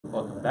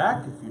Welcome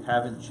back. If you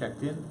haven't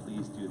checked in,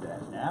 please do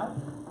that now.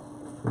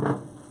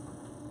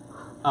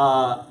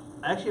 I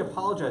actually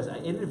apologize. I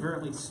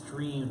inadvertently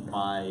streamed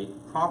my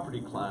property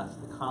class,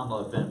 the common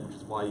law event, which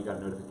is why you got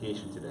a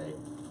notification today.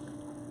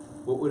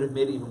 What would have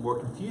made it even more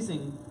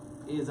confusing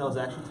is I was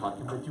actually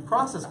talking about the due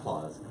process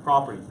clause in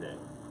property today.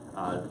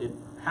 It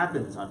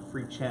happens on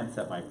free chance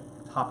that my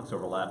topics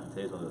overlap, and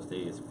today's one of those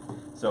days.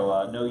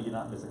 So no, you did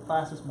not miss a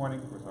class this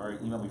morning. We're sorry.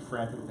 Email me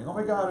frantically saying, "Oh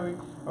my God,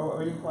 are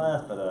we in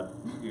class?" But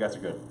you guys are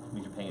good. It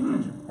means you're paying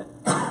attention.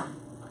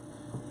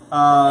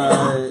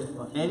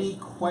 Any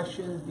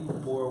questions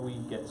before we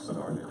get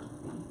started?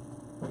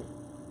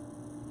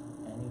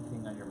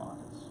 Anything on your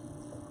minds?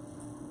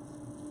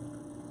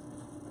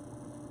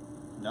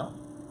 No?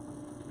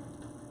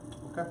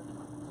 Okay.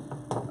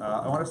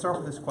 I want to start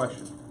with this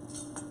question.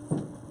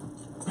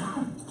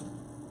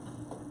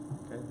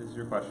 Okay, this is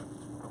your question.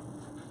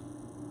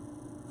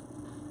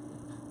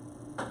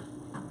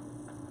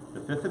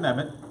 The Fifth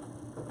Amendment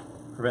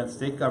prevents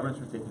state governments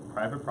from taking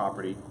private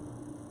property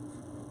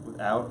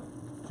without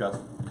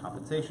just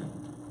compensation.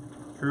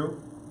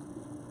 True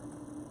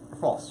or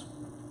false?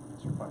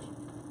 That's your question.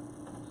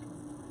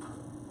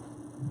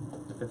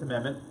 The Fifth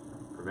Amendment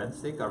prevents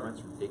state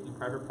governments from taking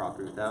private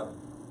property without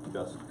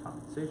just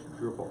compensation.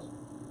 True or false?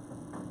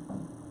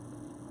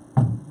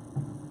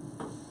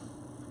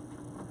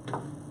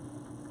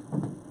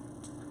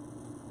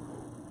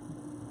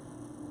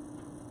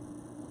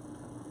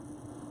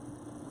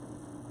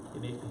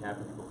 It makes me happy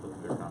when people flip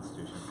through their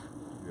Constitution.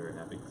 I'm very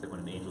happy. It's like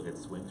when an angel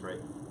gets wings,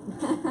 right?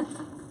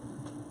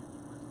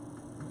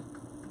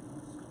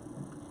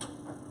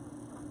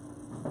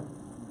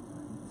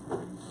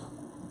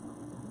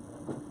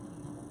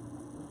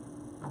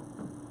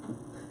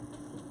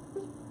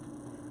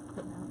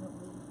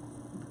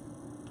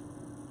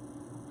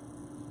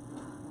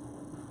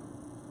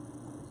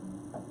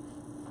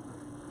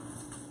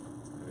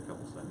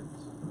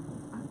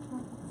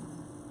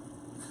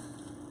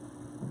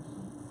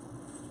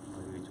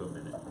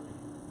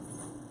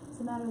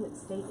 That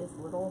state is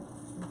little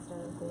instead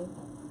of big.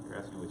 You're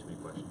asking way too many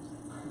questions.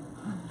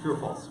 True or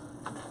false?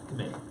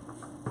 Commit.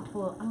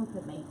 Well, I'm gonna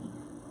put maybe.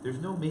 There's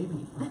no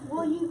maybe.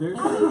 Well, I need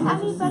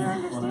better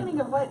understanding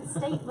of what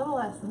state little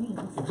s means.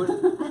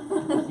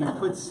 If you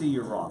put C,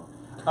 you're wrong.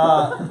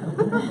 All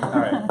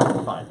right,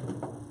 fine.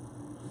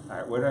 All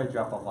right, where did I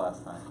drop off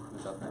last time?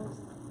 Who's up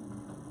next?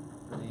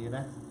 Brittany, you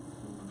next?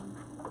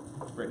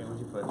 Brittany, what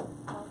did you put?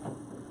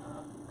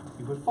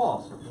 You put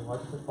false. Why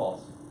did you put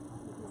false?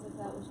 Because if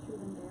that was true,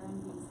 then Barron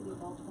v. City of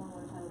Baltimore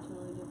would have had a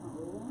totally different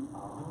ruling.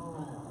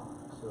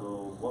 So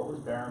what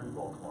was Barron v.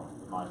 Baltimore?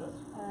 Remind us.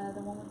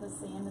 The one with the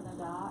sand in the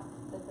dock,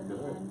 that the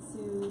man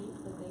sued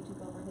that they took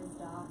over his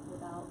dock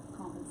without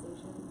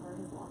compensation for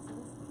his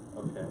losses.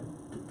 Okay,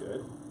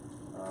 good.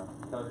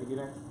 Kelly, you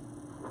next?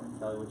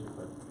 Kelly, what you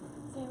put?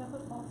 Same, I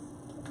put false.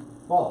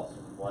 False.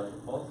 Why is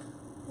it false?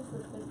 Because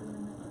the Fifth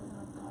Amendment doesn't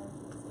apply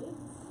to the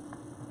states.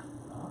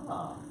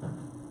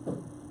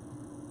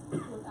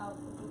 Without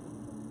the Fifth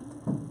Amendment.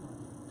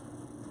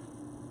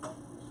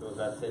 So is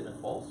that statement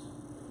false?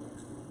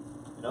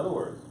 In other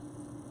words,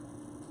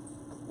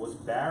 was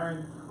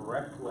Barron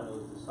correct when it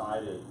was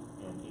decided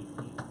in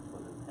 18,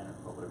 was it 10 or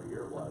 12, whatever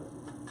year it was?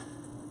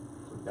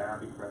 Would Barron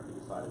be correctly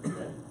decided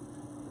today?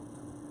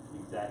 The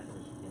exact same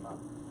issue came up.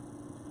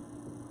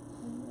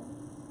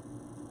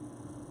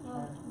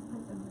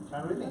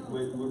 John, what do you think?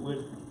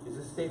 Is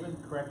this statement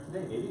correct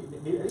today? Maybe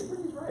I think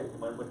Brittany's right.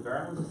 When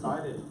Barron was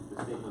decided,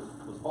 the statement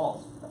was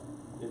false.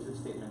 Is this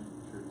statement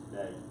true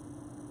today?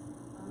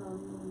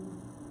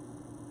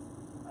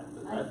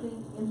 I think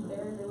in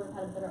Barron they would have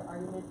had a better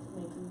argument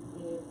making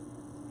it.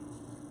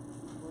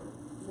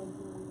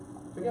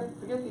 Forget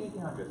the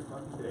 1800s.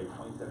 Talking today,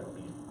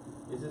 2017.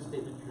 Is this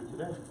statement true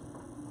today?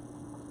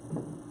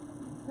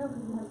 No,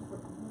 because we have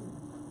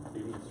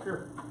Maybe it's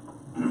true.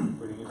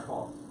 Or do you think it's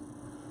false?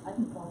 I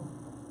think false.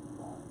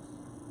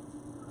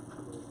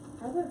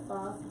 I said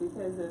false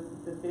because of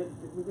the Fifth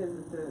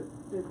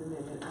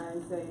Amendment. I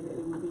say that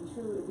it would be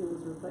true if it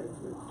was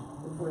replaced with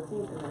the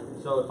 14th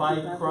Amendment. So if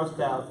I crossed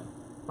out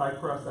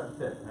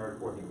Fifth and heard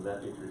 14th, would that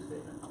be a true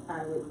statement?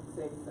 I would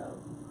say so.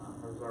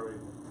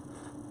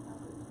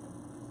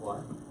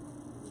 Why?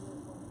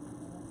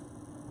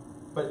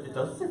 But it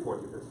doesn't say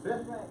 14th, it's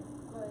Fifth. Right,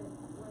 but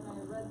when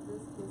I read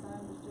this case, I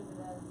understood it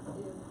as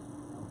if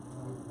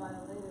it's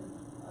violated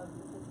of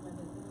the Fifth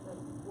Amendment, that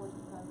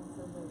 14th Amendment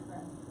says there's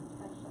grant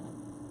protection.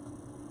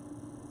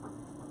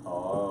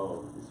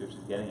 Oh, this is what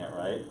she's getting at,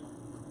 right?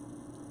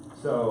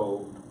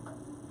 So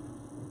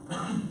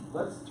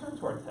let's turn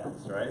to our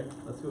text, right?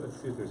 Let's see what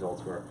the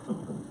results were.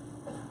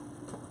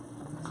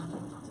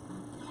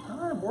 All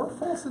right, more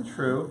false than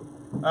true.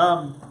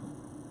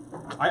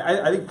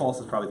 I think false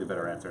is probably the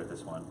better answer at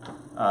this one,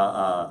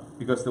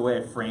 because the way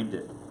I framed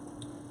it,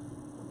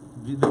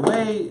 the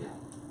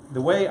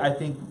way I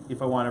think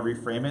if I want to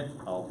reframe it,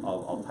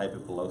 I'll type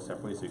it below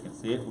separately so you can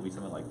see it. Will be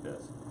something like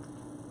this: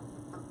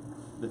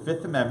 the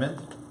Fifth Amendment,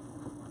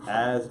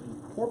 as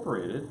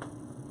incorporated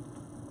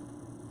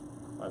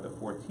by the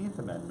 14th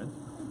Amendment,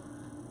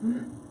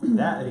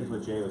 That, I think, is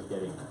what Jay was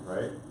getting at,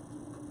 right?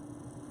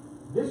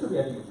 This would be,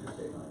 I think, a true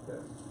statement like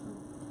this.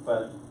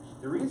 But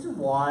the reason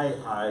why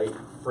I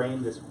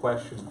frame this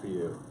question for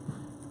you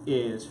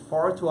is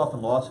far too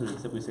often law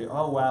students simply say,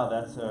 oh, wow,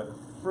 that's a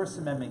First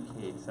Amendment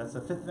case, that's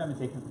a Fifth Amendment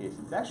taking case.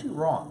 It's actually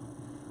wrong.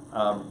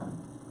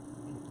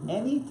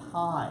 Any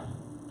time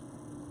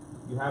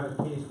you have a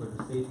case where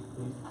the state's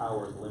police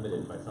power is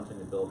limited by something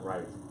in the Bill of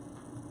Rights,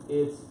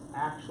 it's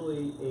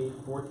actually a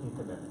 14th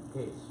Amendment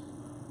case,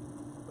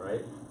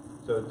 right?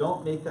 So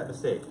don't make that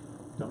mistake.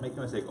 Don't make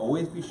the mistake.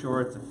 Always be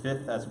sure it's the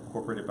Fifth as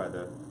incorporated by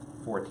the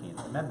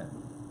 14th Amendment.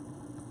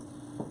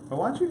 But I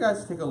want you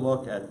guys to take a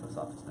look at, let's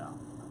stop this now.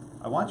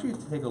 I want you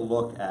to take a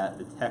look at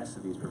the text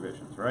of these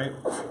provisions, right?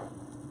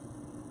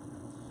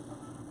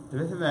 The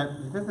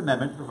Fifth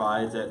Amendment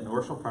provides that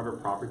nor shall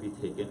private property be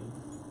taken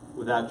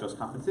without just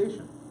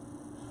compensation.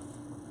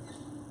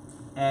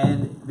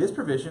 And this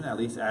provision, at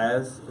least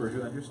as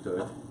originally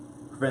understood,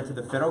 prevented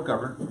the federal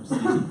government from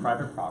seizing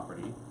private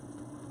property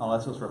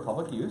unless it was for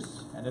public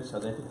use, and if so,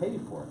 they had to pay you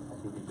for it.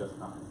 That would be just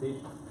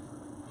compensation.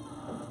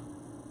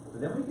 But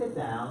then we get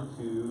down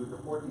to the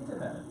 14th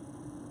Amendment.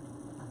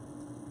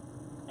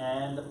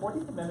 And the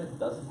 14th Amendment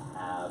doesn't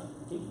have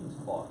a takings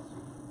clause,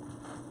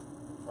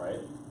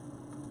 right?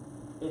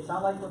 It's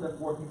not like when the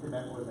 14th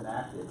Amendment was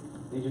enacted,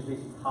 they just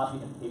basically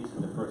copied and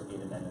pasted the first 8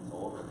 amendments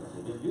all over again.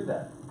 They didn't do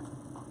that.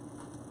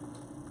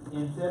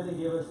 Instead, they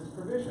gave us this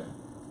provision,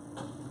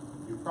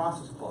 due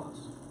process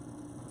clause,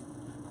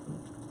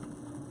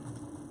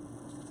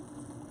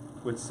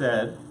 which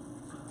said,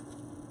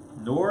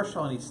 nor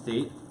shall any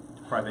state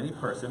deprive any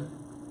person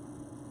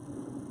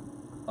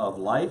of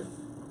life,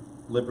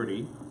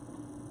 liberty,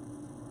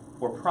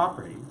 or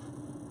property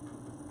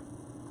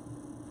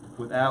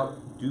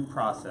without due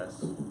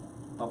process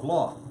of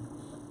law.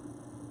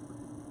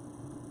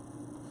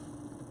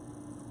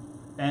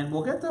 And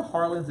we'll get to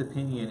Harlan's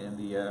opinion in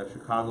the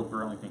Chicago,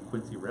 Burlington,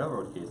 Quincy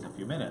Railroad case in a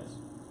few minutes.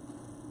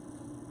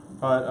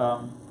 But,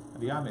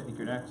 Abiyami, I think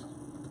you're next.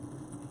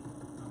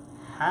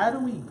 How do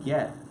we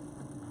get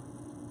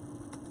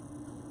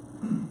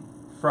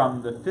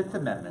from the Fifth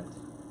Amendment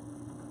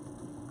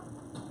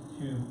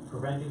to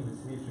preventing the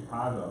city of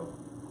Chicago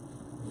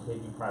from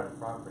taking private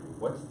property?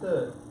 What's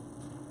the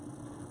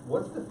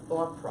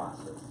thought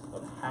process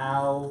of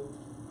how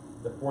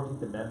the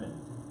 14th Amendment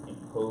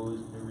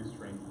imposed new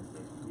restraints on the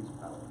state's police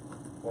power?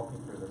 Walk me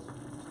through this.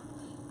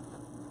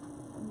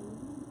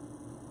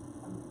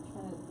 I'm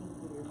trying to think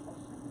through your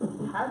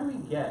question. How do we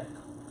get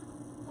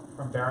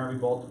from Barron v.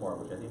 Baltimore,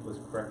 which I think was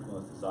correct when it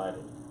was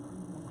decided,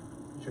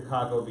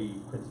 Chicago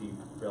v. Quincy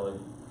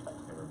Burlington,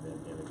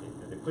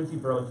 the Quincy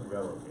Burlington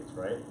Railroad case,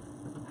 right?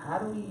 How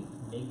do we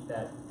make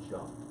that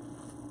jump?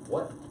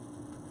 What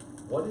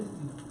is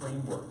the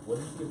framework? What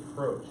is the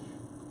approach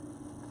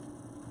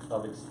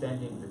of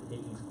extending the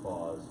takings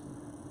clause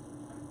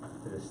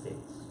to the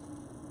states?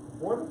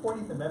 Before the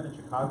 14th Amendment,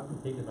 Chicago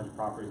could take as much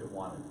property as it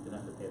wanted. It didn't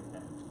have to pay a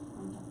penny.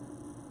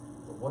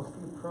 But what's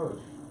the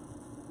approach?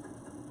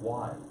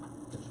 Why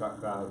does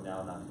Chicago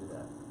now not do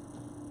that?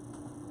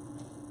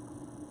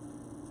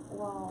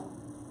 Well,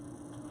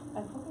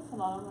 I focus a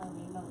lot on my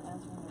reading of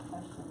answering the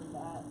question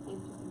that if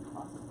the due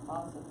process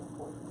clause of the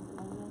 14th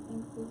Amendment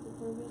includes a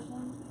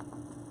provision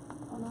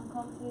on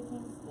uncompensated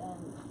things, then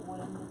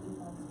wouldn't the due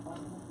process clause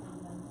of the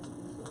 14th Amendment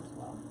do so as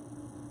well?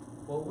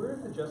 Well, where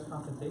is the just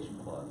compensation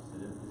clause?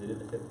 Is it in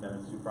the Fifth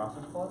Amendment's due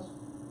process clause?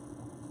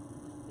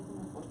 It's in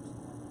the 14th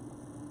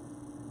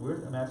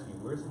Amendment. I'm asking,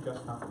 where's the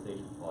just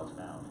compensation clause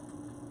found?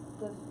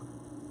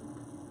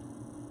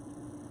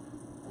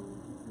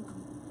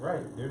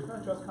 Right, there's no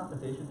just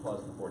compensation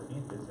clause in the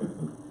 14th, is there?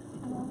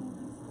 No,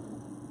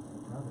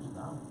 there's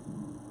not.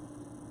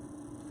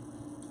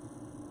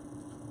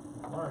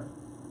 All right.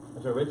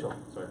 I'm sorry, Rachel.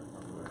 Sorry.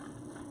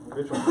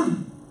 Rachel.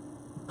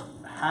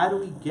 How do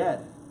we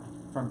get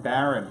from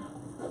Barron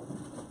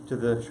to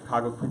the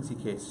Chicago Quincy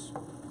case?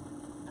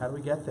 How do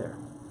we get there?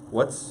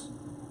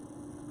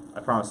 I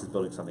promise this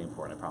building something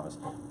important, I promise.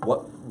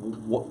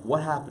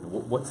 What happened?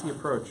 What's the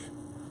approach?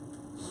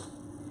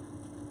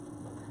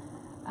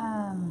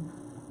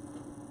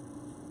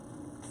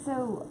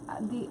 So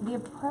the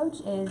approach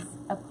is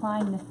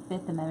applying the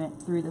Fifth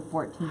Amendment through the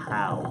 14th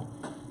How?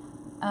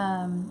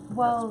 Amendment.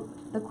 Well,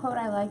 the quote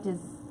I liked is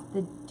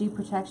the due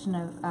protection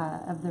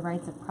of the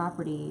rights of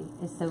property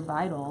is so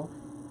vital,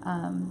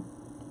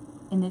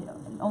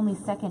 only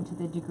second to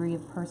the degree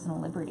of personal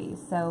liberty.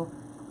 So,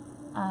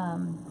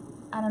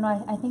 I don't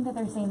know. I think that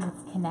they're saying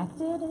it's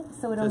connected.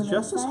 So it only Does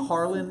Justice sense.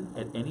 Harlan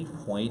at any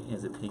point in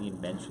his opinion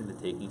mention the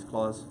takings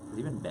clause?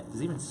 Does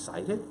he even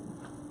cite it?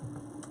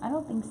 I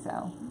don't think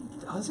so. He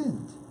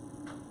doesn't.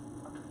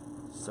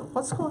 So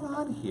what's going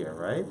on here,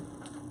 right?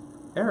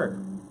 Eric,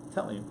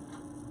 tell me.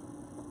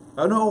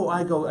 Oh no,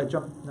 I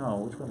jumped. No,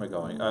 which way am I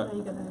going?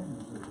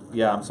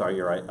 Yeah, I'm sorry.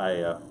 You're right.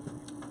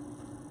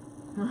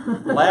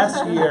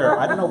 Last year,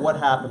 I don't know what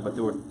happened, but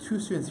there were 2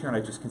 students here, and I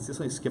just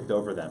consistently skipped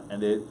over them.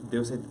 And they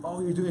would say,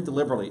 "Oh, you're doing it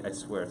deliberately." I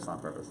swear, it's not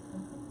on purpose.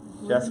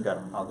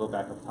 Jessica, I'll go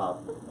back up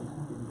top.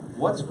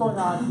 What's going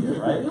on here,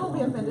 right? You won't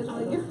be offended,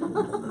 will you?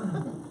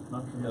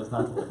 No, it's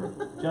not.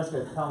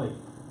 Jessica, tell me,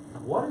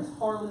 what is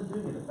Harlan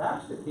doing? And if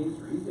that's the case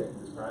for easy, I can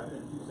describe it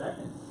in 2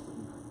 seconds.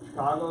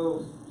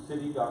 Chicago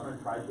city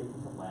government tried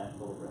taking some land to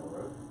build a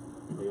railroad.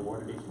 They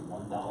awarded basically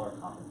 $1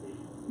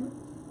 compensation.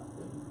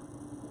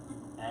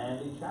 And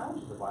they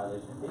challenged the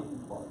violation of taking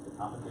clause. The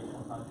compensation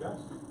was not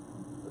just.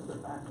 This is a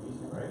fact,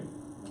 easy, right?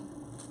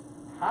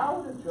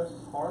 How does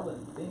Justice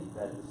Harlan think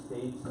that the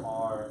states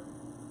are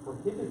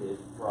prohibited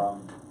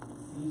from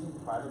seizing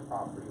private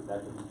property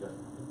without giving just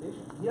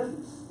compensation? He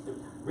doesn't,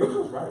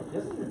 Rachel's right, he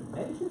doesn't even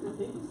mention the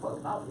takings clause,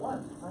 not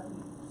once. It's not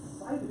even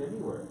cited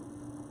anywhere.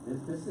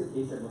 This is a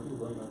case that most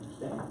people don't even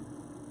understand.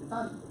 It's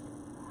not,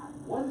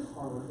 what is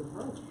Harlan's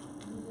approach?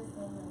 You just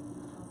saying that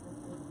you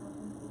compensate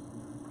compensation?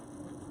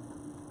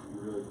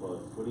 You're really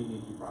close. What do you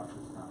mean you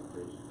process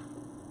compensation?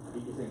 I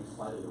think you're saying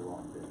slightly the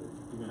wrong thing.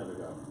 Give me another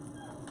go.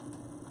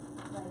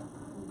 Like,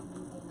 who's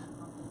using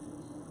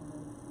compensation?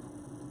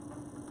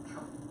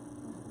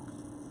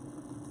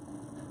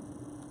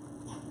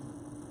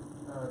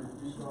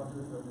 Due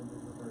process doesn't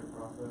just refer to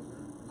process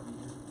or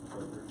procedure,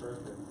 but refers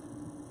to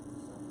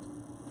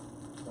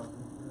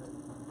something to it.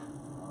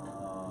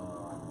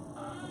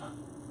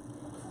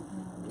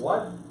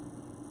 What?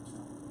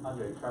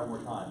 Andre, try one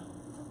more time.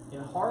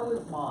 In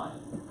Harlan's mind,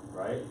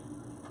 right?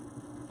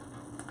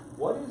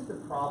 What is the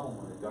problem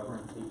when the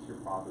government takes your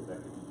property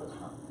that gives you just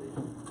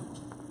compensation?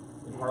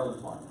 In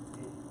Harlan's mind.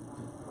 It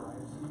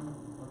deprives you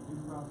of due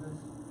process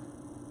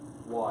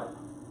Why?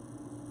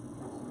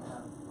 because you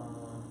have,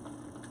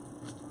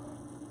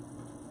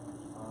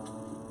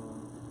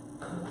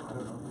 I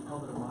don't know, we call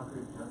it a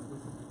mockery of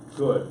justice.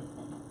 Good.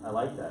 I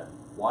like that.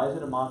 Why is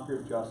it a mockery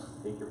of justice to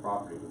take your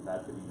property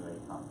without giving you any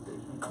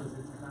compensation? Because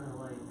it's kind of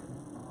like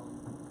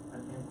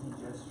an empty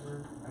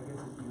gesture, I guess,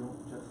 if you don't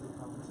justly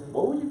compensate.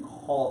 What would you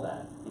call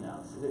that? You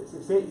know,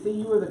 say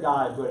you were the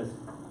guy who had his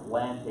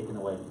land taken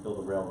away to build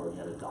a railroad and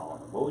you had $1.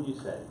 What would you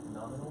say?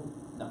 Nominal?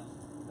 No.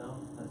 No?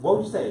 That's What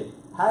would you say?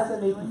 How does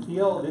that make you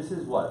feel? This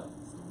is what?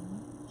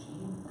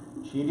 cheating?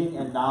 Cheating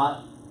and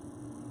not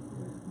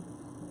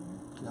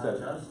Not So-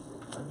 just?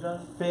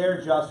 Unjust?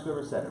 fair, just,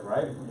 whoever said it,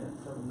 right? Yeah.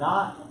 So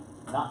Not,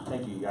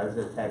 thank you, you guys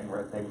did a tag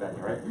that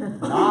here,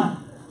 right?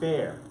 Not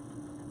fair.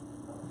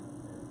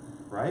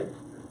 Right?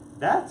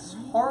 That's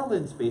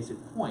Harlan's basic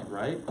point,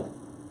 right?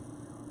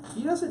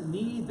 He doesn't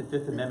need the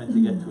Fifth Amendment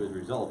to get to his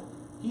result.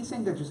 He's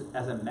saying that just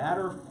as a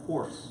matter of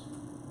course,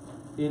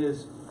 it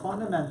is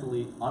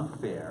fundamentally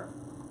unfair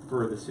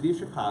for the city of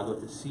Chicago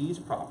to seize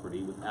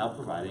property without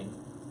providing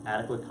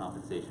adequate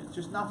compensation. It's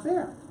just not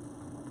fair.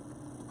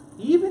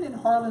 Even in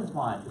Harlan's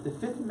mind, if the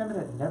Fifth Amendment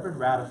had never been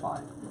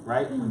ratified,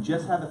 right, we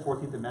just had the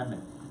 14th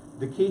Amendment,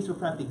 the case would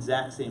come out the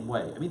exact same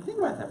way. I mean, think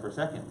about that for a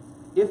second.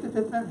 If the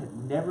Fifth Amendment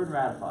had never been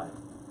ratified,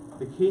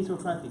 the case would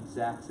come out the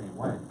exact same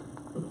way.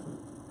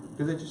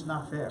 Because it's just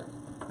not fair.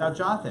 Now,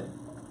 Jonathan,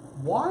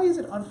 why is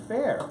it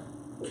unfair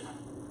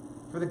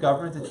for the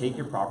government to take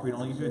your property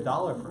and only give you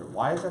 $1 for it?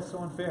 Why is that so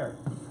unfair?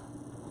 It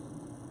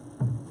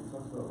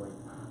talks about like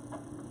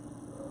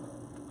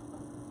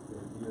the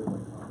idea of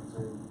like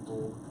compensating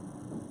people.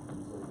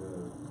 It's like a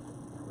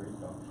great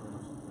doctrine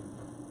or something.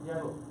 Yeah,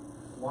 but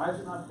why is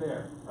it not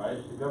fair, right?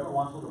 If the government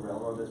wants to build a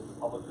railroad that's for the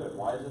public good,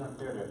 why is it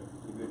unfair to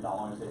give you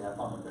 $1 and say have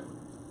fun with it?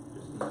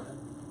 Just easy.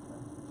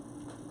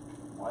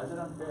 Why is it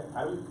unfair?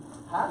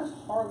 How does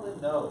Harlan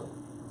know?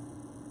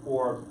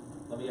 Or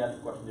let me ask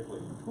the question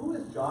differently. Who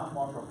is John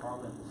Marshall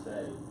Harlan to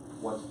say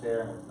what's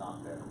fair and what's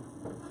not fair?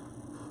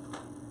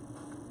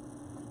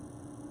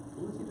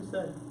 Who is he to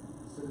say?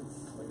 So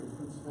it's like a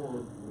principle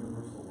of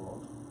universal law.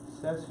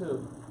 Says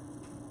who?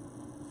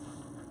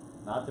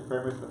 Not the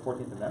framers of the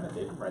 14th Amendment.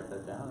 They didn't write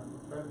that down.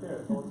 It's right there.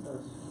 That's all it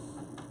says.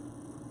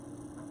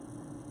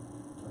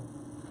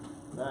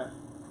 Back.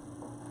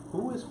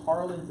 Who is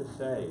Harlan to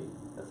say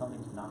that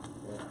something's not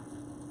fair?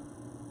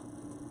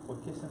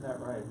 What gives him that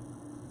right?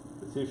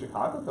 The city of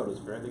Chicago thought it was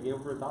fair. They gave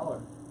over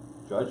 $1.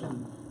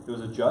 There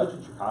was a judge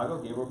in Chicago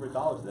gave over $1,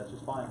 so that's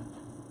just fine.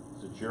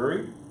 There's a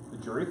jury. The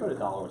jury thought $1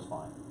 was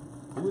fine.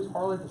 Who is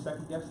Harlan to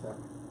second guess that?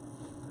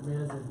 I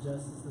mean, as a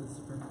justice of the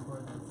Supreme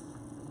Court, that's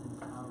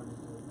empowered to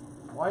do it.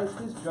 Why is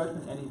his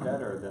judgment any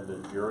better than the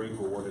jury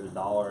who awarded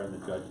 $1 and the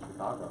judge in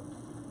Chicago?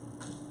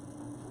 I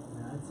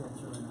mean, I'd say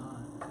it's really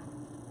not.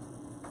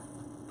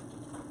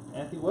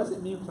 Anthony, what does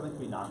it mean for something to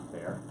be not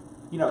fair?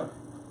 You know,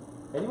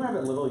 anyone have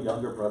a little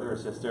younger brother or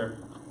sister,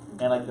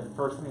 and like the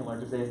first thing they learn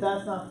to say is,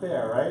 that's not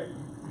fair, right?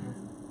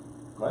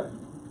 What?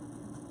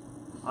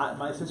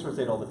 My sister would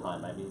say it all the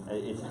time. I mean,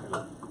 it's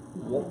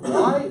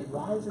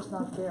why is this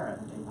not fair,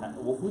 Anthony?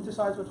 Well, who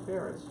decides what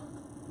fair is?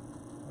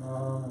 I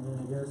mean,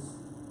 I guess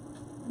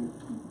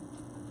it's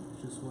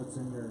just what's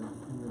in your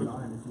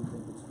mind if you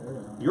think it's fair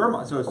or not. Your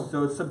mind. So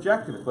it's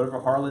subjective. It's whatever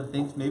Harlan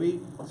thinks.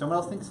 Maybe someone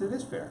else thinks it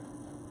is fair.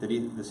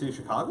 The city of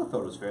Chicago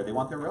thought it was fair. They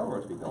want their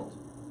railroad to be built.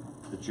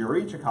 The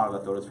jury in Chicago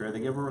thought it was fair. They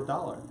gave her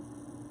 $1.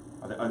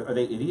 Are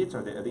they idiots?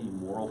 Are they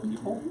immoral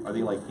people? Are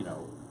they like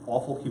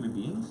awful human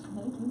beings? I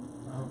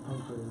don't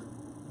think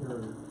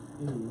they're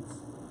idiots.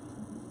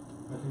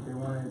 I think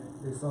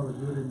they saw the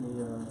good in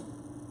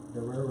the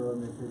railroad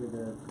and they figured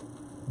that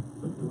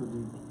it would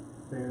be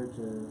fair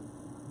to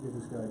give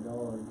this guy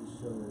 $1,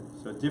 just so that,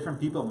 So different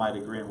people might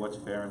agree on what's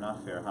fair and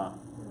not fair, huh?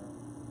 you know.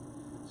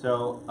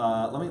 So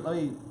let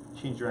me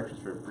change directions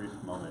for a brief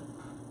moment.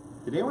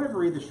 Did anyone ever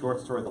read the short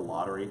story The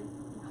Lottery?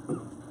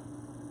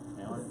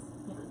 Anyone?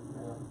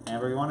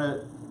 Amber, you want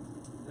to?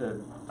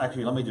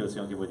 Actually, let me do it so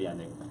you don't give away the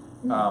ending.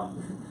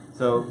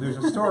 So there's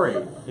a story.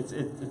 It's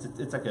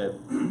like a.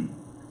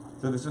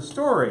 So there's a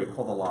story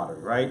called The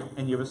Lottery, right?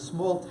 And you have a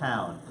small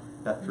town,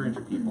 about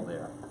 300 people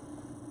there,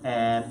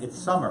 and it's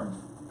summer,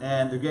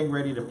 and they're getting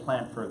ready to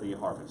plant for the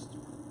harvest.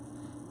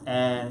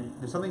 And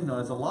there's something known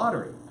as a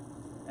lottery,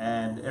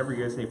 and every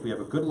year they say if we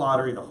have a good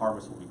lottery, the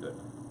harvest will be good.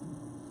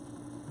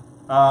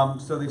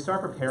 So they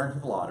start preparing for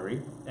the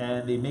lottery,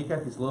 and they make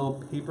out these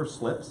little paper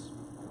slips,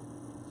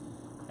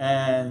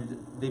 and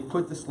they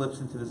put the slips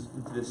into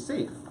this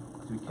safe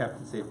to be kept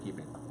in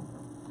safekeeping.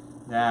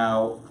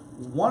 Now,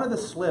 one of the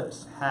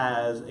slips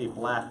has a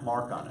black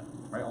mark on it,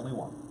 right? Only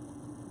one.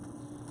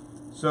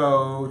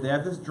 So they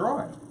have this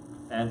drawing,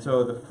 and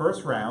so the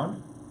first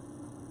round,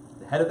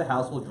 the head of the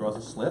household draws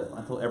a slip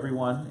until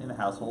everyone in the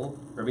household,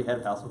 or every head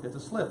of household gets a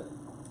slip.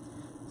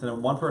 So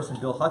then one person,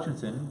 Bill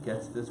Hutchinson,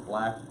 gets this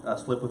black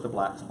slip with the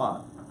black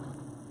spot.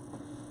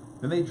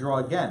 Then they draw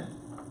again.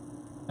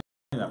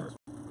 Members.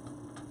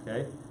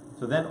 Okay?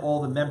 So then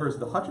all the members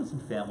of the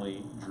Hutchinson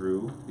family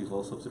drew these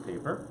little slips of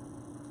paper.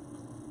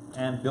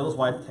 And Bill's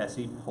wife,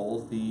 Tessie,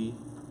 pulls the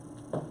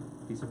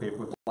piece of paper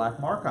with the black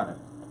mark on it.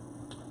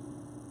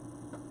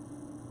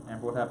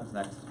 Amber, what happens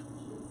next?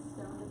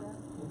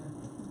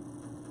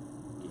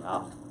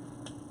 Yeah.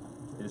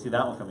 Didn't see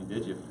that one coming,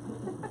 did you?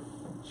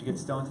 She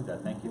gets stoned to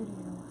death, thank you.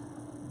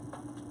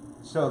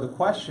 So the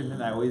question,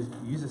 and I always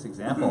use this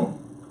example,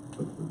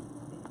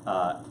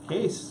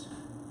 case,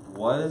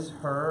 was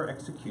her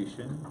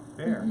execution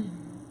fair?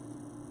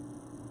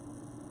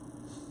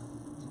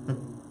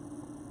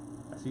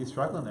 I see you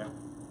struggling there.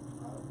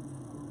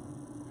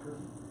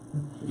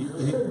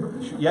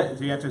 Yeah,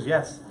 the answer is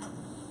yes.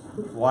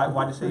 Why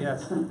do you say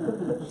yes?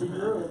 She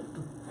drew it.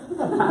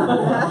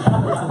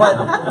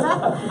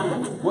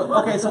 But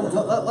okay, so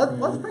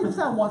let's break this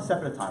down one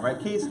step at a time, right?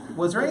 Case,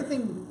 was there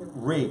anything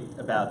rigged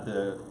about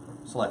the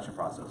selection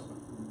process?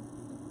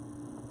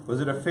 Was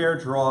it a fair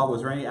draw?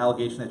 Was there any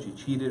allegation that she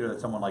cheated or that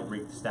someone like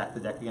stacked the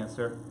deck against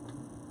her?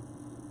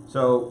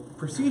 So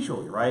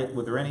procedurally, right?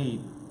 Were there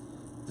any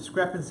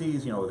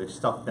discrepancies? Were there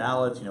stuffed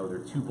ballots? Were there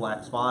 2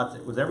 black spots?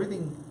 Was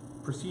everything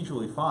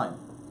procedurally fine?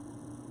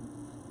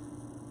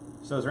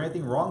 So is there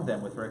anything wrong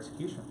then with her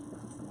execution?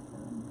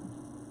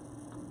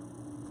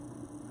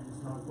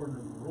 It's not according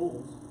to the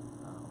rules.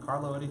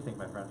 Carlo, what do you think,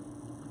 my friend?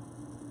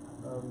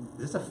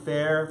 Is this a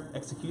fair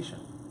execution?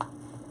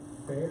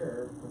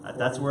 Fair.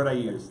 That's the word I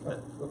use.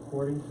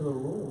 According to the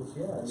rules,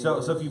 yeah. I mean, So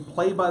if you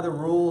play by the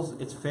rules,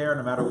 it's fair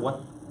no matter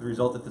what the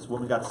result that this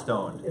woman got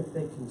stoned. if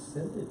they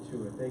consented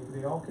to it,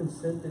 they all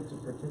consented to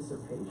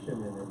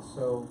participation in it.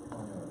 So,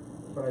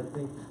 but I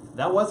think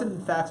That wasn't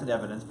in facts and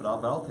evidence, but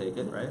I'll take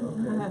it, right?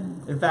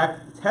 okay. In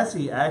fact,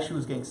 Tessie, as she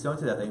was getting stoned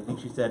to death, I think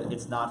she said,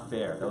 "It's not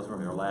fair." That was one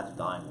of her last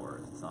dying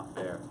words. It's not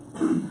fair.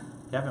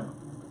 Kevin,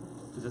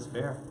 is this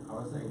fair? I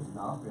would say it's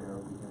not fair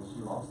because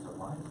she lost her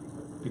life because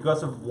of it.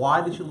 Because of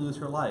why did she lose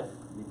her life?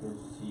 Because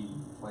she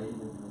played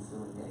into the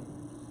silly game.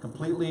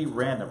 Completely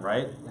random,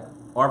 right? Yeah.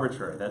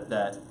 Arbitrary.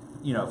 That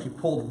if you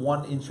pulled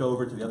 1 inch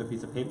over to the other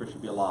piece of paper,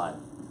 she'd be alive.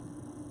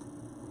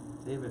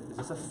 David, is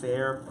this a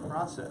fair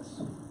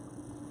process?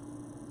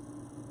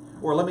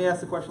 Or let me ask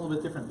the question a little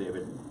bit different,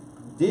 David.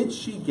 Did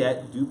she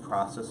get due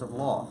process of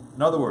law?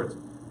 In other words,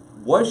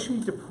 was she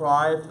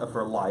deprived of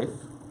her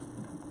life?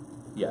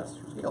 Yes,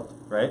 she was killed,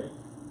 right?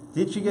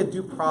 Did she get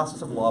due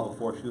process of law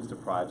before she was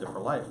deprived of her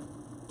life?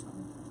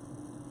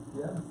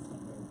 Yeah.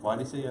 Why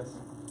do you say yes?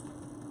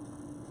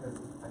 Because,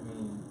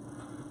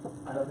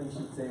 I don't think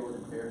she'd say it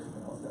wasn't fair if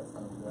someone else got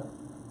stoned to death.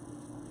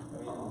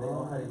 They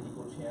all had an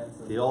equal chance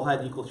of... They all had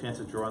an equal chance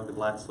of drawing the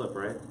black slip,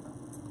 right?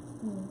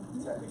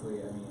 Technically,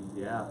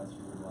 Yeah. she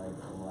was like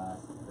the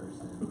last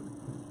person,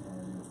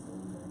 and it was still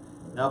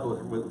there. No,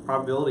 but with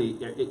probability,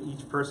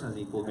 each person has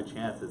an equal good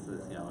chance. It's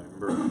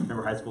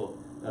remember high school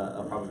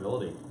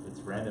probability. It's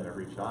random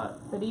every shot.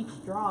 But each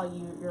draw,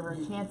 your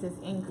chances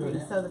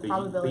increase, so the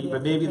probability.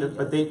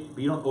 But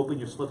you don't open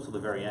your slips till the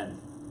very end.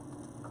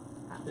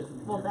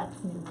 Well,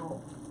 that's new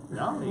rule.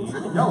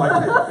 No, I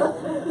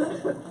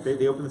did.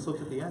 They open the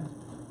slips at the end.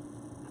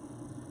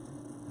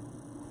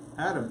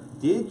 Adam,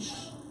 did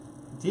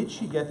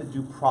she get the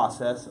due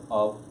process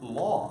of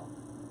law?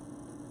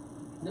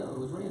 No, it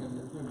was random.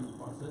 There's no due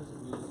process. It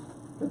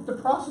was. The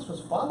process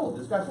was followed.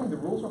 This guy's saying the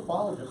rules were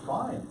followed just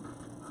fine.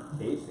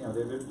 Case,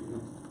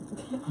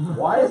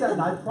 why is that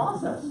not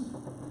process?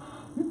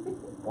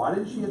 Why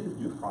didn't she get the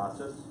due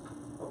process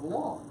of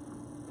law?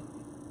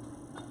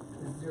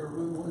 There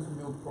really was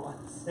no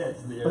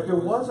process there. But there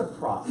was a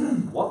process.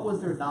 What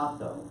was there not,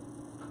 though?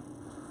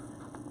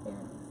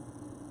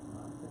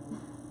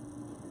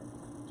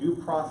 Due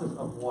process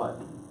of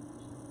what?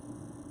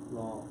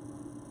 Law.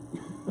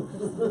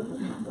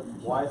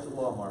 Why is it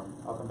law, Mark?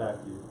 I'll come back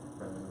to you.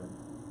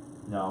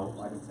 No.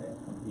 I can say it.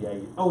 Yeah.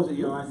 Oh, is it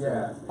you? No, I said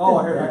Yeah. it. Oh,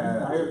 I heard.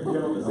 Yeah. I heard. You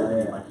know, it was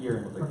like, Yeah. my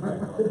hearing was like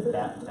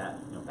that.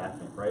 You know, back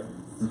thing, right?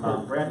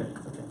 Brandon,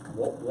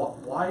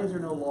 why is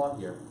there no law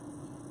here?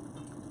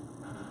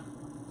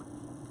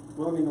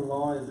 Well, I mean, the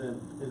law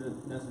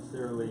isn't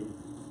necessarily,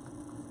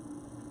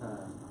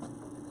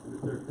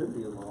 there could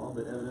be a law,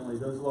 but evidently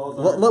those laws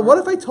are. What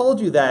if I told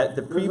you that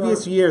the Those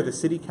previous are- year the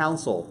city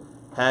council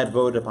had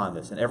voted upon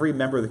this, and every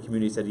member of the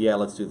community said, "Yeah,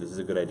 let's do this. This is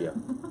a good idea."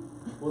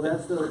 Well,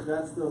 that's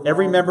the.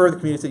 Every law- member of the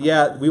community said,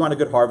 "Yeah, we want a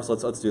good harvest.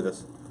 Let's do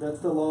this." That's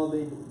the law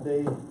they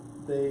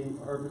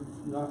are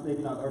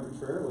maybe not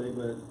arbitrarily,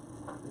 but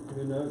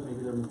who knows,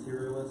 maybe they're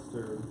materialists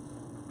or,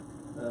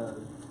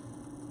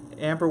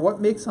 Amber, what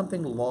makes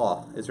something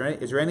law? Is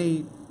there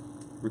any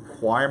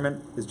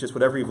requirement? Is just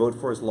whatever you vote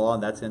for is law,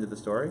 and that's the end of the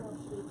story?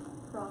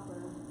 Proper.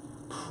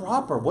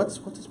 Proper. What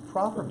does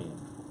proper mean?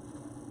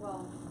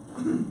 Well,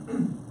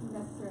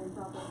 necessary and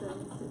proper, so it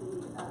needs to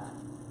be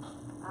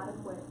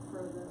adequate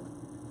for the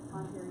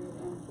time period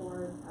and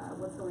for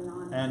what's going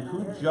on. And in who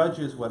that area.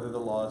 judges whether the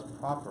law is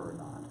proper or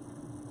not?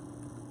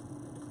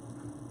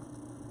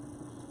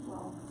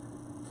 Well,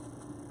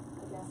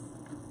 I guess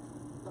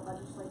the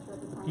legislature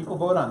at the time. People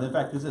vote on it. In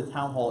fact, this is a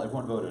town hall.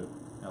 Everyone voted.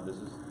 You know, this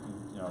is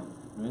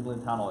New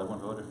England town hall. Everyone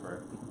voted for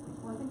it.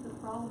 Well, I think the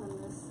problem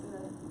in this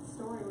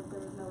story was there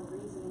was no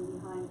reasoning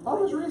behind. Oh,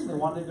 there's a reason. They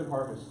wanted a good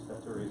harvest.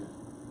 That's the reason.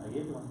 I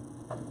gave you one.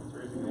 That's the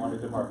reason. They wanted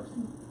a good harvest.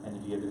 And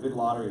if you get a good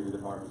lottery, you get a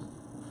good harvest.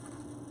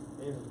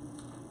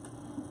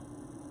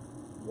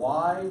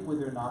 Why would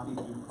there not be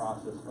due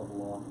process of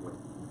law here?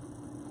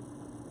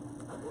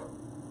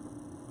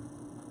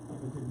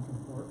 Everything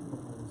comport with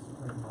the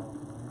supreme law of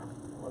the land.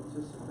 What's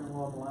the supreme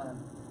law of the land?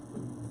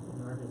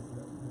 Nor does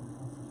the Constitution.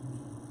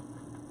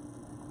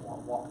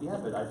 Yeah,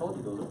 but I told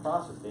you there was a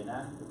process. They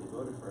enacted it. They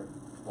voted for it.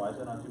 Why is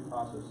that not due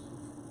process?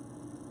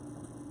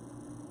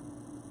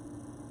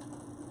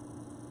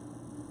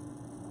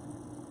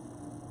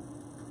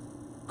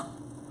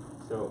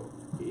 So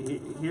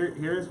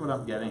here's what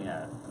I'm getting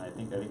at, and I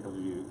think some of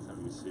you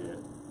see it.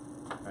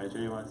 All right,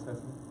 Jay, you want to say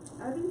something?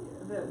 I think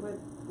that what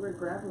we're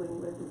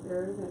grappling with is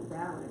there isn't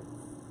balance.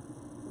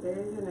 There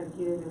isn't a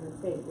give and a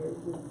take. There's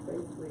just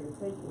basically a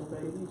taking.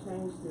 But if you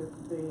change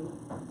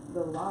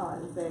the law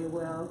and say,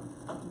 well,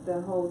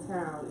 the whole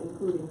town,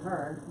 including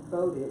her,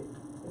 voted,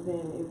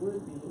 then it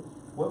would be.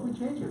 What if we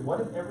change it? What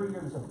if every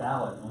year there's a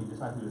ballot and we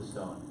decide to do a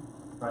stone?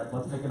 Right?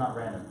 Let's make it not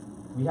random.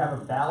 We have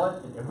a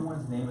ballot and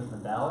everyone's name is in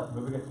the ballot.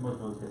 Whoever gets the most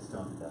votes gets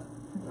stoned to death.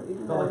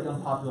 Even So like the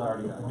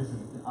unpopularity. This is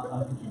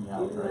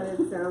uncongeniality, even though right?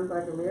 it sounds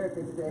like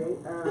America today,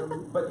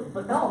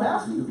 But no, I'm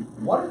asking you.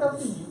 What if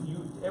that's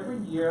you every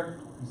year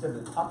you said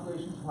the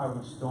population is high, we're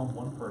going to stone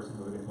one person,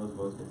 whoever gets the most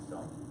votes gets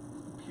stoned.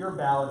 Pure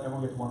ballot,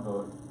 everyone gets one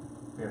vote,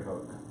 fair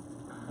vote.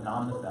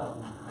 Anonymous ballot.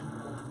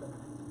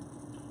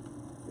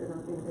 I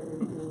don't think that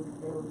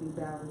there will be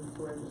balance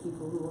for the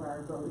people who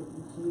are voted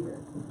each year.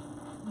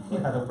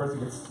 Yeah, the person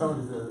gets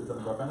stoned is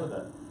on the rough end of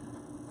that.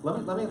 Let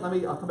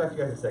me, I'll come back to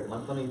you guys in a second.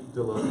 Let me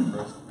do a little bit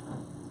first.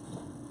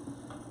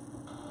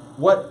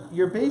 What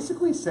you're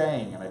basically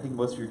saying, and I think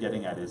most of you are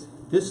getting at, is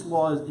this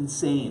law is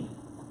insane,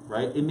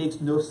 right? It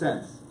makes no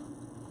sense.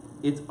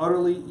 It's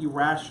utterly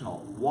irrational.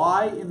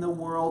 Why in the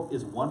world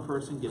is one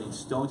person getting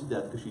stoned to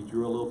death because she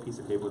drew a little piece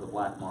of paper with a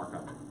black mark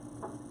on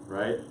it,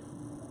 right?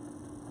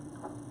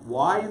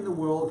 Why in the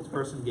world is this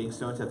person getting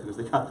stoned to death because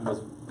they got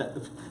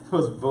the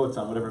most votes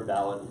on whatever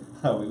ballot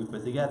we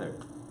put together?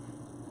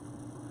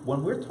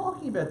 When we're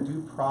talking about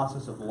due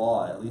process of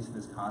law, at least in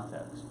this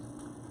context,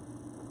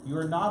 you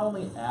are not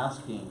only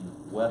asking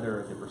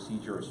whether the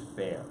procedure is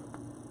fair,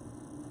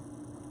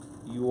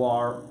 you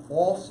are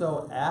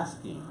also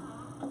asking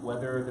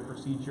whether the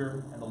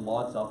procedure and the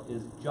law itself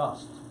is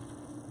just,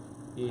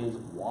 is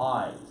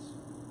wise.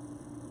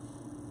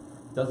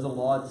 Does the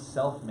law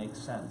itself make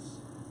sense?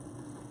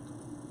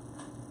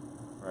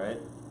 Right?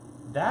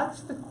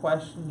 That's the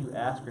question you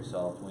ask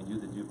yourself when you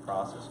do the due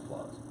process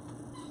clause.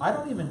 I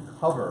don't even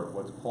cover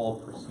what's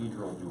called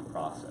procedural due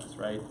process,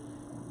 right?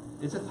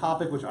 It's a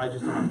topic which I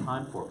just don't have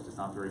time for because it's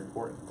not very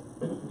important.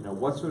 You know,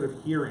 what sort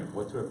of hearing,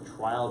 what sort of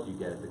trial do you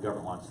get if the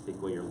government wants to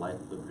take away your life,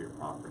 liberty, or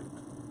property?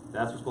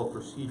 That's what's called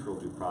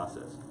procedural due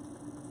process.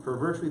 For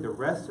virtually the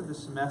rest of the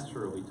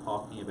semester, we'll be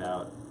talking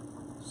about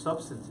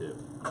substantive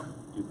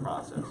due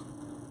process.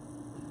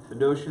 The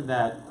notion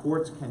that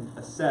courts can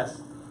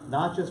assess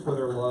not just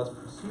whether a law is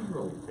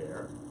procedurally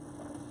fair,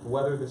 but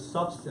whether the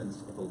substance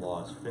of the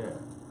law is fair.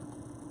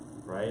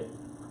 Right?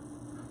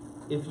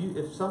 If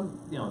some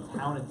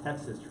town in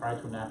Texas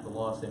tried to enact a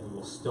law saying we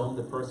will stone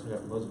the person who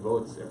got the most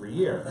votes every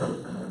year,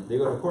 they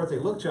go to court and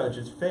say, "Look, Judge,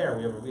 it's fair.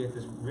 We have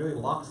this really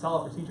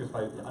solid procedures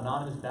by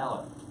anonymous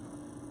ballot."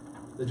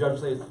 The judge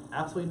says,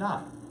 "Absolutely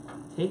not.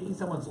 Taking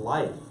someone's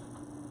life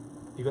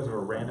because of a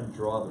random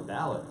draw of a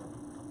ballot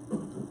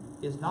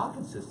is not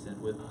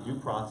consistent with due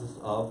process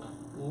of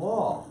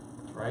law."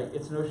 Right?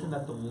 It's a notion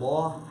that the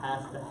law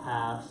has to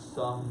have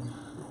some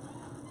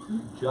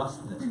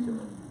justness to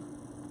it.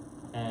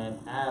 And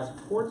as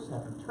courts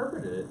have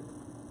interpreted it,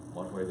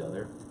 one way or the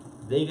other,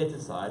 they get to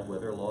decide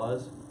whether law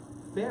is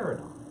fair or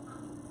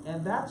not.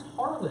 And that's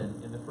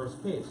Harlan in the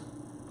first case.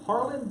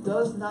 Harlan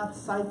does not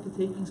cite the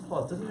takings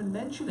clause, doesn't even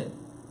mention it.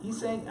 He's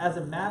saying, as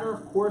a matter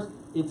of course,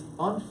 it's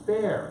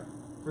unfair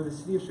for the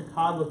city of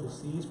Chicago to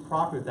seize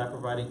property without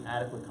providing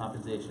adequate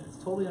compensation. It's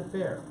totally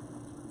unfair,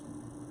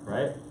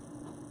 right?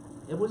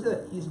 It was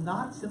that he's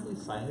not simply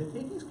citing the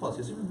takings clause.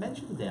 He doesn't even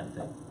mention the damn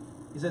thing.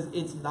 He says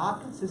it's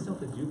not consistent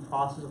with the due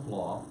process of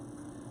law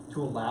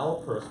to allow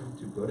a person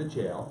to go to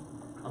jail,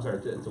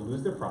 to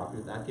lose their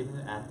property without giving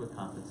them adequate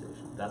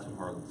compensation. That's what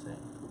Harlan's saying,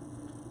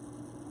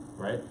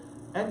 right?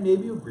 And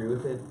maybe you agree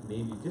with it,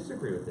 maybe you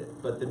disagree with it,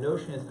 but the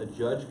notion is a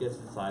judge gets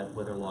to decide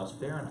whether a law is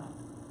fair or not.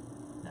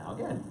 Now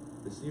again,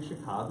 the city of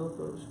Chicago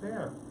thought it was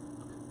fair.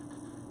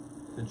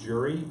 The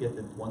jury get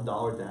the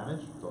 $1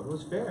 damage, thought it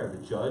was fair.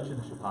 The judge in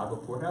the Chicago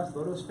courthouse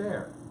thought it was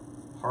fair.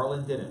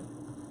 Harlan didn't.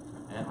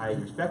 And I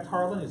respect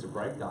Harlan, he's a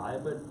bright guy,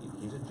 but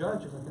he's a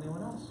judge just like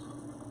anyone else.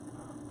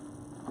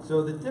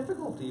 So the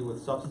difficulty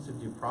with substantive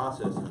due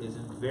process is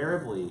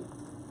invariably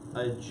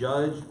a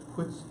judge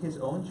puts his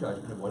own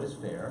judgment of what is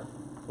fair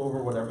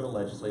over whatever the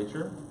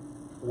legislature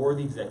or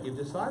the executive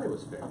decided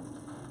was fair.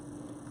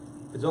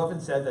 It's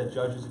often said that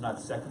judges do not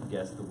second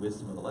guess the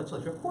wisdom of the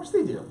legislature. Of course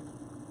they do.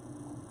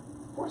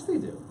 Of course they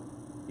do.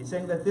 He's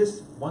saying that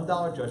this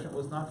 $1 judgment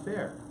was not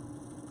fair.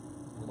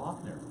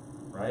 Lochner,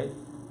 right?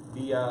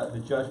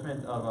 The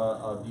judgment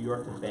of New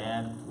York to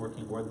ban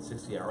working more than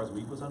 60 hours a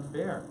week was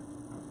unfair.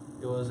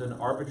 It was an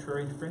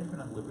arbitrary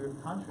infringement on liberty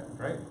of contract,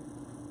 right?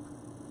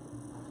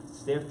 The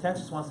state of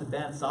Texas wants to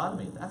ban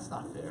sodomy. That's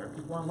not fair.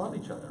 People want to love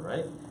each other,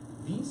 right?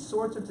 These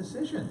sorts of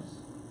decisions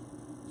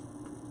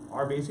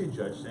are basically a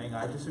judge saying,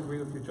 I disagree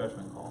with your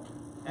judgment call.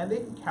 And they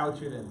can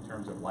couch it in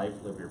terms of life,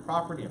 liberty of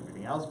property, and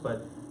everything else,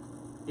 but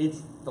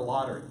it's the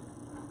lottery.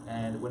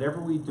 And whenever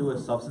we do a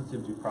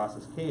substantive due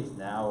process case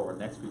now or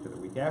next week or the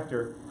week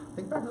after,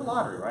 think back to the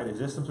lottery, right? Is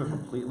this some sort of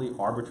completely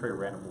arbitrary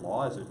random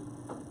law? Is it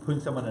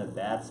putting someone in a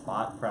bad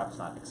spot, perhaps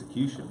not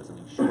execution, but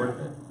something short of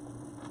it,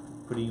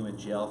 putting you in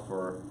jail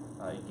for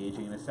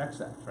engaging in a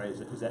sex act, right?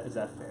 Is that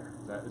fair?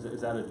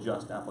 Is that a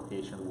just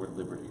application of the word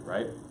liberty,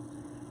 right?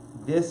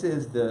 This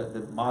is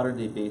the modern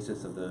day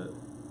basis of the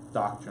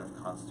doctrine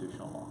of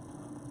constitutional law,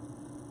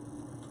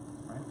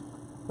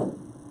 right?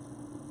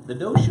 The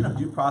notion of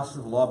due process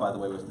of law, by the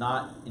way, was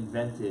not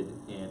invented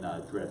in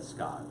Dred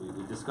Scott.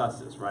 We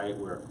discussed this, right,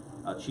 where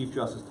Chief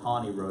Justice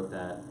Taney wrote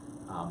that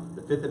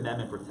the Fifth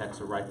Amendment protects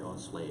the right to own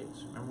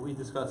slaves. Remember, we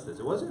discussed this.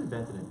 It wasn't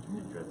invented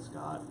in Dred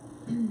Scott.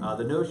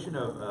 The notion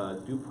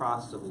of due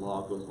process of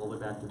law goes all the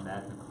way back to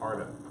Magna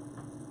Carta,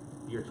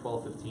 year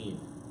 1215,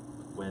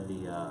 when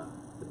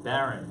the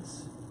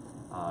barons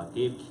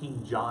gave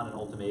King John an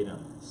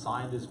ultimatum: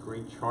 sign this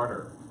great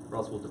charter, or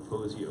else we'll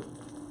depose you.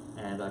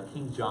 And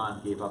King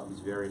John gave up these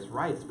various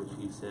rights, which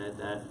he said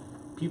that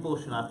people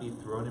should not be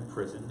thrown in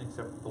prison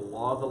except for the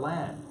law of the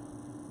land.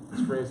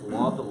 This phrase,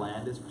 law of the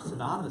land, is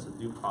synonymous with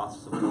due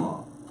process of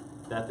law.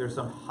 That there's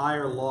some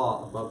higher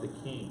law above the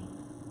king,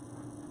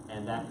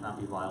 and that cannot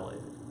be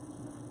violated.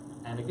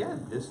 And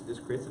again, this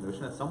creates the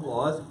notion that some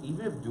laws,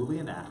 even if duly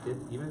enacted,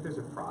 even if there's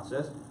a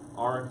process,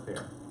 are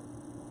unfair.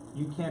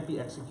 You can't be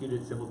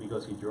executed simply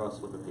because you draw a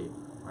slip of paper,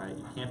 right?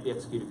 You can't be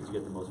executed because you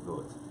get the most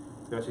votes.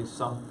 There's actually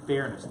some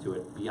fairness to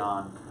it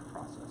beyond the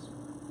process.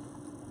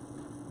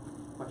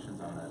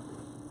 Questions on that?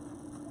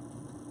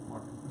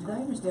 Mark? Did I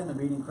understand the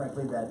reading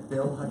correctly that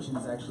Bill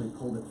Hutchins actually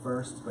pulled it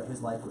first, but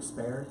his life was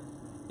spared?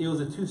 It was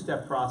a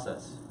two-step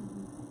process.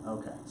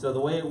 Okay. So the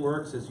way it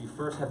works is you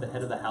first have the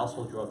head of the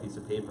household draw a piece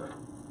of paper,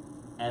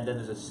 and then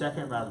there's a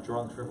second round of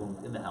drawing the trigger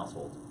in the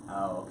household.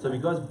 Oh, okay. So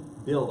because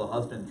Bill, the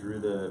husband, drew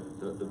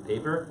the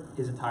paper,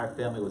 his entire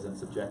family was then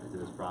subjected to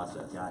this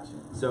process. Gotcha.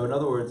 So in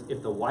other words,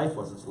 if the wife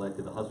wasn't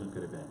selected, the husband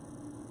could have been.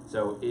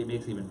 So it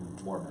makes it even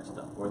more messed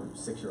up. Or the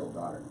 6-year-old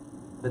daughter.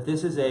 But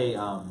this is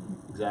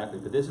exactly,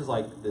 but this is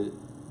like the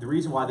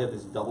reason why they have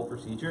this double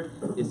procedure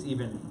is to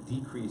even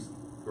decrease,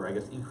 or I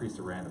guess increase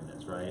the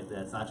randomness, right? That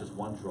it's not just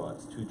one draw,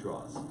 it's two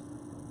draws.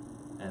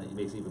 And it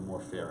makes it even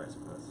more fair, I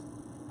suppose.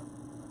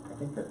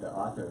 I think that the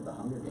author of the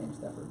Hunger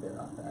Games never bit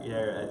off that.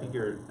 Yeah, I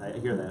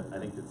hear that. I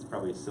think it's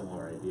probably a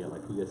similar idea,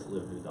 like who gets to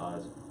live and who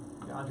dies.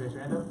 Andres,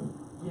 your hand up?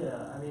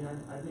 Yeah, I mean,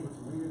 I think it's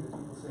weird that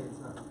people say it's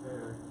not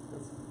fair.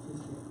 It's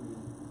statistically.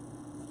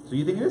 So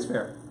you think it is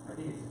fair? I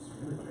think it's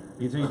extremely fair.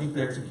 You think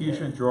the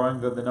execution,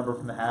 drawing the number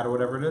from the hat or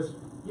whatever it is?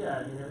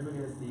 Yeah, I mean,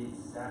 everybody has the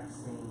exact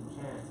same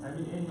chance. I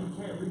mean, and you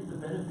can't reap the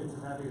benefits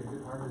of having a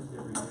good harvest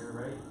every year,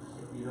 right?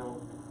 If you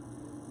don't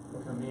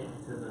commit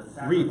to the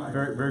sacrifice. Reap,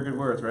 very, very good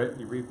words, right?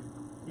 You reap.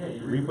 Yeah,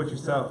 you reap what you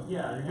sow.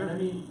 Yeah, and I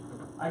mean,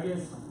 I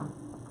guess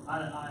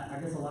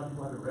a lot of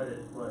people haven't read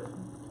it, but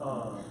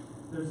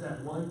there's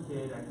that one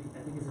kid. I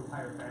think his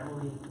entire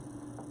family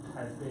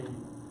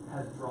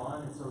has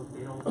drawn, and so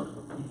they don't.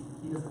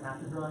 He doesn't have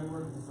to draw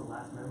anymore because he's the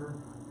last member.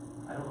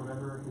 I don't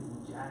remember his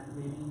Jack.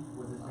 Maybe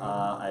was his name.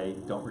 I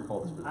don't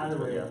recall this. Either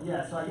way,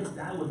 yeah. So I guess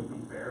that wouldn't be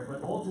fair.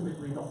 But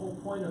ultimately, the whole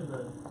point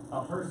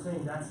of her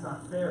saying that's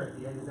not fair at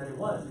the end is that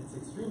it's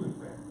extremely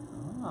fair.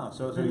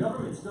 So the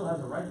government still has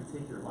a right to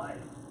take your life,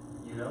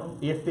 you know?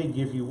 If they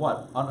give you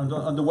what?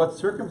 Under what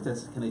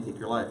circumstances can they take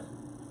your life?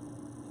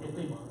 If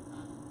they, yeah,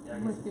 I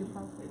guess With due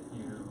process. if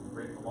you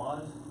break the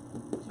laws,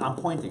 I'm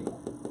pointing.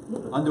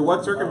 Under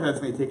what circumstance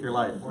can they take your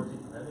life?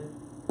 14th Amendment.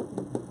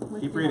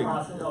 Keep Due reading.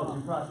 Process, oh,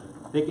 due process.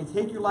 They can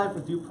take your life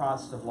with due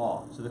process of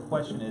law. So the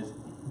question is,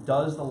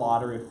 does the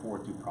lottery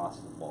afford due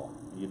process of law?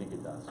 Do you think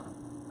it does?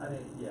 I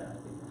think, yeah, I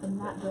think. In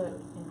that economy.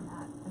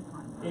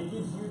 It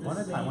gives you the One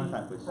at a time,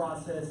 same please.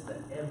 process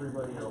that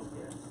everybody else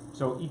gets.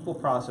 So equal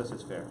process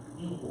is fair.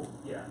 Equal,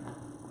 yeah.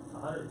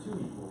 102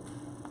 equal.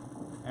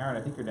 Aaron,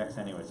 I think you're next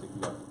anyway, so you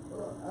can go.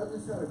 Well, I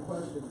just had a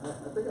question. I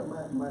think I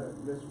might have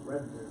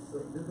misread this. So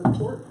did the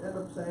court end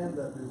up saying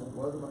that this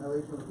was a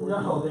violation of the court?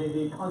 No,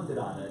 they punted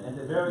on it. And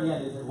at the very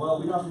end, they said, well,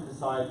 we don't have to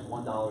decide if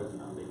 $1 is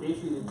enough. They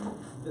basically,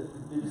 the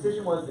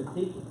decision was the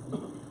taking.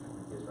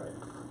 Is right.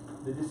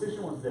 The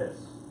decision was this.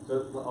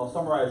 So I'll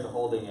summarize the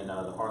holding in the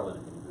Harlan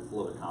opinion, because it's a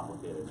little bit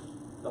complicated.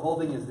 The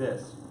holding is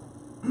this.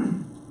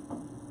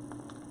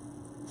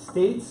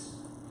 States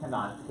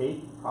cannot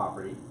take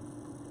property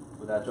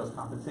without just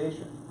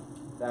compensation.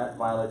 That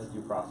violates the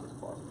due process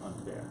clause. It's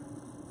unfair.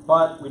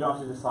 But we don't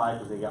have to decide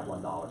because they got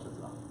 $1, that's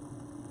enough.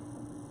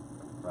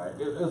 Right?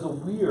 It was a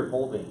weird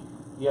holding.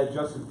 You had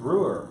Justice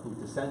Brewer, who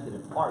dissented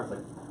in part. It's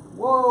like,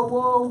 whoa,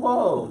 whoa,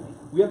 whoa.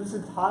 We have this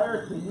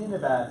entire opinion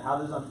about how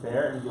this is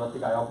unfair, and you let the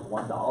guy off with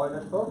 $1,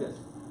 that's bogus.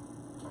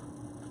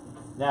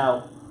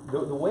 Now,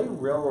 the way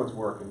railroads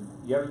work, and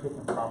you haven't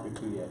taken property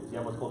to yet, is you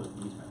have what's called an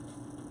easement.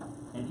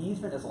 An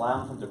easement is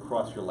allowing them to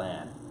cross your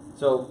land.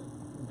 So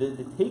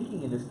the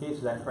taking in this case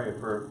is actually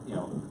for,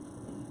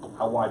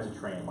 how wide's a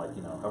train, like,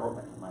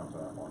 however, I don't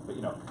know that long, but,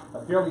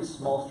 a fairly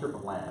small strip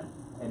of land,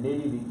 and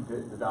maybe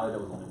the value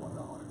that was only $1.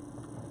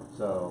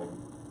 So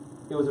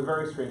it was a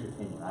very strange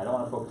opinion. I don't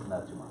want to focus on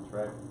that too much,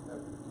 right?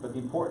 But the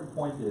important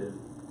point is,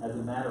 as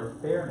a matter of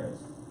fairness,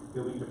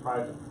 you'll be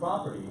deprived of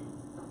property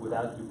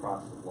without due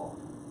process of law.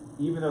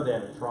 Even though they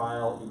have a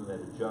trial, even though they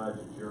have a judge,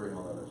 a jury, and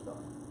all that other stuff.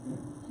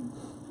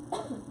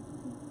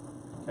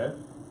 Okay?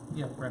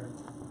 Yeah, right.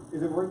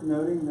 Is it worth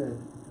noting that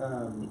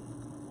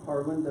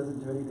Harlan doesn't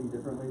do anything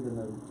differently than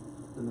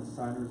the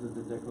signers of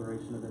the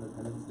Declaration of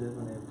Independence did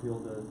when they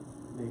appealed to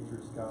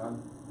nature's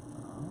God?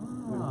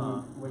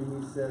 When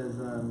he says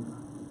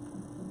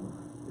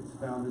it's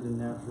founded in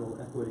natural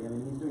equity, I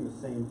mean, he's doing the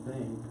same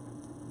thing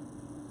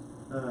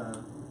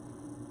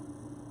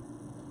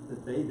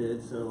that they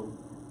did, so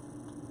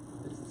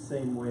it's the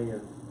same way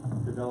of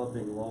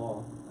developing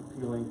law,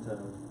 appealing to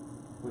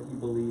what you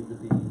believe to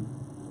be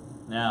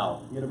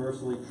now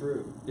universally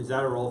true. Is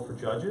that a role for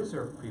judges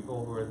or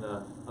people who are in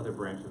the other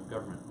branches of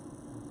government?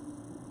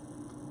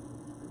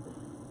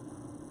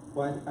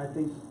 Well, I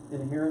think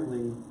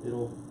inherently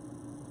people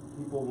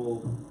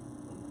will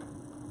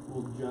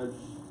judge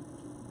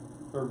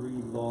or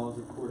read laws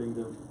according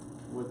to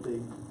what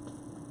they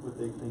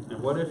think.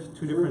 And what if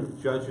two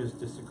different judges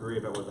disagree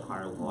about what the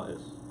higher law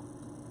is?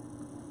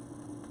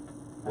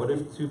 What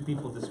if two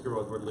people disagree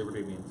about what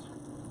liberty means?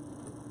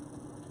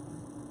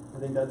 I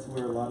think that's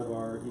where a lot of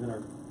even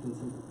our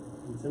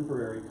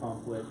contemporary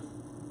conflict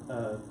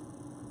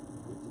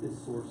is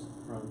sourced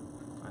from.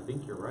 I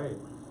think you're right.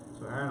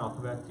 So Aaron, I'll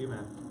come back to you,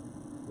 man.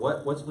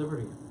 What's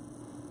liberty?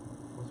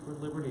 What's the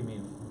word liberty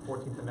mean?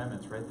 14th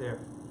Amendment's right there.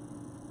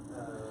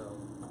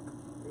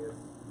 Yes.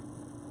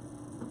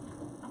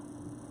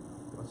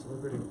 What's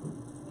liberty?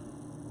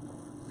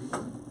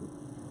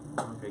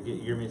 Okay,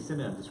 you're going to sit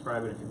down.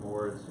 Describe it in a few more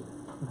words.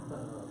 I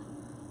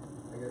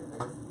guess the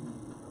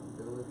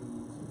ability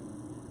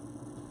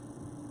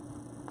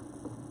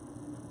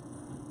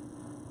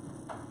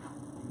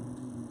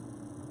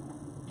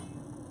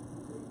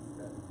to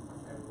that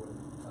everyone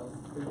else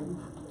can do.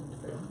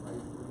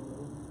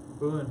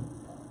 Boone.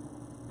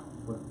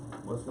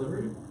 What's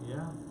liberty?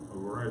 Yeah.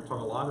 We're going to talk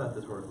a lot about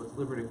this word. What's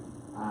liberty?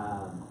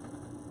 Yeah,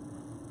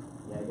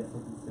 I guess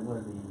something similar.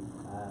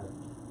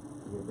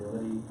 The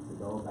ability to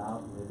go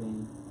about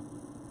living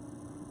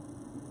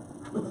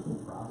a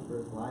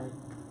prosperous life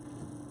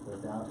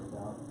without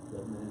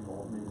government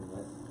involvement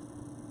unless.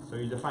 So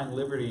you define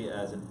liberty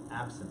as an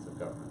absence of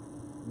government?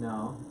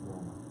 No. No.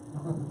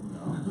 That's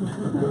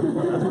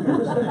what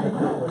you're saying. No,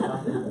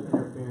 without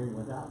interfering,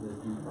 without this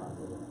due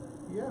process.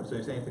 Yeah, so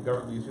you're saying if the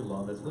government leaves you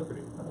alone, that's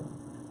liberty. Is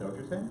that what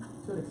you're saying?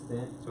 To an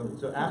extent.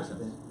 So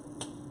absence.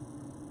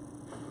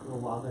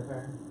 Little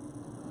laissez-faire.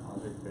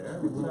 Laissez-faire?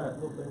 What's that?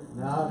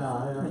 No, I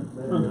don't.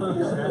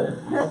 You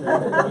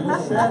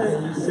said it.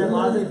 You said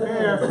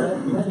laissez-faire.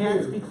 You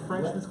can't speak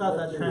French and Scott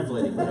without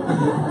translating.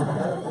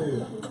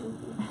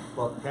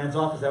 Well, hands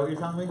off, is that what you're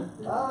telling me?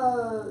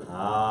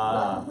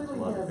 Not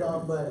completely hands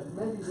off, but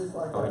maybe just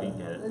like he didn't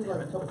get it. maybe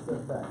like a couple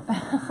steps back.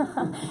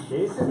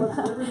 Jason, what's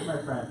liberty, my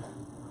friend?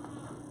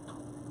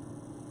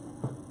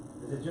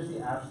 Is it just the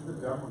absence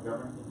of government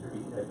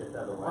intervening? Did I get that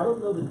out of the way? I don't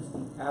know that it's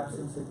the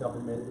absence of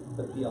government,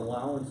 but the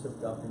allowance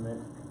of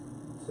government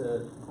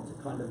to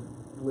kind of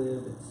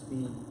live and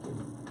speak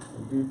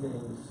and do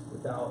things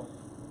without,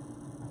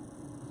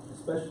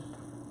 especially,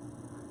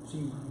 so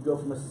you go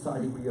from a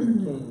society where you have a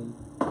king,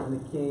 and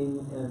the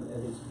king and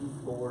his chief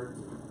lords,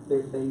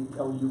 they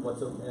tell you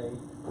what's okay,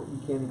 what you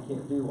can and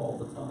can't do all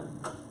the time.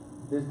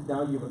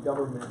 now you have a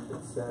government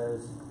that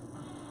says,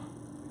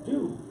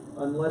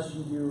 unless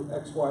you do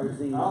X, Y, or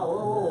Z. Oh,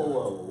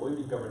 whoa. What do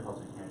you mean government tells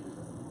you can't do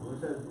something? Who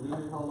says leave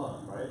it hell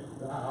alone, right?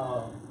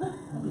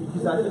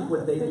 Because I think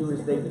what they do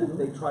is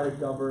they try to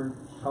govern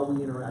how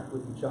we interact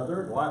with each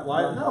other.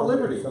 Why? No,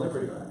 liberty.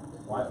 Self-interact.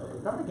 Why? The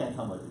government can't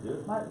tell me what to do.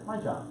 It's my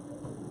job.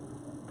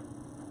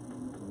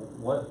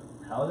 What?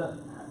 How is that?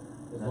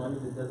 As long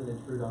as it doesn't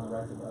intrude on the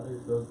rights of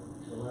others, those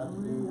allowed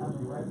to do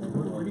right there.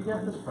 Where'd you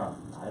get this from?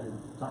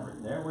 It's not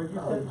written there. Where'd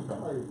you get this from?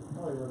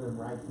 Probably one of them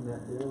rights in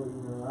that bill,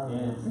 you know, I don't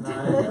Yeah, know.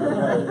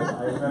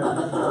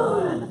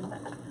 it's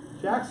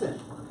not. Jackson.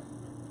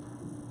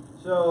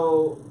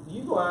 So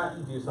you go out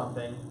and do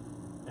something,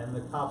 and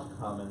the cops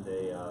come and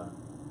they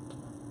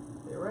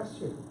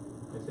arrest you.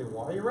 They say,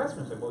 "Why are you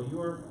arresting me?" I say, "Well, you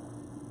were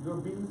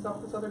beating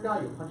up this other guy.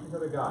 You're punching this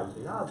other guy."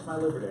 You say, "Ah, it's my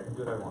liberty. I can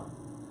do what I want."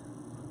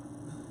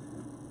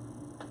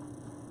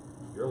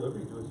 Your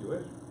liberty, do as you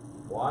wish.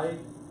 Why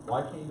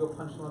can't you go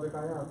punch some other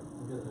guy out?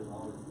 Because there's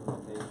always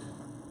limitations.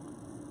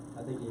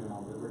 I think even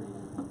on liberty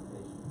there's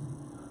limitations.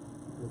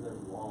 Because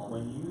there's laws.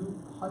 When you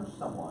punch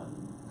someone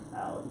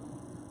out,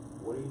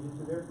 what do you do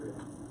to their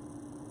freedom?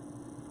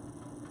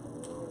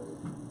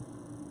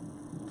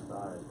 Two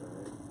sides,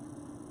 right?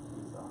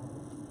 Two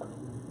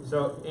sides. So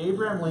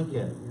Abraham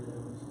Lincoln,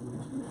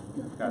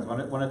 guys, one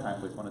at a time,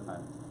 please, one at a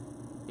time.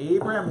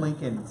 Abraham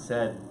Lincoln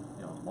said,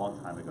 a long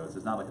time ago, this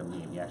is not like a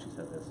meme, he actually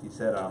said this. He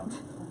said,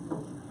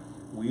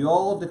 we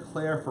all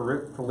declare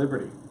for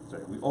liberty.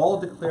 Sorry, we all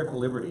declare for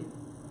liberty,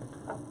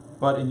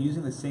 but in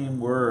using the same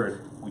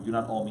word, we do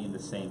not all mean the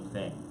same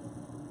thing.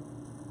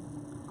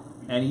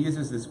 And he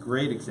uses this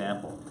great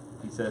example.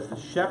 He says, the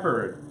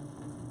shepherd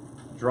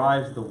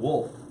drives the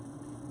wolf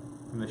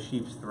from the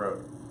sheep's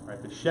throat.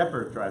 Right? The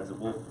shepherd drives the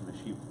wolf from the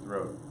sheep's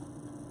throat,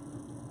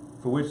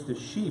 for which the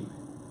sheep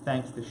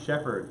thanks the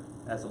shepherd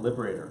as a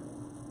liberator,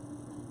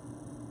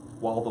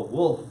 while the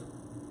wolf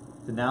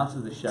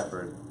denounces the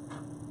shepherd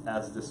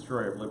as the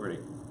destroyer of liberty.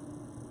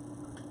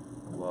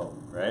 Whoa,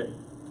 right?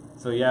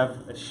 So you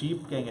have a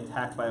sheep getting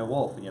attacked by a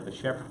wolf, and you have the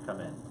shepherd come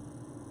in.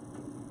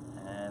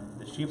 And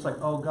the sheep's like,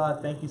 "Oh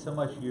God, thank you so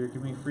much, you're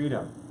giving me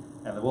freedom."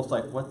 And the wolf's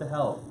like, "What the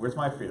hell? Where's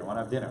my freedom? I want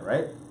to have dinner,"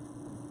 right?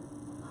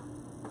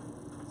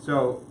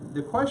 So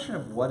the question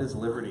of what is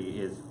liberty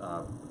is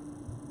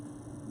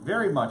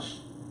very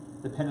much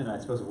dependent, I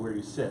suppose, of where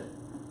you sit.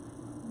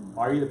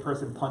 Are you the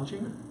person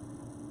punching?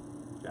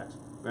 Jackson,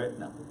 right?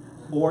 No.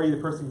 Or are you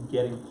the person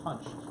getting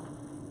punched?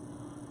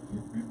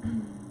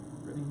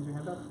 Brittany, use your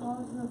hand up. Well,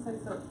 I was gonna say,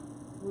 so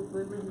with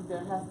liberty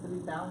there has to be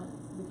balance,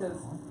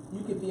 because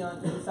you could be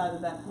on either side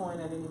of that coin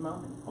at any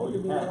moment. Oh, you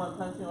could be the one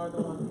punching or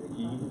the one getting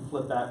You punched. can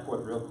flip back and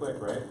forth real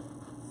quick, right?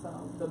 So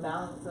the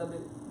balance of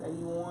it, that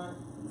you want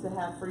to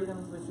have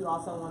freedoms, but you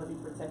also want to be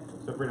protected.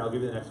 So Brittany, I'll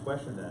give you the next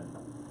question then.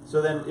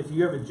 So then, if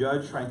you have a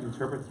judge trying to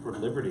interpret the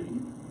word liberty,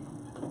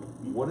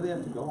 what do they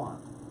have to go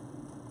on?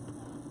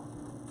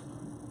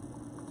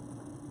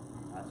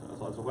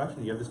 That's a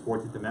question. You have this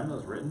 14th Amendment that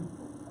was written,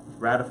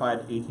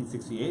 ratified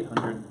 1868,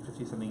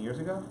 150 something years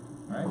ago,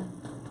 right?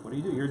 What do?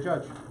 You're a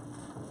judge.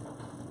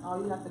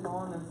 All you have to go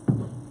on is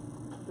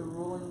the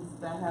rulings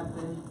that have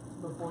been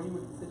before you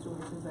with the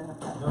situations that have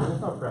happened. No,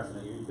 there's no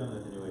precedent. You're dealing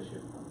with a new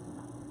issue.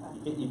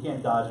 You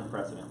can't dodge a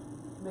precedent.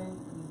 Then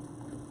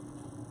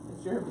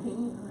it's your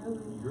opinion,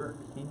 really. Your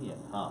opinion,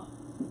 huh?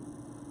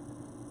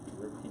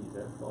 Your opinion,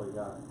 that's all you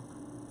got.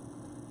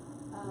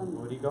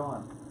 What do you go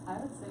on? I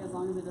would say as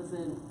long as it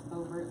doesn't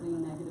overtly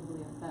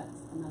negatively affect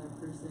another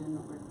person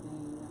or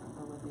thing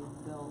or what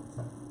they've built,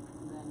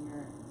 then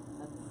you're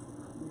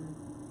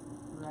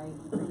right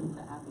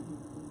to act as you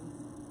please.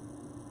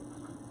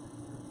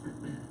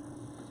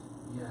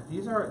 Yeah,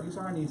 these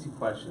aren't easy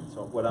questions.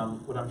 So what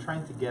I'm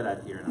trying to get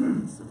at here,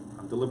 and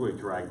I'm deliberately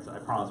dragging. I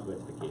promise we'll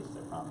get to the cases. I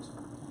promise.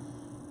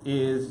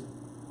 Is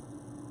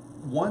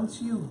once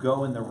you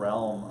go in the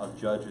realm of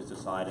judges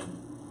deciding,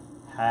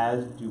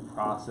 has due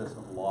process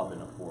of law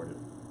been afforded?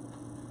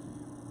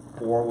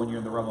 Or when you're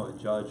in the realm of a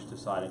judge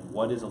deciding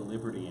what is a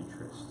liberty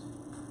interest,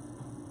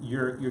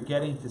 you're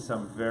getting to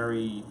some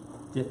very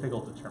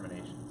difficult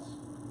determinations,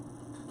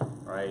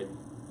 right?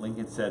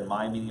 Lincoln said,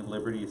 "My meaning of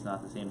liberty is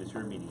not the same as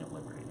your meaning of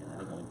liberty," and I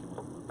think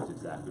Lincoln was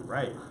exactly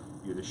right.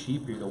 You're the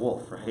sheep, you're the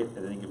wolf, right?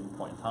 At any given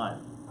point in time.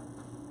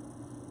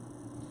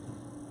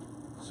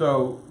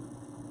 So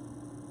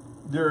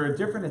there are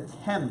different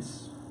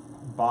attempts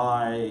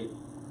by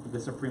the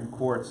Supreme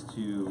Courts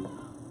to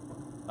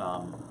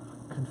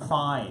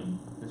confine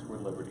this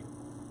word liberty.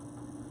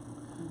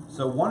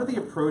 So one of the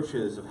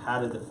approaches of how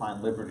to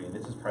define liberty, and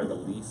this is probably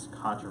the least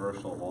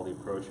controversial of all the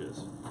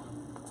approaches,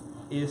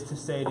 is to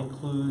say it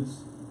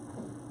includes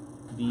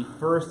the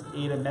first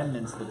 8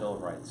 amendments of the Bill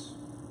of Rights,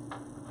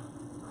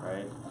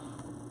 right?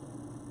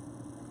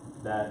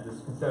 That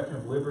this conception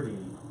of liberty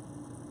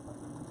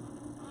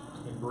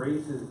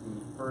embraces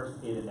the first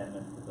 8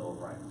 amendments of the Bill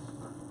of Rights.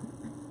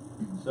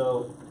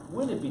 So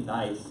wouldn't it be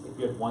nice if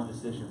you had one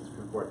decision of the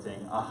Supreme Court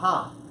saying,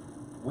 "Aha,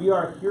 we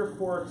are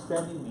herefore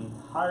extending the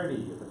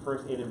entirety of the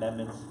first 8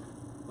 amendments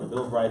of the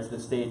Bill of Rights to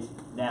the states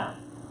now.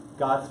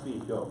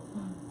 Godspeed, go."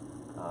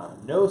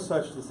 No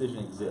such decision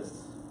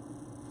exists.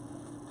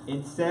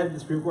 Instead, the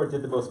Supreme Court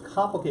did the most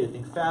complicated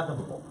thing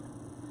fathomable.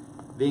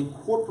 They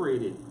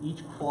incorporated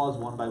each clause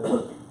one by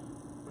one.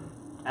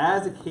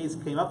 As a case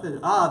came up,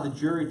 the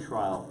jury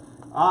trial,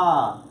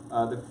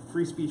 the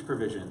free speech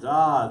provisions,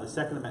 the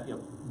Second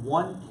Amendment,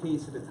 one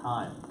case at a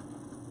time.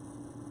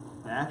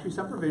 And actually,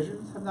 some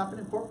provisions have not been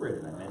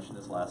incorporated. I mentioned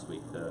this last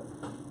week. The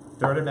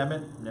Third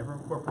Amendment, never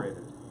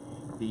incorporated.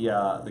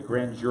 The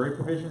grand jury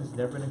provisions,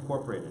 never been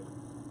incorporated.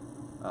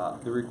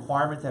 The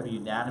requirement to have a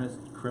unanimous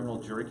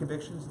criminal jury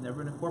convictions,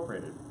 never been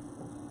incorporated.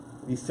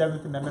 The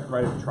Seventh Amendment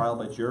right of trial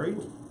by jury,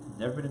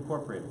 never been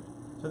incorporated.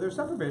 So there's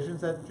some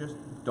provisions that just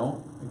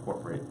don't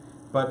incorporate.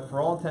 But for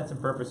all intents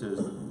and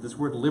purposes, this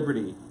word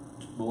liberty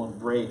will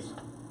embrace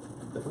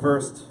the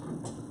first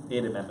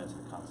 8 amendments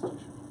of the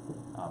Constitution.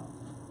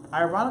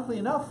 Ironically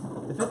enough,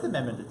 the Fifth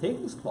Amendment, the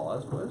Takings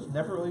Clause, was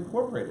never really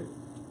incorporated.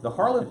 The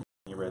Harlan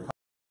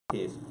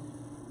case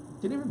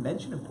didn't even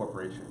mention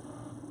incorporation.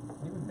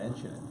 Didn't even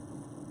mention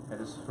it. That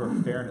is for a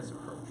fairness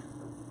approach.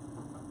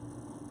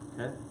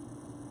 Okay?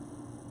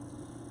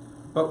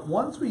 But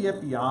once we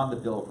get beyond the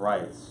Bill of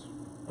Rights,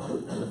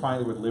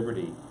 defining the word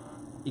liberty,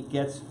 it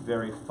gets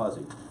very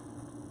fuzzy.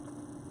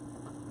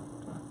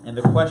 And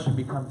the question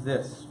becomes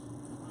this: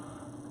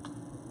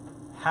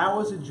 how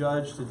is a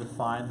judge to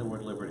define the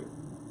word liberty?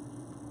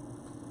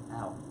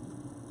 How?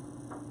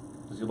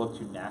 Does he look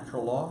to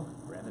natural law?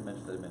 Brandon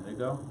mentioned that a minute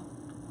ago.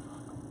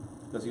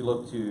 Does he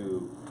look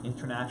to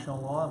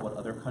international law and what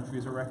other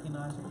countries are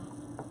recognizing?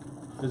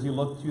 Does he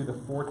look to the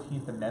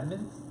 14th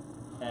Amendment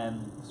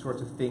and the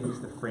sorts of things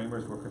the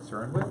framers were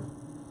concerned with?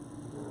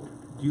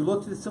 Do you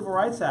look to the Civil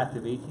Rights Act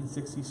of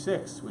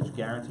 1866, which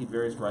guaranteed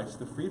various rights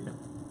to the freedmen?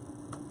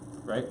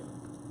 Right?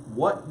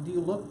 What do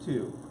you look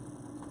to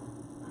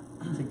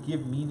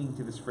give meaning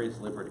to this phrase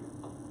liberty?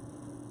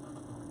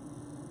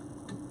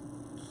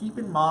 Keep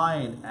in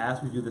mind,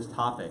 as we do this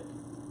topic,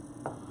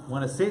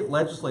 when a state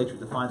legislature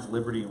defines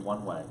liberty in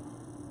one way,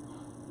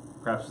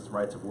 perhaps it's the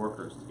rights of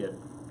workers to get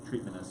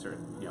treatment in a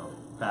certain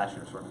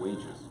fashion or certain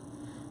wages,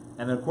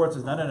 and then the court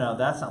says, no,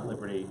 that's not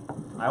liberty.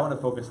 I want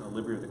to focus on the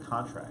liberty of the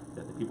contract,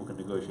 that the people can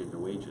negotiate their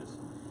wages.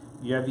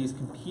 You have these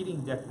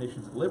competing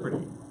definitions of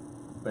liberty,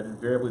 but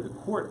invariably the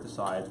court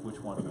decides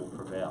which one will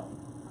prevail.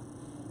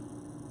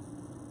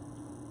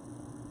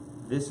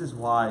 This is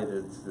why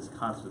this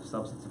concept of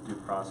substantive due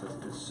process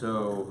is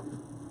so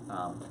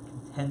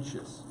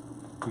contentious.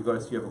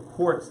 Because you have a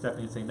court stepping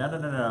in and saying,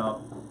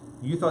 no,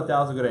 you thought that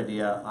was a good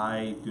idea,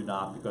 I do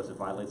not, because it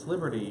violates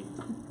liberty.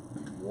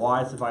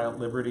 Why does it violate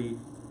liberty?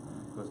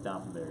 It goes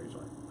down from there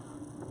usually.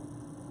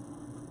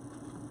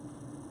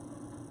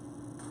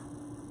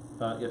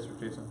 Yes, sir,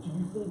 Jason? Do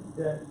you think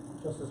that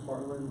Justice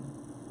Harlan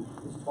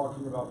is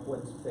talking about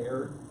what's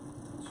fair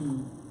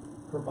to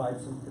provide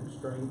some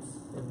constraints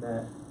in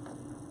that?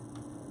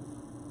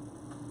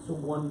 So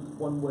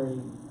one way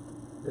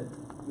that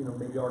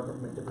maybe our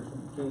government differs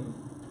from the king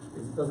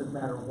is it doesn't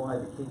matter why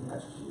the king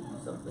has to do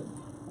something.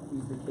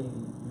 He's the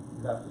king,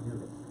 you have to do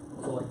it.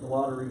 So like the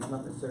lottery is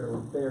not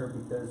necessarily fair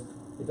because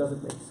it doesn't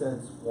make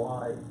sense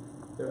why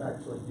they're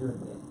actually doing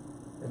it.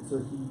 And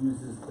so he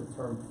uses the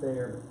term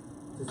fair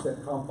to set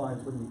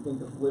confines. When you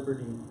think of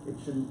liberty, it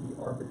shouldn't be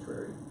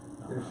arbitrary.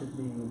 There should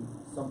be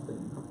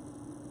something.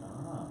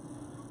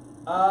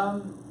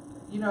 I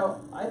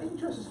think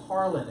Justice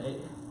Harlan,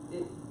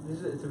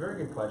 it's a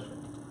very good question.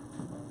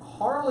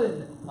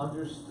 Harlan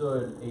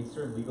understood a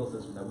certain legal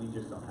system that we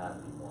just don't have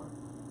anymore.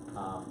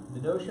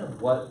 The notion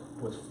of what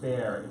was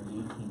fair in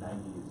the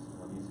 1890s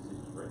when these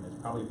decisions were written is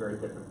probably very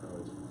different from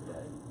what it is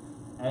today.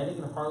 And I think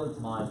in Harlan's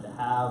mind, to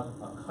have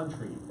a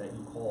country that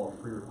you call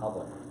a free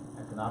republic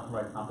and to not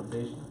provide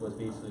compensation was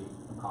basically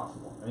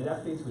impossible. I mean,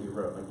 that's basically what he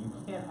wrote. Like, you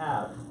can't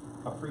have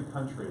a free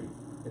country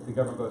if the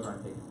government goes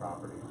around taking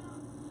property.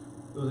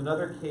 There was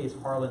another case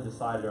Harlan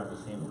decided around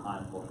the same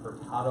time called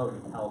Hurtado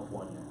in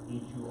California,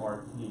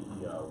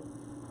 Hurtado,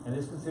 and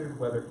this considered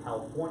whether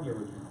California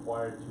was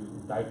required to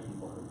indict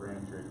people, have a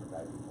grand jury to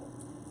indict people.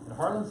 And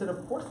Harlan said,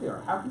 of course they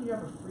are. How can you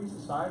have a free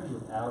society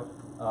without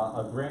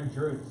a grand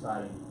jury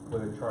deciding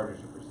whether charges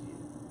should proceed?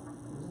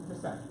 This is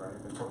dissent, right?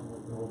 The court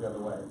will rule the other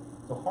way.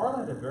 So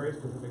Harlan had a very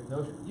specific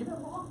notion. Even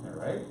Lochner,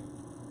 right?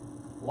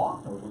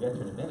 Lochner, which we'll get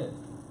to in a minute,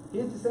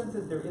 his dissent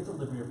says there is a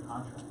liberty of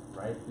contract,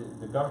 right?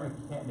 The government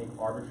can't make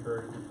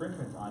arbitrary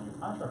infringements on your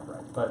contract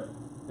rights, but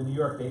the New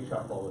York Bake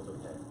Shop law was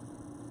okay.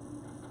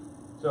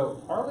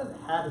 So Harlan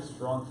had a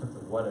strong sense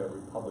of what a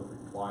republic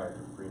required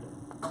for freedom.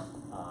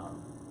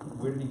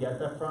 Where did he get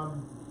that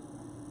from?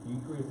 You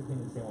agree with the thing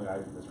the same way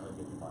I do, doesn't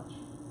really give you much.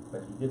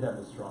 But he did have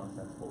a strong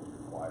sense of what was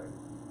required.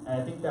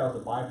 And I think that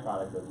was a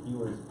byproduct of he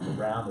was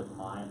around the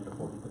time of the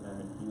 14th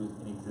Amendment. He was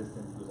in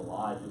existence, he was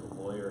alive, he was a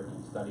lawyer,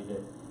 he studied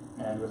it.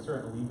 And there were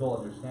certain legal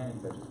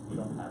understandings that just we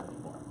don't have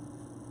anymore.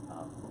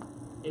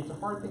 It's a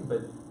hard thing,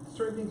 but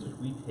certain things which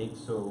we take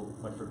so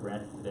much for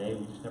granted today,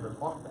 we just never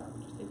talk about.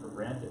 We just take for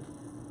granted.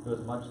 It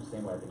was much the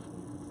same way I think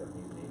in the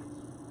 70s and 80s.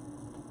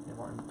 Yeah,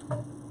 Martin?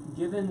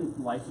 given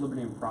life,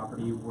 liberty, and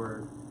property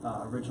were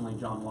originally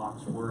John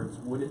Locke's words,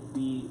 would it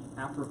be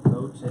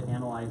apropos to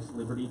analyze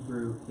liberty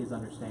through his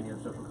understanding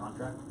of social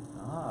contract?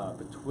 Ah,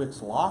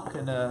 betwixt Locke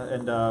and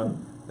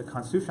the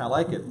Constitution, I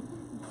like it.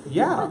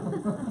 Yeah.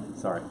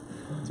 Sorry,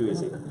 too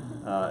easy.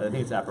 I think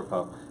it's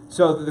apropos.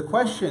 So the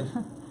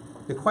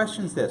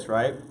question's this,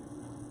 right?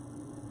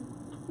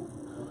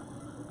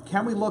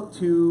 Can we look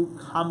to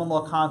common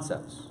law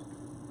concepts?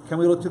 Can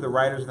we look to the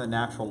writers of the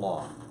natural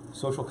law?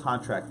 Social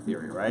contract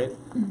theory, right?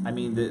 I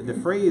mean, the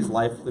phrase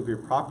life,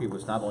 liberty, property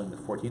was not only in the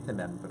 14th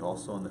Amendment, but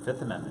also in the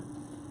 5th Amendment.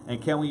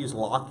 And can we use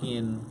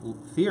Lockean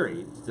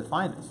theory to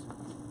define this?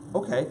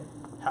 Okay,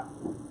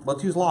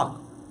 let's use Locke.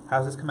 How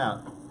does this come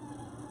out?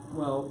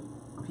 Well,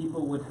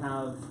 people would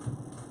have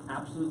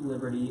absolute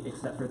liberty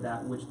except for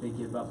that which they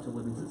give up to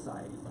live in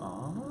society.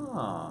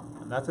 Ah,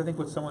 and that's, I think,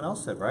 what someone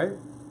else said, right?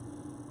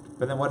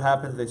 But then what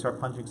happens if they start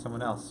punching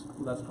someone else?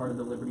 Well, that's part of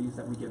the liberties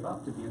that we give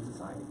up to be in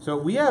society. So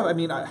we have, I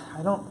mean,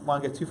 I don't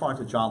want to get too far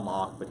into John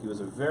Locke, but he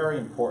was a very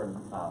important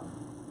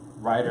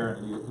writer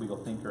and legal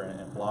thinker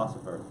and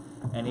philosopher.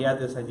 And he had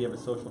this idea of a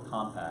social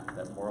compact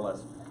that more or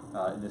less,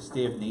 in the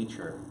state of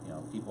nature, you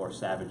know, people are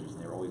savages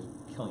and they're always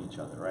killing each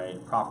other,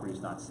 right? Property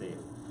is not safe.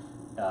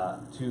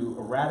 To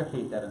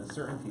eradicate that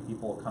uncertainty,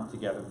 people will come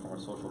together and form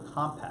a social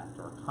compact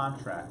or a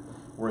contract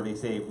where they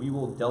say, we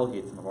will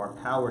delegate some of our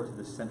power to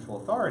this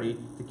central authority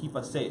to keep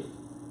us safe.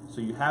 So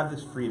you have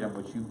this freedom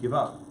which you give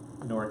up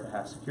in order to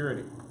have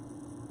security.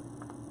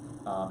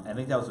 I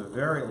think that was a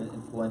very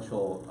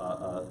influential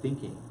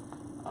thinking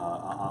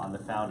on the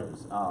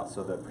founders.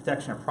 So the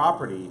protection of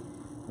property,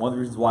 one of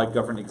the reasons why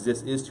government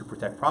exists is to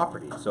protect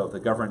property. So if the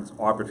government's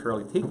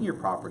arbitrarily taking your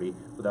property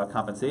without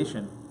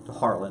compensation, to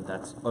Harlan,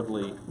 that's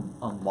utterly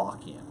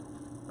unlockian,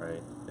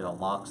 right? It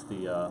unlocks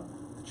the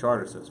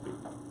charter, so to speak.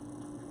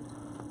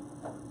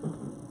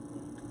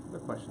 Other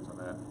questions on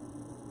that?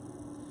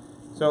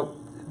 So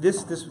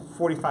this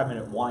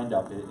 45-minute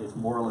wind-up is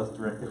more or less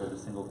directed at a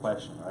single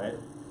question, right?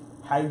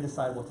 How do you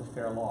decide what's a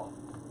fair law?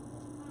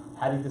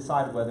 How do you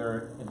decide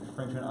whether an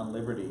infringement on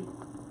liberty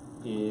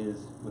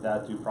is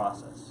without due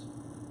process?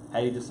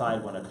 How do you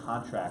decide when a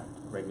contract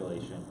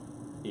regulation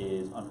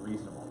is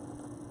unreasonable?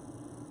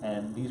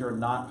 And these are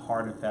not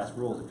hard and fast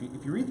rules.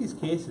 If you read these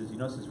cases, you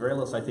notice there's very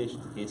little citation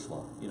to case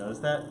law. You notice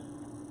that?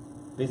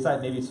 They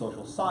cite maybe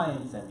social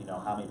science and, you know,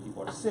 how many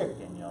people are sick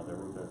and, you know,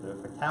 the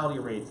fatality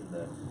rates and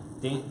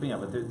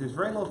but there's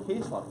very little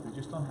case law. They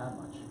just don't have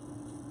much.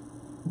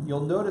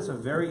 You'll notice a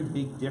very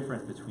big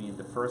difference between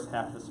the first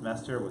half of the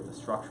semester with the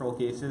structural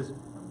cases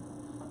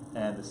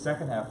and the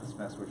second half of the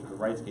semester, which are the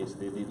rights cases.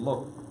 They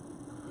look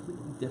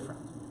completely different,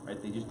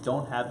 right? They just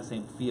don't have the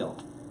same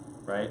feel,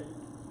 right?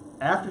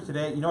 After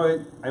today, you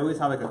know, I always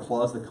have like a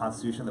clause in the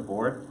Constitution, the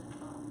board.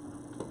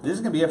 This is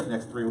going to be it for the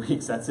next 3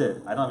 weeks. That's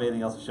it. I don't have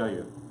anything else to show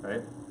you,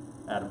 right?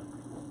 Adam.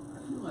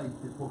 I feel like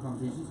this whole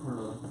conversation is sort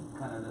of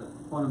kind of the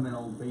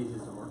fundamental basis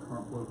of our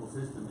current political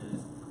system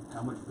is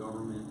how much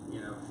government,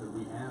 you know, should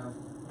we have,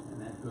 and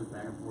that goes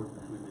back and forth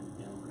between the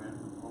Democratic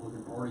and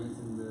Republican parties,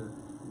 and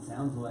it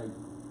sounds like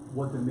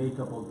what the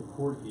makeup of the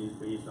court is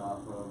based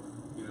off of,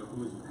 you know,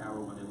 who was in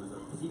power when there was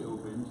a seat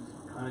opened,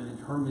 kind of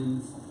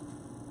determines,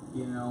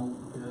 you know,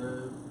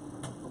 the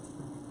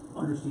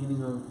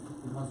understanding of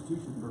the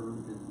Constitution for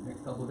the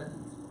next couple of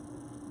decades.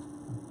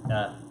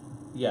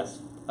 Yes.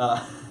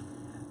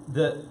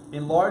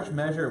 In large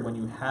measure, when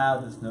you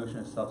have this notion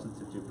of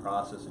substantive due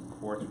process and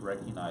courts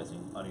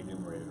recognizing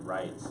unenumerated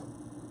rights,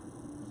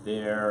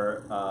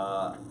 there's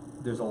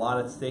a lot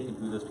at stake in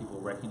who those people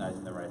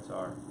recognizing the rights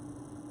are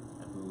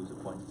and who's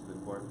appointed to the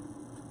court.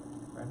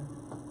 Brandon?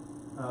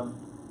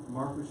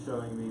 Mark was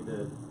showing me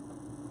that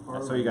I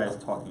saw you guys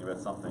talking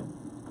about something.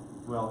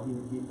 Well,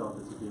 he thought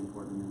this would be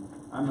important.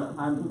 I'm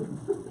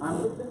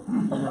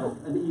you know,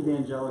 an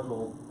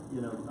evangelical,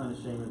 you know,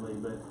 unashamedly,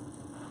 but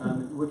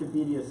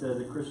Wikipedia says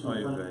a Christian. Oh,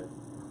 you're good.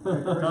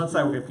 Don't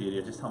cite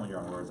Wikipedia. Just tell me your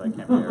own words. I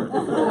can't bear it.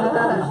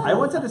 I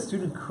once had a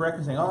student correct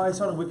me saying, "Oh, I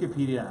saw it on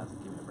Wikipedia." I was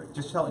like, "Give me a break."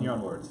 Just tell it in your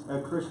own words.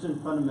 A Christian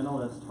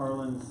fundamentalist,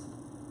 Harlan's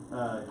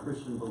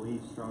Christian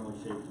beliefs strongly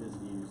shaped his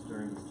views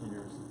during his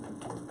tenure as Supreme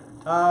Court.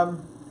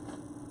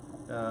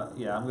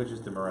 Yeah, I'm going to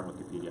just demur on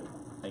Wikipedia.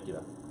 Thank you,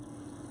 though.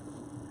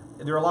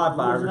 There are a lot of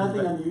biographies.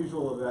 There's nothing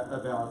unusual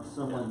about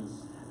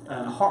someone's.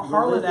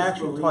 Harlan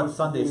actually taught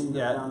Sundays.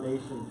 Yeah.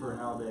 Foundation for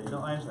how they.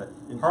 No, I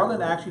understand.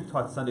 Harlan actually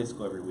taught Sunday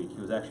school every week.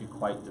 He was actually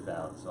quite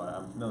devout, so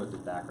I'm familiar with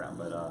his background.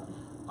 But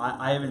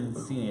I haven't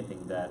seen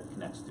anything that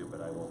connects to.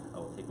 But I will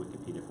take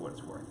Wikipedia for what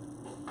it's worth.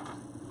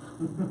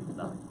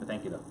 Nothing. But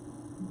thank you, though.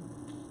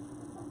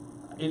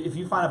 If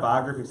you find a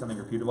biography of something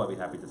reputable, I'd be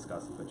happy to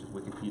discuss it. But just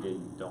Wikipedia,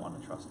 you don't want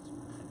to trust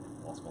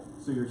in law school.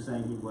 So you're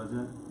saying he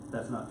wasn't?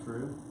 That's not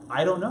true?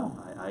 I don't know.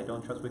 I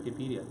don't trust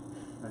Wikipedia.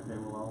 Okay,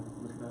 well, I'll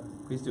look it up.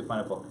 Please do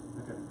find a book.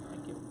 Okay.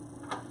 Thank you.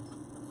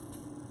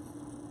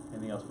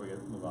 Anything else before we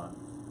move on?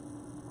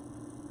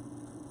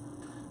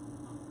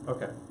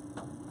 Okay.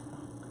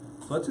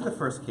 So let's do the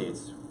first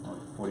case.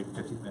 40,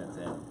 50 minutes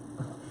in.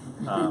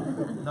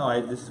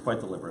 No, this is quite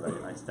deliberate.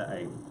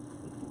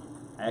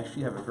 I I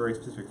actually have a very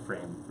specific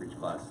frame for each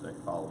class that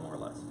I follow more or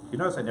less. You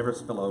notice I never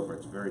spill over,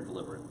 it's very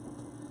deliberate.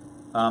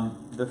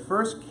 The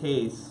first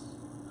case,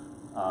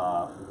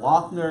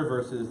 Lochner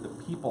versus the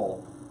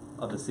people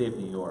of the state of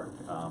New York.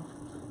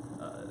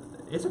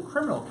 It's a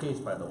criminal case,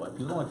 by the way.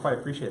 People don't quite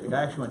appreciate it. The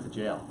guy actually went to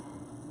jail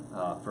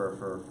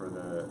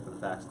for the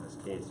facts in this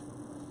case.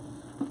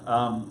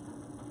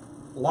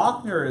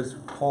 Lochner is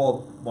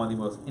called one of the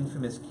most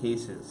infamous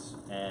cases,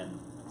 and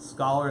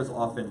scholars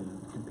often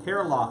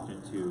compare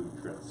Lochner to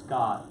Dred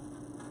Scott,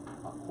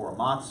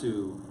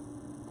 Korematsu,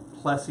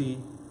 Plessy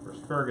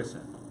versus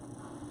Ferguson.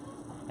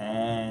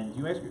 And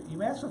you may ask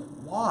yourself,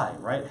 why,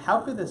 right?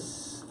 How could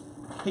this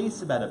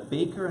case about a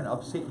baker in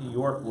upstate New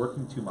York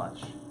working too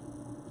much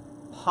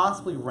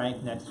possibly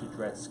rank next to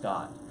Dred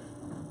Scott,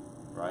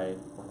 right?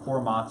 Or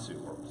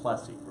Korematsu, or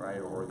Plessy, right?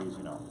 Or these,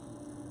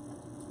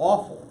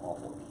 awful,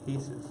 awful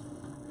cases.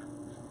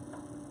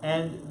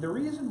 And the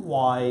reason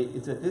why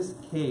is that this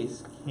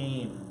case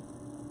came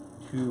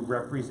to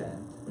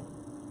represent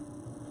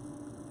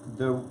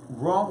the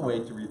wrong way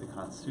to read the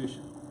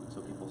Constitution,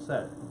 so people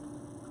said.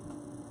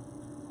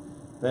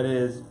 That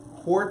is,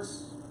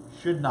 courts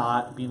should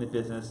not be in the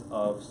business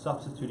of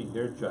substituting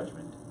their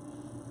judgment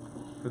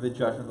for the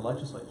judgment of the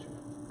legislature.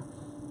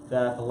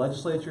 That if the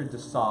legislature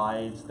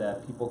decides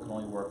that people can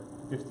only work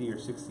 50 or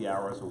 60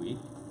 hours a week,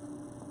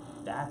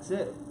 that's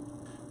it.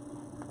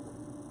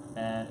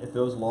 And if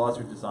those laws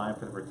are designed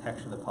for the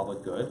protection of the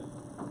public good,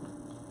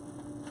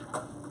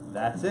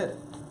 that's it.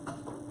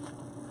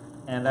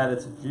 And that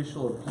it's a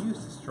judicial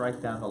abuse to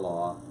strike down the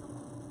law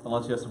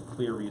unless you have some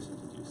clear reason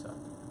to do so.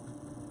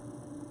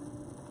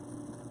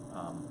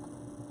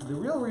 The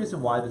real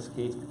reason why this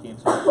case became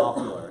so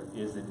popular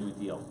is the New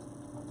Deal.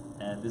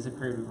 And this is a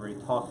period we've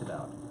already talked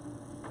about.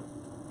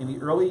 In the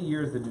early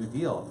years of the New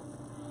Deal,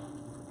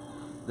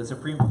 the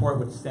Supreme Court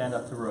would stand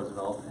up to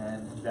Roosevelt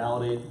and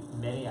invalidate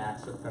many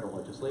acts of federal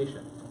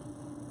legislation.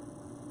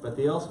 But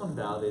they also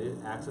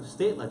invalidated acts of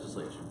state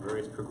legislation,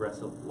 various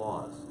progressive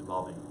laws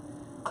involving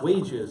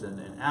wages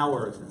and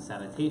hours and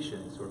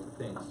sanitation, these sorts of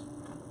things.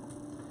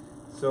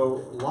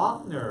 So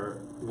Lochner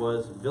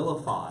was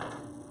vilified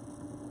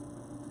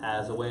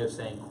as a way of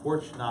saying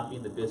courts should not be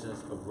in the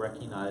business of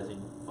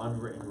recognizing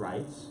unwritten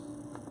rights,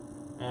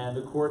 and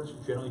the courts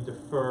generally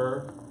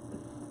defer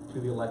to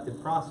the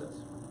elected process.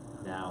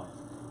 Now,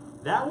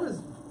 that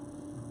was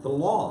the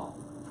law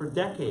for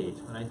decades,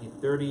 from the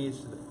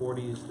 1930s to the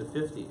 40s to the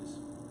 50s.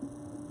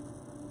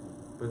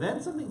 But then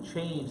something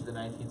changed in the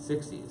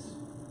 1960s.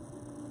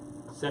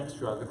 Sex,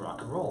 drug, and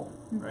rock and roll,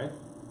 right?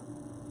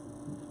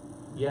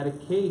 You had a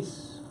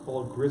case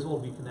called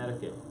Griswold v.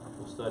 Connecticut, which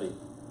we'll study,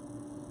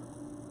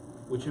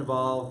 which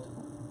involved,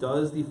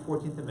 does the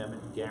 14th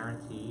Amendment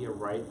guarantee a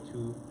right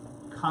to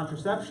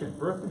contraception,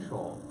 birth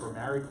control, for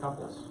married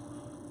couples?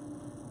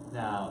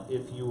 Now,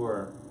 if you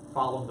were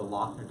following the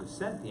Lochner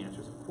dissent, the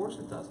answer is of course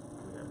it doesn't.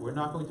 We're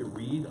not going to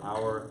read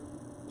our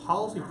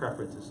policy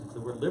preferences into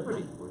the word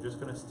liberty. We're just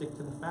going to stick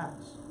to the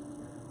facts.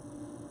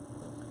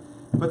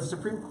 But the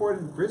Supreme Court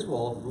in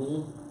Griswold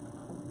ruled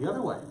the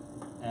other way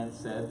and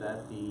said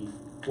that the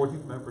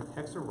 14th Amendment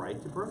protects the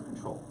right to birth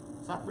control.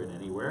 It's not written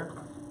anywhere.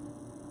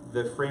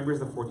 The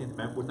framers of the 14th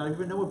Amendment would not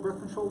even know what birth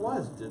control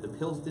was. The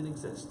pills didn't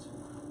exist.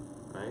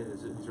 Right?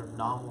 These are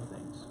novel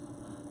things.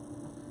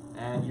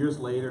 And years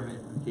later,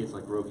 in a case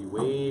like Roe v.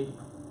 Wade,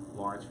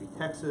 Lawrence v.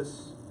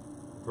 Texas,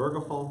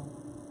 Vergafel,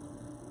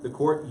 the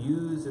court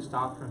used this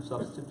doctrine of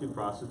substantive due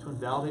process to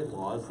invalidate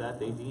laws that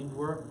they deemed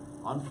were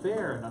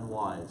unfair and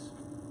unwise.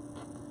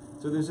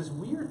 So there's this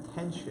weird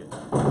tension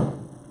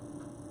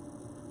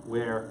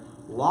where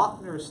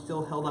Lochner is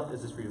still held up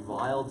as this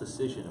reviled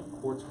decision of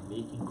courts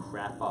making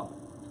crap up.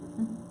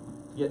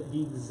 Yet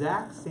the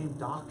exact same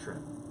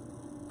doctrine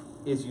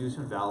is used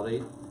to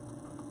invalidate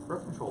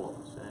birth control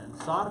laws and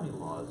sodomy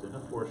laws and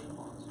abortion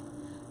laws.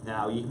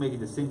 Now, you can make a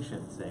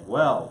distinction saying,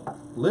 well,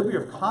 liberty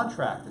of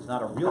contract is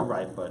not a real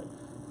right, but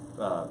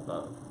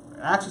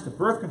access to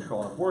birth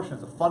control and abortion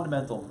is a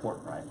fundamental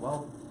important right.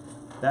 Well,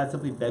 that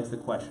simply begs the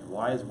question,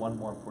 why is one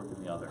more important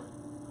than the other?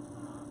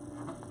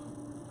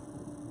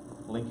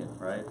 Lincoln,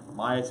 right?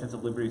 My sense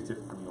of liberty is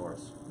different from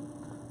yours.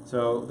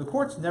 So the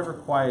courts never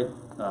quite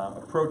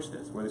approach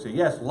this, where they say,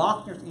 yes,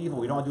 Lochner's evil,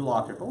 we don't want to do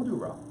Lochner, but we'll do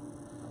Roe.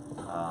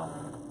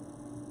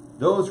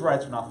 Those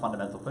rights are not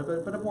fundamental,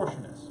 but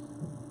abortion is.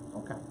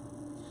 Okay.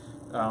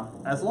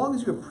 As long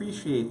as you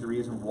appreciate the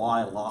reason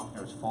why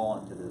Lochner has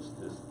fallen into this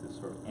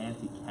sort of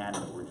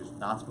anti-canon, where we're just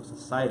not supposed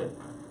to cite it,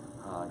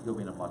 you'll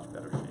be in a much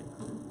better shape.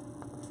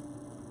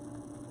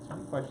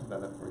 Any questions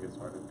about that before we get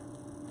started?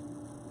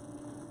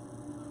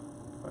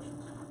 Questions?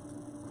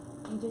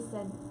 You just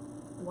said,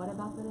 what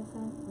about the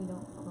dissent? We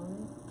don't quote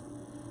it?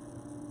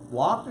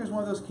 Lochner is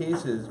one of those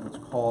cases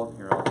which called,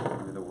 here, I'll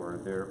give you the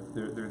word, there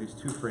are these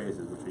two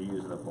phrases which are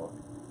used in the book.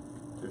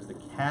 There's the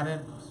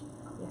canon,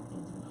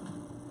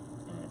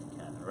 and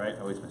anti-canon, right? I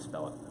always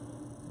misspell it.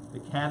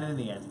 The canon and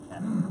the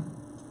anti-canon.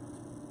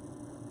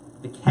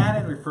 The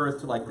canon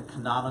refers to like the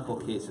canonical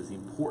cases, the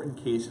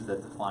important cases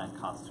that define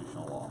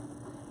constitutional law.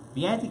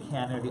 The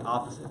anti-canon are the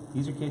opposite.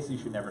 These are cases you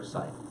should never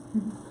cite.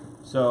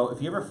 So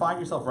if you ever find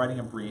yourself writing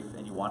a brief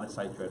and you want to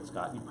cite Dred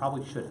Scott, you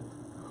probably shouldn't.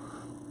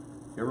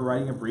 If you're ever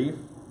writing a brief,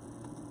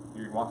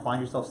 you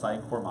find yourself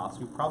citing Kormos,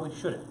 you probably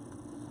shouldn't.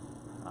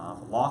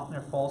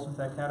 Lochner falls into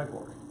that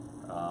category.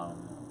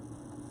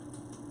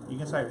 You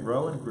can cite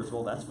Rowe and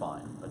Griswold, that's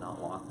fine, but not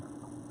Lochner.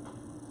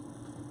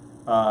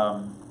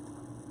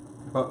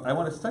 But I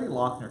want to study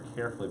Lochner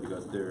carefully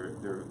because there's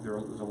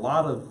a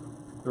lot of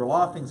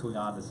things going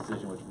on in this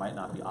decision which might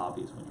not be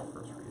obvious when you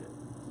first read it.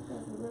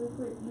 Really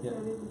quick, you said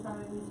it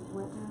defines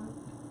what now?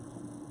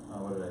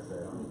 What did I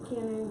say?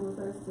 Buchanan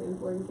refers to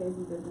important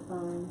cases that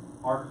define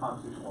Our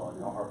constitutional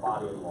law, our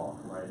body of law,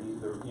 right?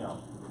 These are,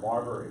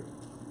 Marbury,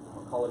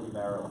 McCulloch,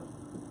 Maryland,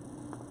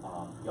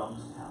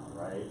 Youngstown,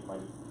 right?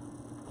 Like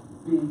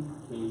big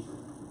cases.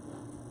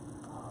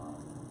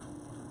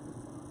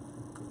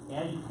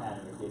 And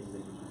Buchanan are cases that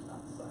you choose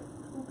not to cite.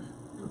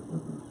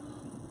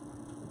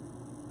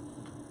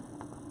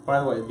 By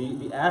the way,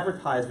 the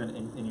advertisement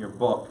in your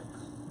book,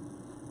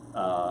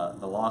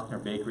 the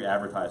Lochner Bakery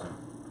advertisement,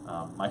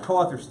 my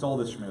co-author stole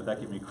this from me without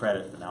giving me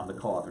credit, but now I'm the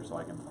co-author, so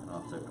I don't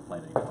have to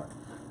complain anymore.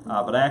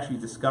 But I actually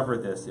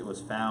discovered this. It was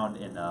found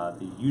in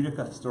the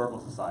Utica Historical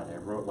Society. I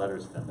wrote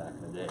letters to them back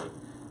in the day.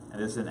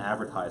 And this is an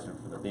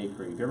advertisement for the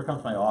bakery. If you ever come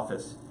to my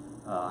office,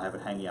 I have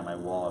it hanging on my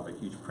wall. I have a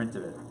huge print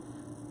of it.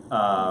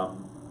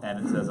 And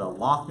it says,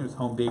 Lochner's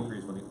Home Bakery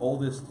is one of the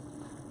oldest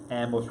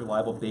and most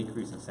reliable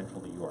bakeries in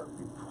central New York.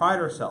 We pride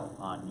ourselves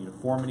on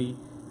uniformity,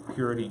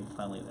 purity, and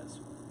cleanliness.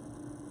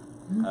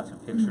 Got some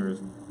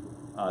pictures.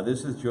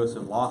 This is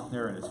Joseph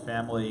Lochner and his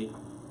family.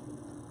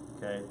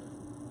 Okay.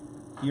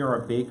 Here are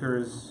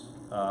bakers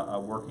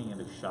working in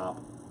the shop.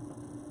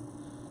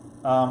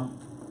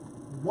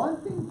 One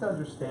thing to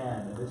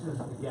understand, and this is,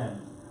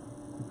 again,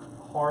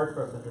 hard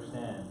for us to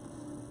understand,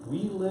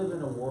 we live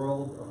in a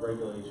world of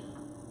regulation.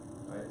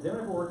 Right? Has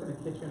anyone ever worked in a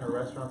kitchen or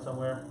a restaurant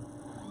somewhere?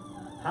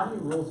 How many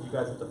rules do you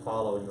guys have to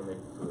follow when you're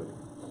making food?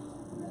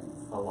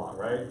 A lot,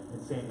 right?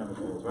 Insane number of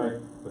rules,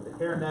 right? With the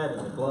hairnet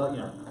and the glove,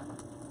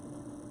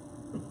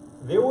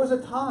 There was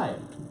a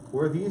time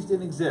where these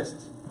didn't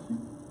exist,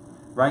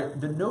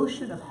 right? The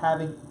notion of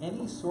having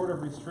any sort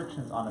of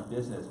restrictions on a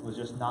business was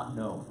just not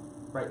known,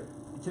 right?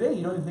 Today,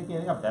 you don't even think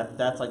anything of that.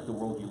 That's like the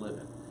world you live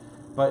in.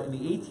 But in the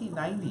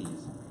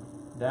 1890s,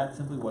 that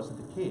simply wasn't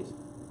the case.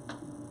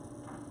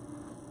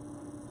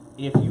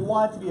 If you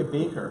wanted to be a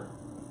baker,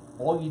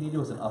 all you needed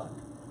was an oven,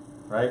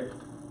 right?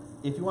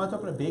 If you wanted to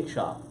open a bake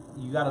shop,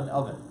 you got an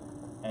oven,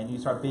 and you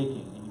start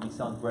baking, and you'd be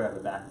selling bread at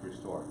the back of your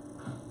store.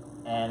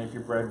 And if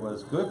your bread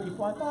was good,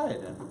 people might buy it.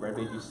 And if the bread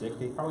made you sick,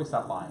 they'd probably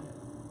stop buying it.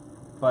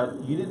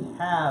 But you didn't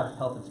have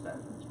health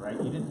inspections, right?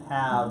 You didn't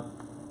have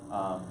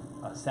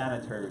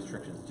sanitary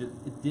restrictions.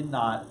 It did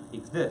not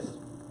exist.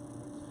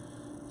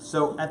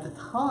 So at the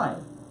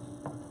time,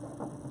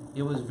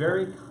 it was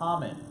very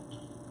common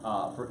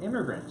for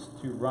immigrants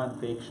to run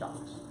bake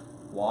shops.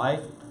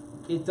 Why?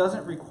 It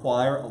doesn't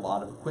require a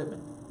lot of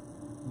equipment.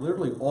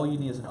 Literally, all you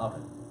need is an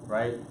oven,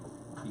 right?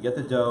 You get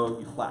the dough,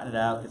 you flatten it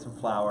out, get some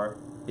flour,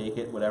 bake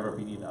it, whatever, if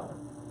you need an oven.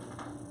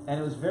 And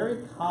it was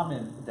very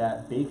common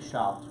that bake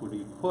shops would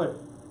be put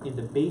in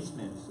the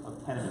basements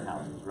of tenement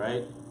houses,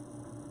 right?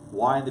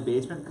 Why in the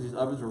basement? Because these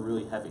ovens were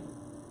really heavy.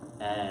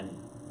 And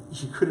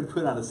you couldn't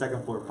put it on the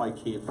second floor,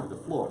 probably cave through the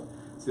floor.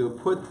 So they would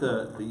put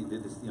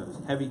this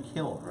heavy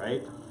kiln,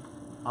 right,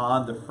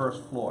 on the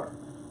first floor.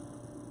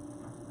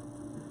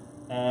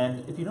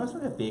 And if you notice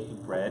when you're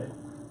baking bread,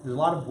 there's a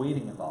lot of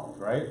waiting involved,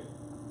 right?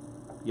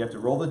 You have to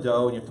roll the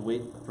dough and you have to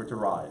wait for it to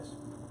rise.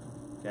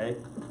 Okay?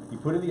 You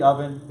put it in the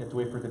oven, you have to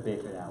wait for it to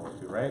bake an hour or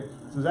two, right?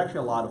 So there's actually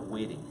a lot of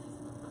waiting.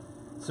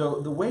 So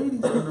the way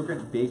these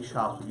immigrant bake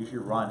shops would usually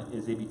run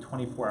is they'd be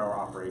 24-hour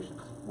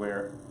operations,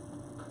 where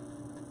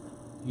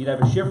you'd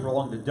have a shift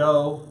rolling the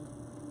dough,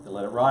 they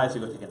let it rise, they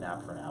go take a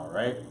nap for an hour,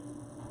 right?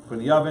 Put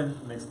it in the oven,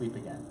 and they sleep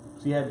again.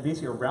 So you had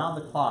basically around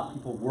the clock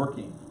people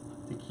working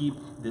to keep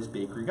this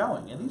bakery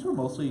going. And these were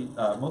mostly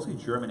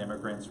German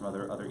immigrants from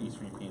other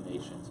Eastern European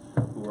nations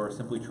who were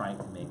simply trying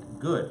to make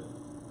good.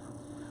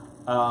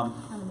 Trying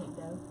to make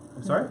dough.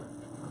 I'm sorry?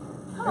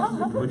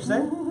 What'd you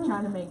say?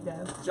 Trying to make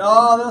dough.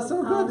 Oh, that's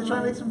so good. They're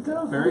trying to make some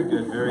dough. Very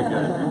good, very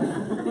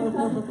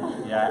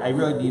good. Yeah, I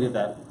really needed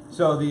that.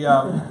 So the,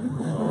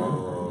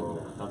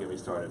 don't get me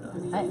started.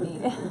 I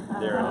need it.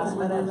 There it is.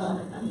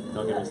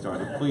 Don't get me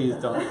started. Please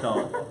don't.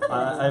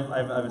 I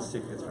have a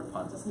sickness for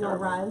puns. It's You'll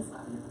terrible. rise.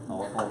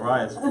 I'll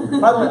rise.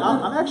 By the way,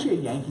 I'm actually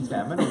a Yankees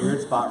fan. I'm in a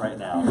weird spot right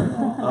now.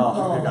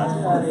 Oh, my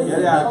God.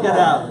 Get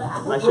out.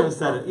 I should have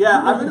said it.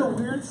 Yeah, I'm in a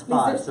weird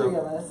spot. So you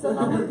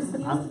used to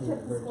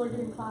check the score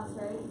during class,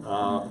 right?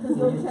 Because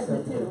you'll check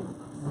it too.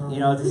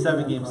 It's a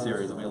 7-game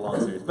series. It'll be a long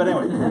series. But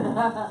anyway,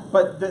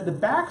 but the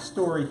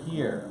backstory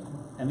here,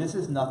 and this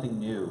is nothing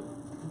new,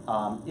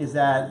 is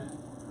that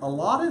a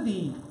lot of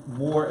the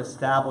more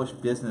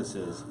established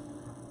businesses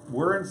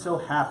weren't so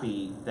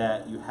happy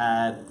that you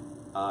had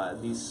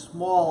these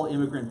small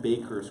immigrant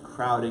bakers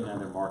crowding on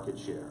their market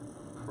share,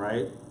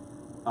 right?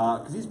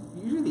 Because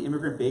usually the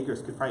immigrant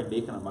bakers could probably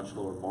make on a much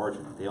lower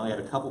margin. They only had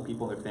a couple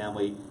people in their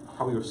family,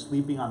 probably were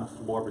sleeping on the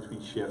floor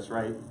between shifts,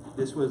 right?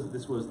 This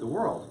was the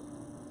world.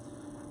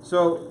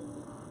 So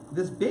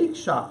this bake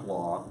shop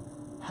law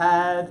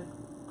had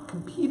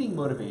competing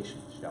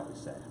motivations, shall we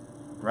say,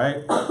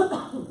 right?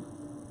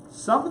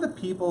 Some of the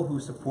people who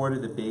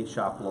supported the bake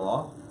shop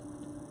law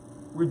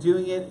were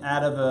doing it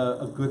out of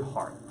a good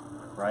heart,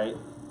 right?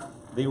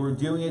 They were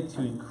doing it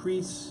to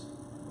increase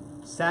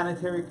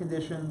sanitary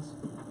conditions.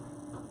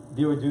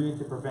 They were doing it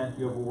to prevent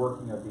the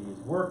overworking of these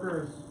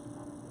workers.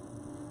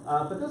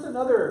 But there's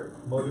another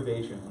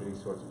motivation for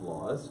these sorts of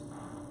laws.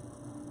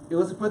 It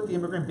was to put the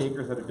immigrant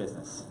bakers out of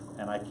business.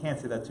 And I can't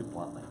say that too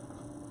bluntly,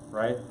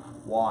 right?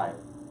 Why?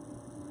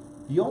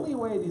 The only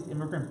way these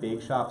immigrant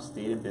bake shops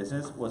stayed in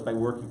business was by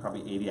working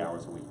probably 80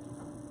 hours a week.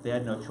 They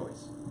had no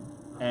choice.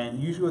 And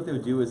usually what they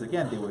would do is,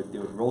 again, they would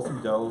roll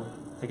some dough,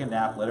 take a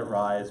nap, let it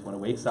rise. When it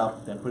wakes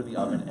up, then put it in the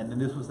oven, and then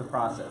this was the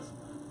process.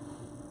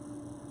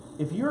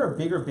 If you're a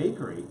bigger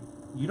bakery,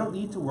 you don't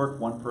need to work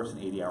one person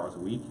 80 hours a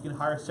week. You can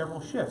hire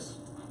several shifts.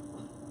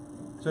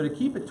 So to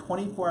keep a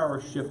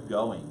 24-hour shift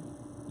going,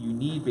 you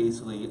need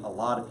basically a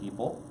lot of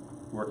people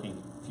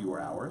working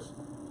fewer hours,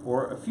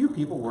 or a few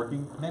people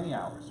working many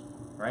hours,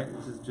 right?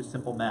 This is just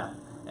simple math.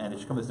 And it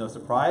should come as no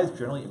surprise,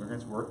 generally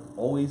immigrants work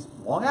always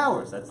long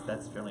hours.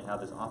 That's generally how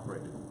this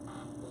operated.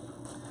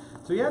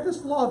 So you have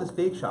this law, this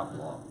bake shop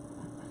law,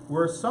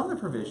 where some of the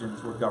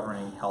provisions were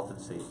governing health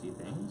and safety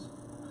things,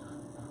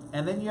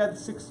 and then you had the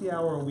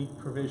 60-hour-a-week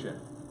provision,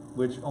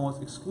 which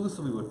almost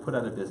exclusively would put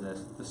out of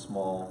business the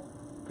small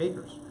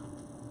bakers.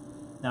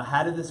 Now,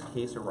 how did this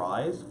case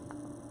arise?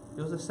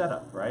 It was a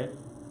setup, right?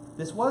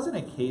 This wasn't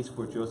a case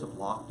where Joseph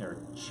Lochner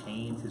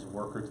chained his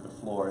worker to the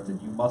floor and said,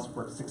 you must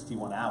work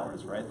 61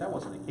 hours, right? That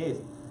wasn't the case.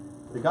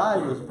 The guy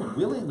was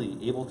willingly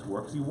able to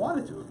work because he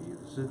wanted to.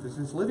 This is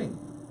his living.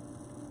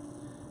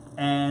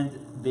 And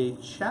they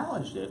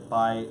challenged it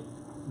by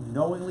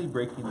knowingly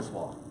breaking this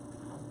law.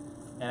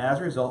 And as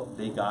a result,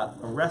 they got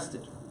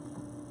arrested.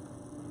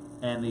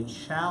 And they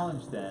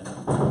challenged then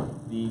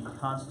the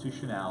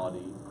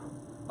constitutionality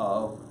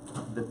of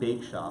the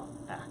Bake Shop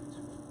Act.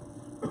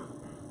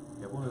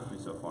 Everyone with me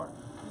so far?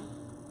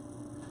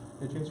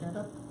 Did you chase your hand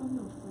up?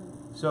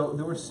 So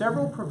there were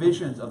several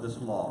provisions of this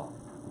law,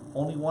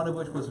 only one of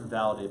which was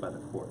invalidated by the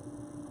court.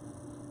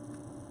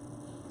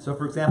 So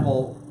for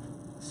example,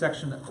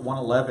 Section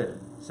 111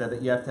 said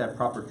that you have to have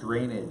proper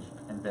drainage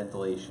and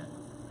ventilation.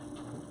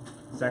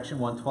 Section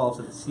 112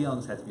 said the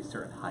ceilings had to be a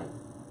certain height.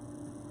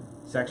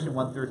 Section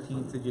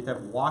 113 said you had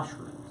to have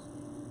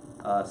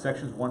washrooms.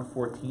 Sections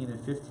 114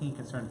 and 15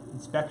 concerned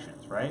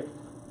inspections, right?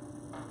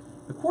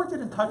 The court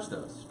didn't touch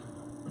those.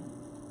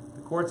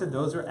 The court said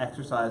those are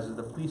exercises of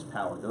the police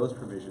power. Those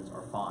provisions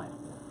are fine.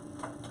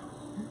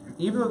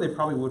 Even though they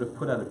probably would have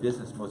put out of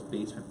business most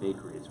basement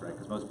bakeries, right?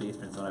 Because most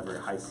basements don't have very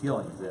high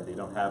ceilings and they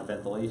don't have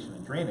ventilation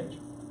and drainage.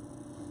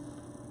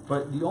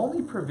 But the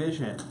only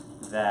provision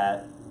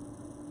that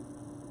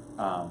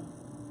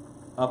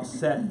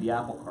upset the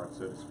apple cart,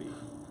 so to speak,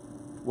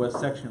 was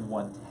Section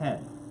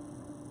 110,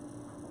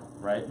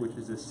 right? Which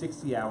is a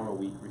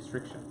 60-hour-a-week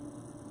restriction.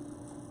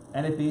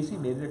 And it basically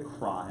made it a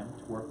crime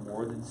to work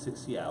more than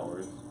 60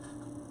 hours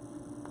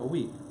a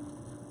week.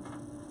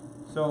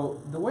 So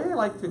the way I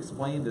like to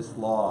explain this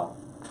law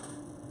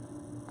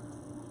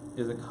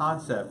is a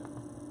concept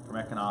from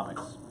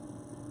economics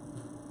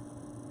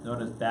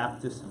known as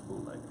Baptists and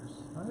bootleggers.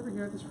 Have you ever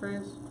heard this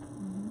phrase?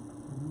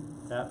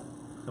 Mm-hmm. That?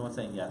 Someone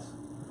saying yes.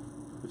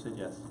 Who said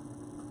yes?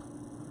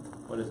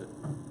 What is it?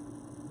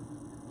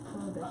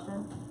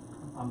 Prohibition.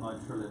 I'm not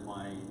sure that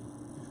my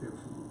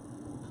description.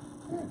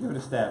 Yeah, give it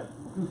a stab.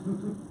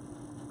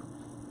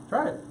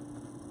 Try it.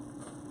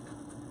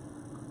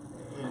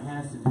 It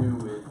has to do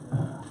with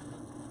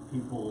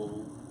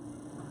people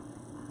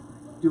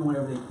doing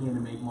whatever they can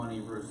to make money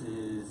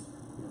versus,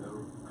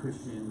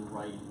 Christian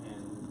right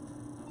and,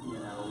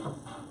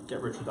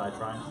 get rich or die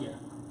trying. Yeah,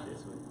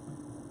 basically.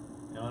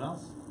 Anyone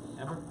else?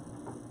 Amber?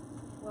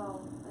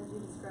 Well, as you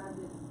described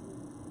it,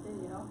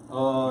 video.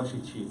 Oh, she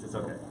cheats. It's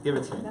okay. Give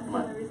it to me. That's Come the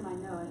on. only reason I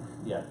know it.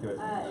 Yeah, give it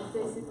to me. It's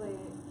basically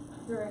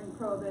during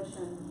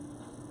Prohibition,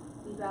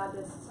 the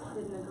Baptists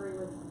didn't agree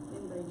with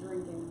anybody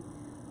drinking,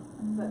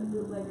 but the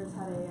bootleggers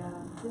had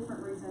a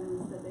different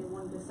reasons that they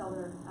wanted to sell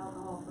their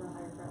alcohol for a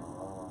higher price.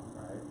 Oh,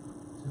 right.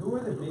 So who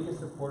are the biggest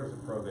supporters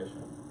of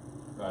Prohibition?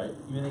 Right?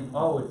 You may think,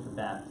 oh, it's the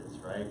Baptists,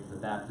 right? The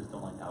Baptists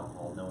don't like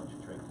alcohol. No one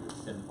should drink it.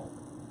 It's sinful.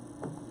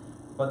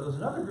 But there was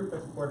another group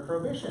that supported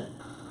Prohibition.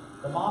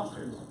 The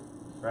mobsters,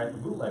 right? The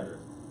bootleggers.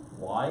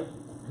 Why?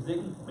 Because they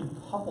can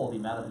quintuple the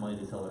amount of money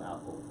they sell their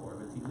alcohol for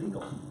if it's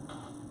illegal.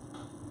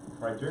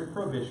 Right? During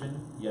Prohibition,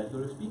 you had to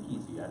go to a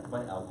speakeasy. You had to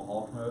buy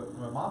alcohol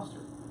from a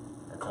mobster.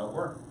 That's how it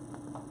worked.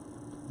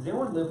 Does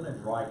anyone live in a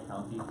dry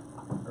county?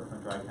 Or from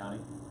a dry county?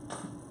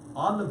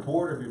 On the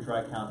border of your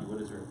dry county,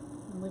 what is there?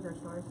 Liquor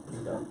stores. There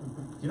you go.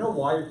 Do you know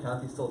why your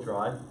county's still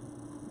dry?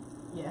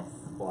 Yes.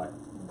 Why?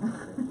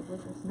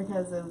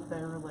 Because of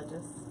their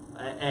religious.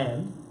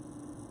 And?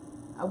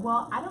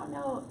 Well, I don't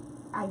know.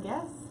 I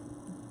guess.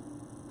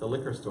 The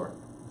liquor store.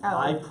 Oh.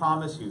 I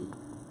promise you,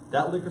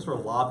 that liquor store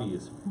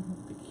lobbies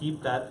to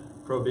keep that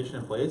prohibition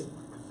in place,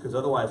 because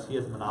otherwise he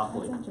has a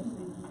monopoly. That's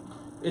interesting.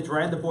 It's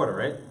right on the border,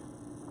 right?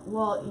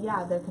 Well,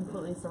 yeah, they're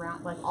completely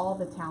like all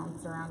the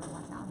towns surrounding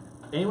my town.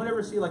 Anyone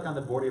ever see like on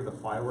the border of the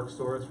fireworks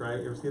stores, right?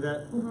 You ever see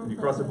that? When you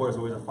cross the border, there's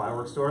always a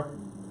fireworks store.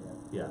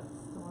 Yeah,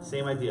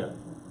 same idea.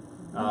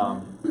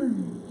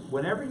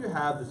 Whenever you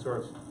have this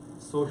sort of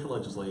social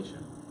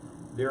legislation,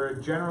 there are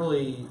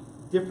generally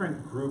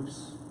different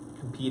groups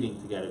competing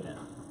to get it in.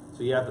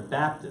 So you have the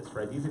Baptists,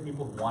 right? These are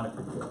people who want it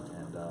promoted,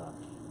 and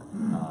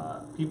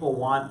people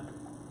want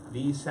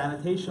these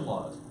sanitation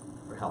laws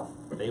for health.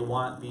 They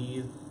want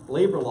these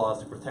labor laws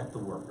to protect the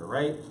worker,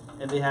 right?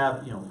 And they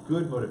have,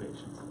 good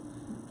motivations.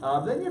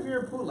 Then you have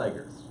your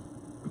bootleggers,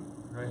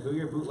 right? Who are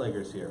your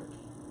bootleggers here?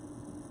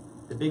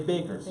 The big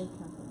bakers.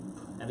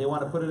 And they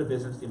want to put in a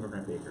business, the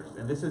immigrant bakers.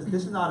 And this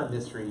is not a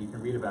mystery. You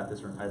can read about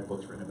this, or entire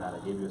books written about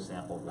it. I gave you a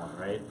sample of one,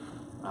 right?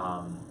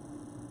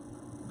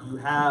 You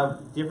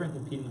have different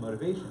competing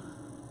motivations.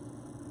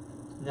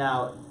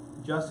 Now,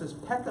 Justice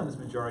Peckham's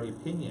majority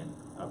opinion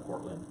of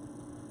Portland,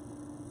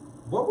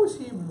 what was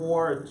he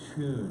more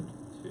attuned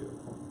to?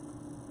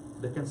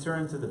 The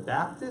concerns of the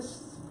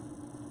Baptists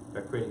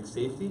about creating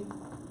safety,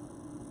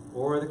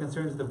 or the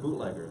concerns of the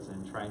bootleggers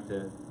and trying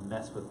to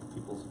mess with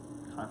people's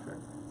contract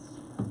rights?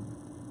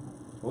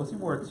 What was he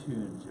more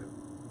attuned to?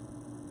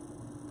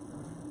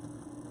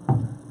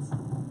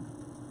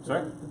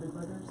 Sorry? The big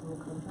letters, the whole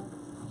contract?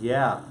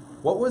 Yeah.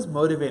 What was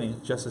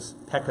motivating Justice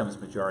Peckham's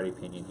majority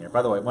opinion here?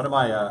 By the way,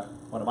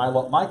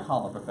 my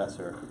column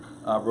professor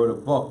wrote a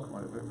book,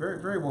 a very,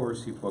 very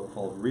well-received book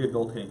called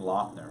Rehabilitating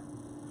Lochner.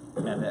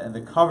 And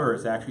the cover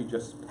is actually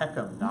Justice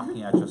Peckham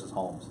knocking out Justice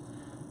Holmes.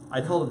 I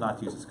told him not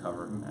to use this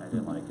cover. I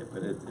didn't like it,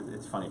 but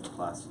it's funny for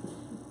class.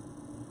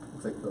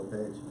 Looks like Phil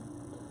Page.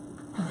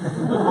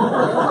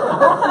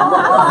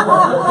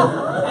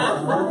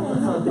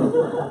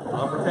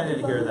 I'll pretend I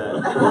didn't hear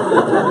that.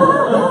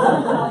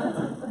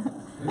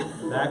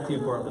 Back to you,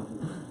 Portland.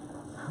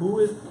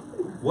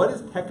 What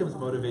is Peckham's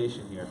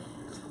motivation here?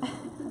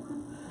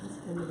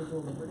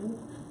 Individual liberty?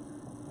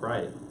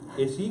 Right.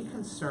 Is he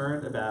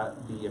concerned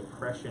about the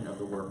oppression of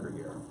the worker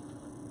here?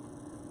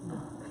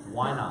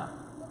 Why not?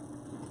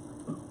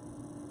 I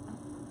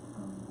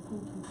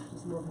think he's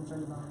just more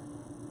concerned about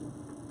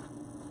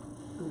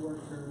the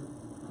worker.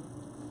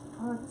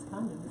 Oh, that's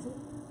kind of, is it?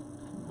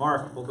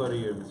 Mark, we'll go to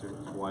you, Mr.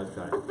 Wise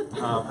Guy.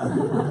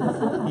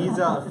 He's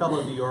a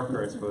fellow New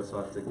Yorker, I suppose, so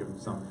I'll have to give him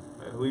some.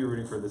 Who are you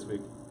rooting for this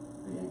week?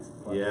 The Yanks.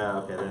 Yeah,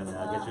 okay, then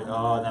I'll get you.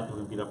 Oh, and that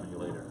will beat up on you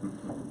later.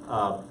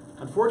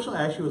 Unfortunately,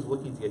 I actually was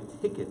looking to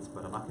get tickets,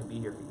 but I'm not going to be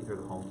here for either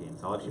of the home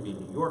games. I'll actually be in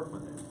New York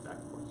when they're back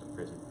and forth. So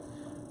crazy.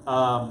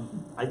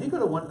 I did go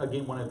to one of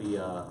the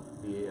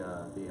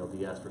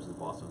LDS versus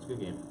Boston. It was a good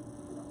game.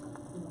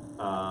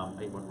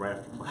 I went right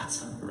after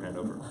class. I ran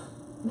over.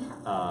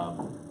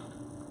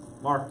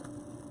 Mark,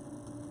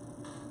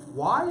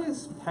 why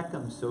is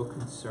Peckham so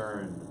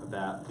concerned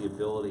about the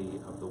ability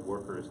of the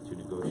workers to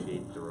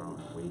negotiate their own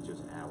wages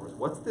and hours?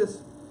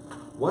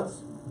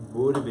 What's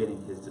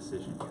motivating his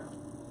decision here?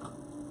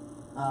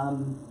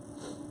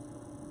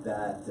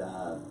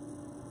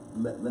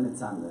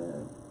 Limits on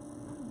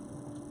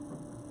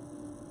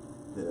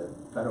the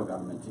federal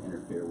government to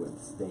interfere with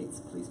states'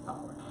 police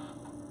power.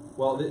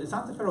 Well, it's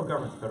not the federal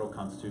government, it's the federal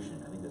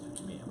constitution. I think that's what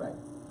you mean. Right.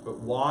 But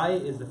why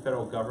is the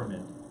federal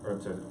government, or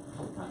I'm sorry,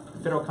 the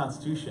federal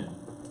constitution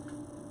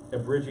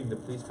abridging the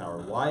police power?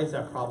 Why is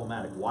that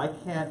problematic? Why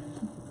can't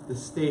the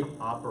state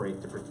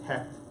operate to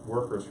protect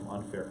workers from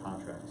unfair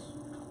contracts?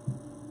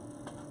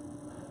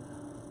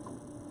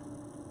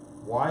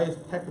 Why is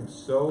Peckham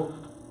so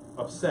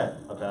upset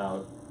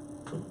about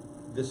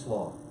this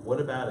law? What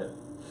about it?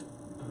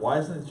 Why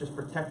isn't it just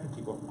protecting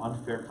people from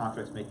unfair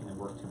contracts, making them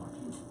work too much?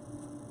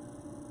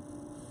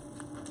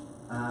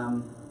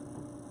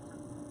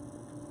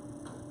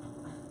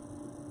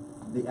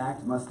 The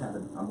act must have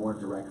a more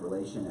direct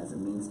relation as a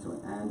means to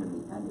an end, and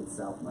the end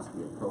itself must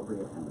be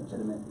appropriate and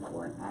legitimate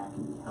before an act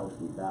can be held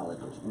to be valid,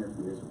 which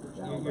interferes with the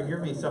general. You're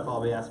hearing me stuff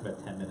I'll be asking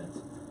about 10 minutes.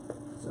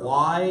 So,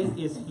 why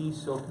is he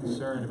so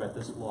concerned about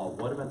this law?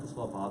 What about this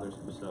law bothers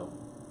him so?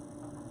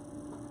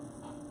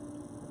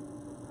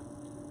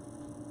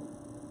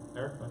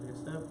 Eric, want to take a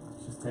step?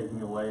 It's just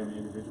taking away an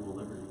individual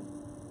liberty.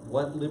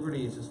 What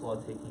liberty is this law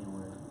taking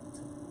away?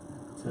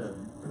 To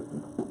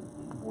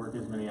work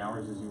as many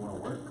hours as you want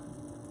to work.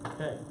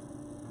 Okay.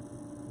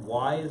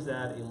 Why is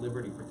that a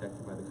liberty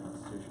protected by the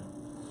Constitution?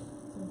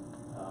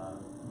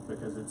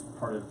 Because it's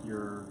part of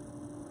your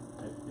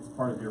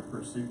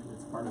pursuit.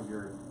 It's part of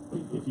your,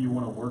 if you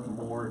want to work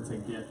more to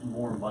get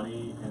more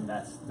money, and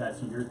that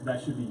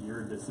should be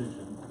your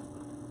decision.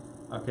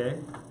 Okay.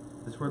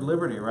 This word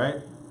liberty,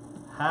 right?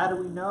 How do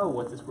we know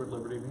what this word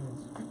liberty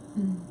means?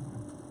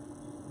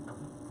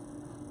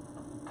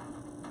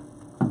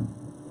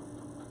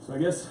 So I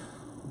guess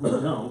we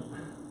don't.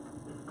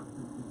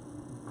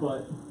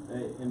 But,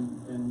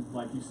 and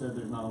like you said,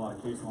 there's not a lot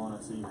of case law on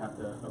it, so you have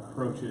to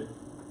approach it,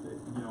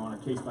 on a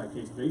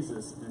case-by-case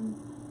basis. And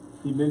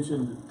he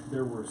mentioned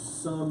there were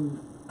some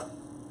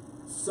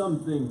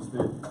things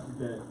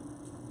that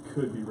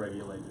could be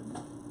regulated.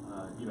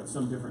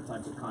 Some different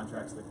types of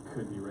contracts that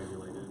could be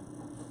regulated.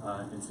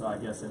 And so I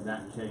guess in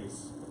that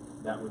case,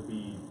 that would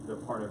be the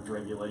part of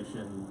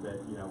regulation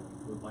that, you know,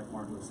 like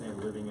Martin was saying,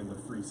 living in the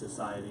free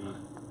society,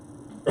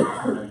 you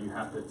know, you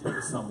have to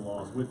take some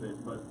laws with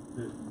it. But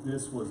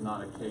this was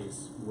not a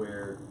case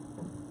where,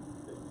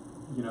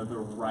 you know, the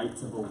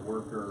rights of a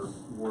worker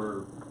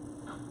were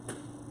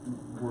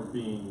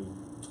being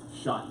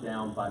shot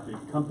down by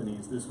big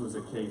companies. This was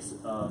a case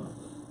of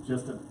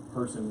just a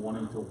person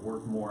wanting to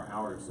work more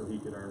hours so he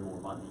could earn more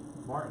money.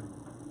 Martin,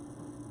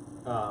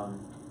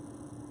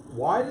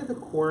 why did the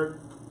court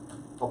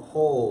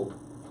uphold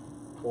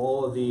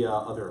all of the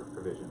other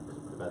provisions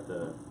about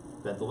the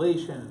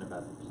ventilation and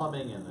about the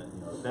plumbing and the,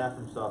 you know, the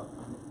bathroom stuff?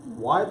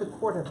 Why did the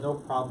court have no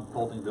problem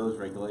upholding those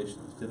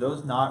regulations? Did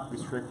those not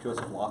restrict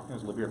Joseph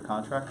Lochner's Libya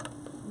contract?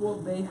 Well,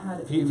 they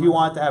had. If you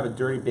wanted to have a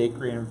dirty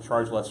bakery and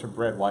charge less for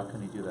bread, why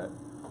couldn't he do that?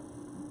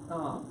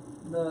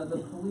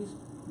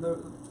 The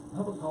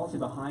public policy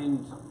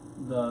behind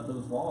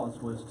those laws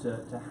was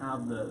to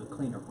have the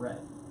cleaner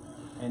bread,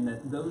 and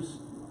that those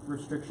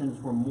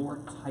restrictions were more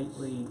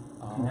tightly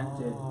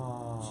connected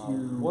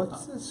to.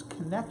 What's this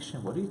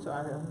connection? What are you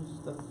talking?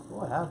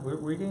 Where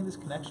are you getting this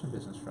connection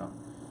business from?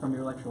 From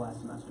your lecture last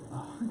semester.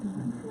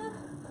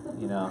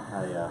 You know,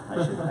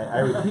 I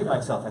repeat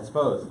myself, I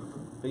suppose.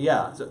 But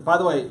yeah, so by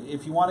the way,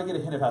 if you want to get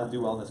a hint of how to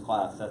do well in this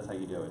class, that's how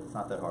you do it. It's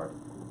not that hard.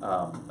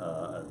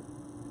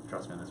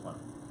 Trust me on this one.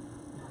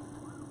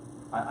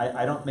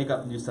 I don't make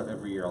up new stuff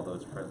every year, although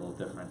it's probably a little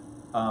different.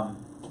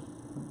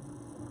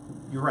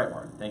 You're right,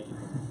 Martin. Thank you.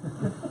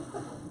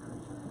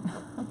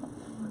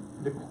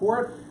 The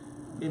court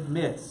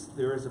admits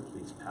there is a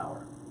police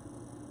power,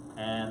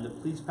 and the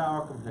police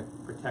power can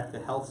protect the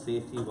health,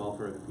 safety, and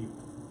welfare of the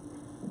people.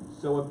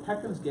 So what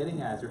Peckham's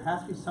getting at is there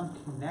has to be some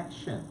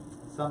connection,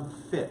 some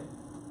fit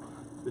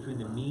between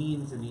the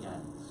means and the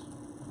ends,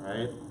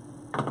 right?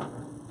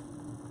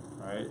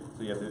 Right?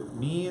 So you have the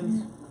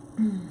means,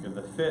 you have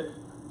the fit,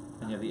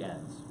 and you have the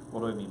ends.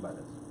 What do I mean by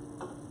this?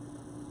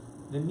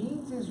 The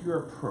means is your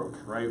approach,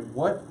 right?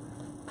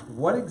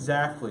 What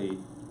exactly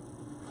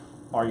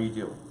are you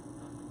doing,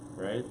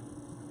 right?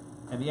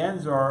 And the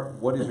ends are,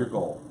 what is your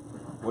goal?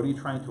 What are you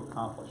trying to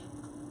accomplish?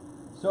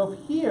 So if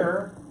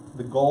here,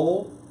 the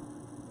goal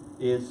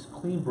is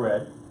clean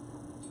bread,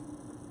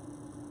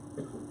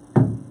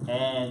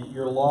 and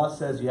your law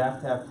says you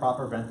have to have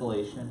proper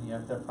ventilation, you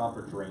have to have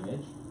proper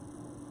drainage,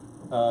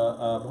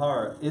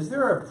 Bahar, is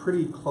there a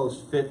pretty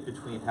close fit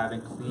between having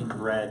clean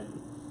bread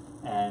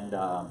and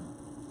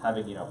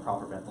having, you know,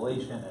 proper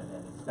ventilation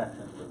and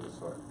inspections of this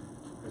sort?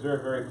 Is there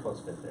a very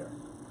close fit there?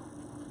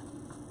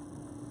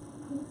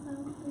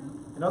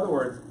 In other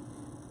words,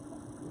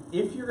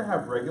 if you're going to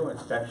have regular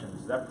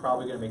inspections, is that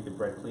probably going to make the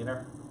bread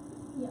cleaner?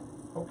 Yeah.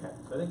 Okay,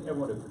 so I think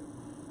everyone would agree.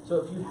 So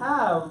if you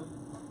have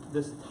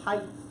this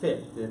tight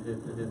fit,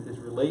 this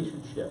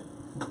relationship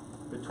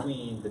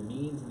between the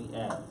means and the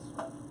ends,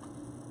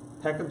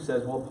 Peckham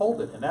says, well,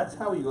 uphold it. And that's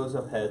how he goes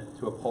ahead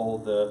to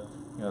uphold the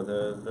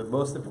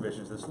most of the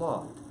provisions of this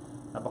law.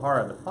 Now,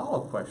 Bahara, the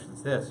follow-up question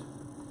is this.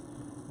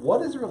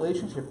 What is the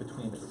relationship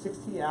between the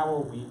 60-hour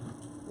week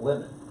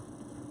limit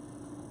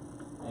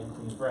and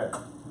clean bread?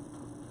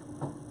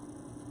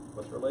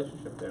 What's the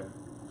relationship there?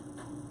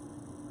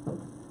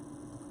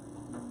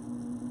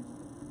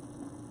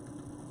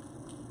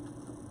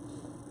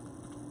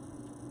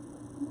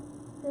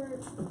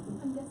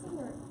 I'm guessing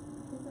there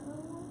isn't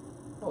really one.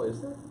 Oh, is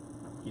there?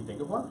 Can you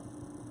think of one?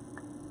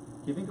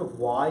 Can you think of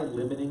why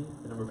limiting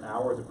the number of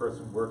hours a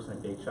person works in a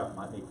bake shop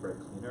might make bread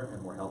cleaner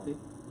and more healthy?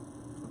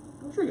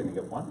 I'm sure you can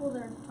think of one. Well,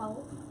 their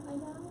health, I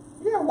guess.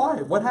 Yeah,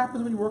 why? What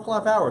happens when you work a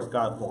lot of hours?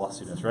 God, law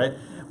students, right?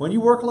 When you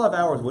work a lot of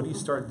hours, what do you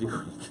start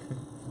doing?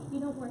 You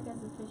don't work as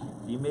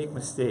efficiently. You make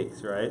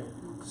mistakes, right?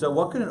 So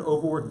what could an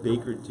overworked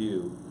baker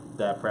do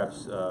that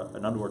perhaps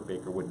an underworked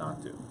baker would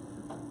not do?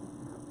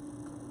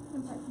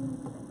 I'm sorry, can you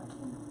repeat that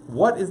question?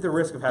 What is the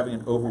risk of having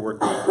an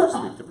overworked baker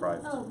sleep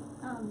deprived? Oh,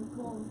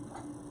 well,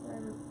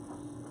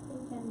 they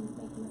can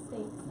make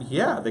mistakes.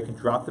 Yeah, they can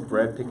drop the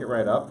bread, pick it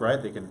right up,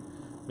 right? They can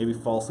maybe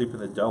fall asleep in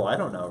the dough. I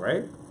don't know,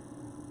 right?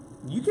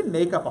 You can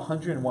make up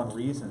 101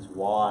 reasons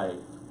why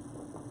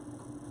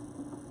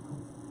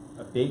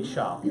a bake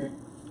shop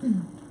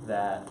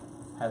that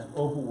has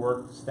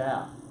overworked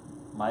staff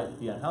might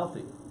be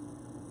unhealthy.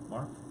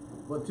 Mark?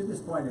 Well, to this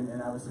point,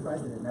 and I was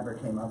surprised that it never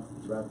came up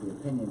throughout the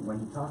opinion, when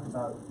he talked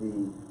about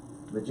the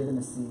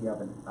legitimacy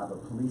of a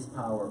police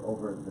power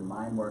over the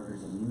mine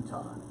workers in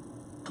Utah,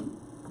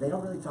 they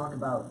don't really talk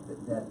about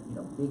that, you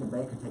know, being a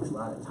baker takes a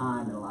lot of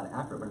time and a lot of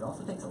effort, but it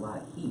also takes a lot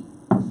of heat.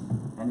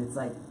 And it's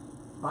like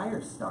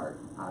fires start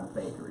out of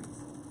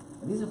bakeries.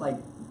 And these are like,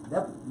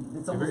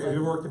 it's almost Have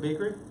you worked a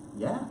bakery?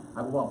 Yeah.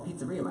 Well,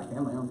 pizzeria. My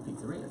family owns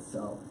pizzerias.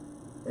 So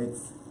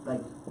it's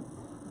like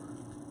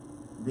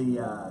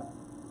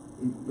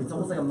it's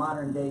almost like a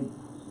modern day,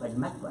 like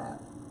meth lab,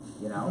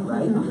 you know,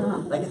 right?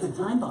 Like it's a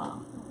time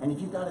bomb. And if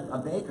you've got a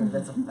baker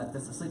that's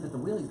asleep at the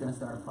wheel, he's going to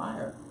start a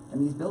fire.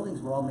 And these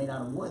buildings were all made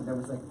out of wood. There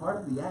was like part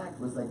of the act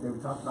was like they were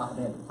talking about how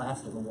they had to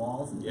plaster the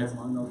walls and things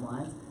along those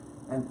lines.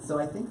 And so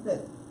I think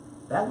that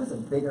was a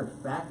bigger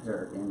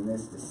factor in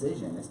this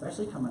decision,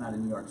 especially coming out of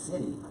New York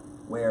City,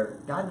 where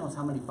God knows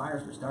how many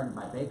fires were started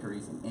by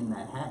bakeries in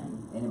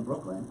Manhattan and in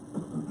Brooklyn,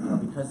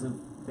 because of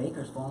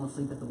bakers falling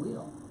asleep at the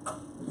wheel.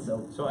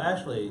 So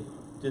Ashley,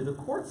 did the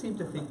court seem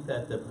to think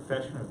that the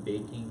profession of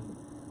baking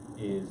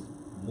is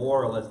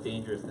more or less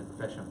dangerous than the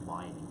profession of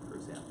mining, for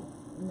example?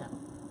 No.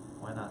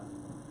 Why not?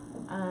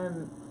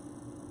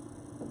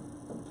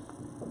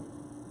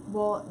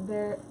 Well,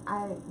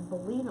 I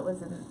believe it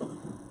was in,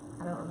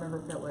 I don't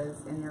remember if it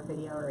was in your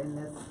video or in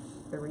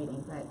the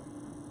reading, but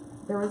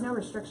there was no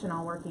restriction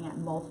on working at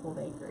multiple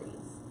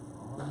bakeries.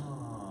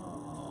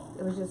 Oh.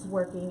 It was just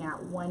working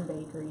at one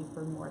bakery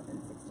for more than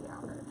 60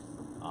 hours.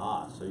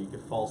 Ah, so you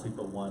could fall asleep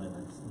at one and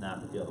then snap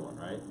at the other one,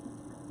 right?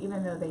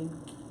 Even though they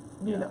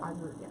knew that I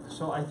would, yeah.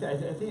 So I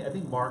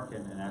think Mark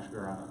and Ashley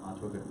are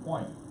onto a good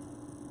point.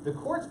 The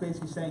court's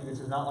basically saying this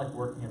is not like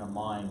working in a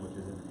mine, which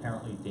is an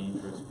inherently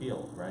dangerous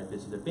field, right?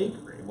 This is a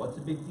bakery. What's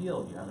the big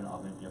deal? You have an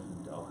oven, you have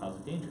some dough. How's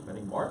it dangerous? I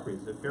think Mark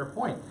raises a fair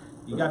point.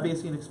 You got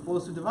basically an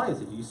explosive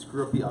device. If you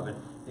screw up the oven,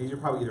 these are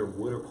probably either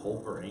wood or coal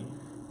burning,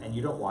 and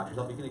you don't watch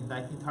yourself, you can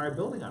ignite the entire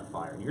building on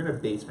fire. You're in a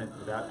basement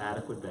without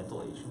adequate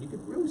ventilation. You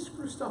could really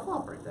screw stuff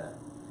up right there,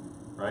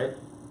 right?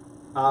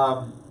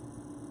 But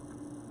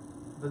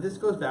this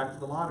goes back to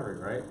the lottery,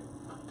 right?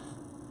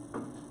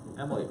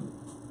 Emily,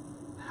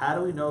 how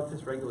do we know if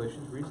this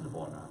regulation is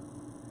reasonable or not?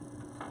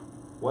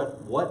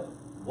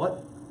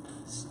 What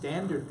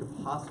standard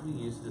could possibly be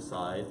used to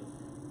decide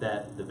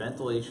that the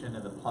ventilation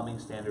and the plumbing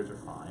standards are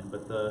fine,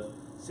 but the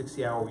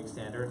 60-hour-week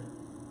standard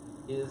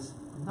is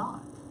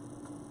not?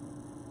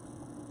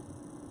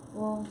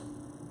 Well,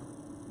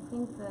 I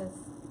think the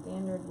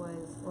standard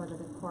was, or that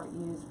the court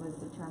used, was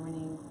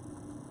determining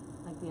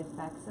like the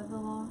effects of the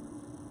law.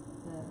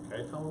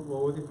 Okay, tell me,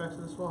 what were the effects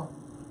of this law?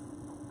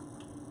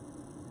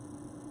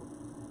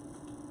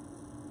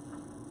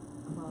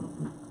 Well,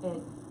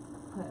 it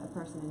put a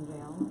person in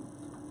jail.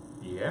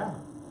 Yeah.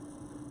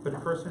 Put a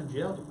person in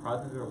jail,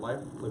 deprived of their life,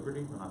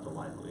 liberty, well, not their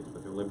life at least,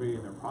 but their liberty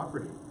and their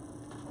property.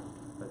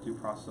 That due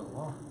process of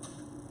law.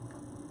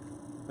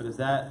 But is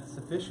that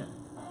sufficient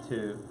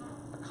to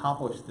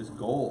accomplish this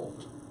goal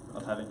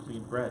of having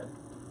clean bread?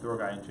 Throw a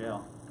guy in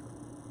jail.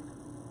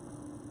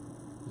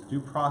 Is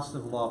due process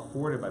of law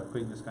afforded by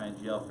putting this guy in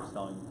jail for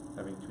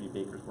having too many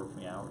bakers work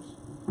 20 hours?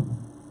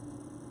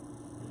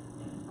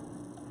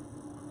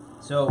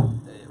 So,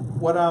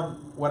 what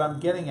I'm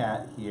getting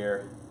at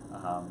here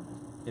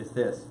is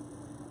this: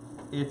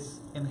 it's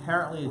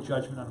inherently a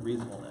judgment on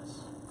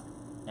reasonableness,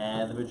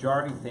 and the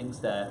majority thinks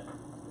that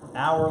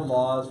our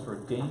laws for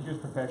dangerous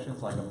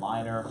professions like a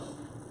miner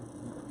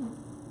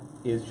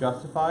is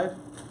justified,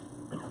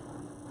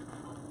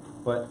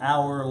 but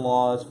our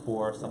laws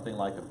for something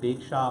like a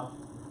bake shop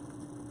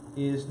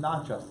is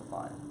not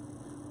justified.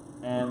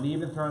 And they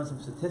even throw in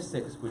some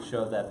statistics which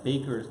show that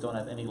bakers don't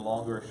have any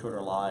longer or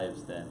shorter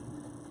lives than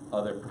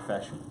other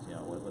professions, you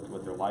know,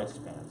 what their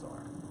lifespans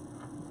are.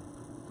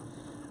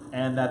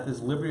 And that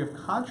this liberty of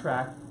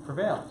contract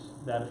prevails.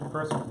 That if a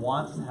person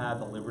wants to have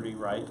the liberty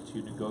right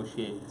to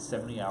negotiate a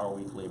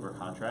 70-hour-week labor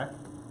contract,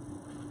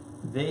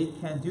 they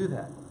can do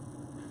that.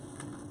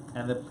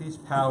 And the police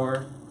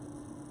power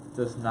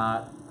does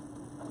not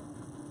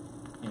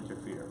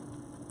interfere.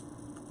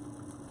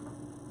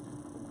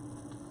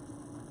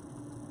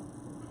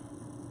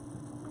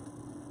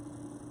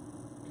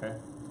 Okay?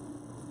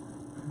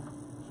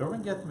 So we're going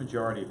to get the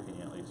majority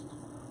opinion at least.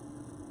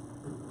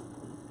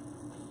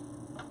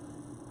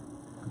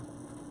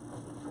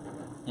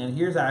 And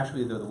here's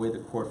actually the way the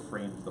court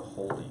frames the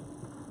holding.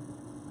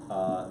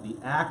 The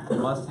act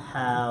must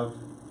have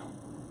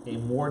a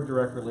more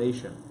direct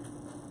relation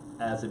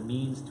as a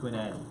means to an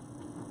end.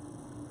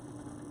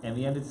 And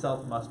the end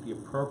itself must be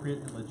appropriate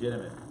and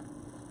legitimate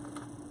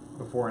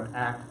before an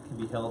act can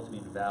be held to be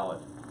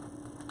invalid.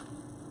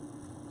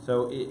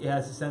 So it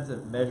has a sense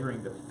of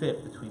measuring the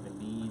fit between the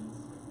means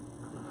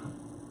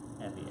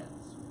and the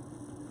ends.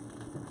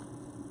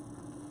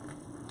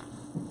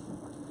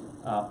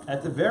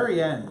 At the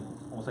very end,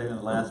 almost like in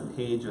the last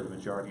page of the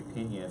majority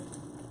opinion,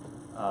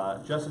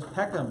 Justice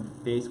Peckham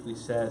basically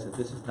says that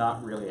this is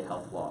not really a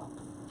health law.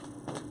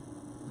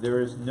 There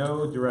is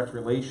no direct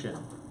relation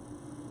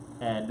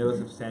and no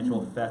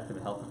substantial effect on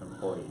the health of an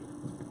employee.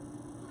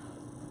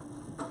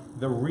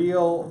 The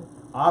real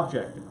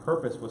object and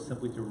purpose was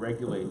simply to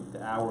regulate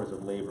the hours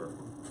of labor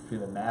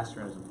between the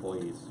master and his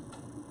employees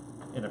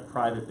in a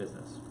private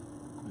business.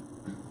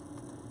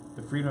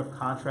 The freedom of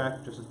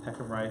contract, just as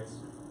Peckham writes,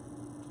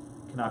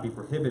 cannot be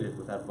prohibited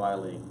without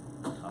violating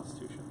the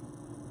Constitution.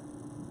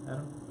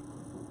 Adam?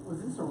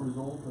 Was this a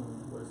result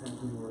of what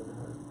essentially were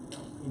the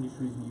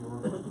industries in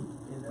Europe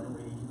in the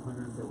early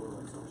 1800s that were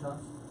like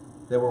sweatshops?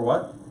 They were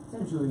what?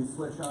 Essentially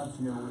sweatshops,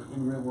 you know, with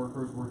immigrant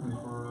workers working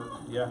for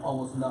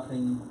almost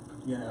nothing,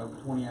 you know,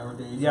 20-hour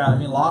days. Yeah, I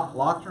mean,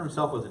 Lochner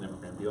himself was an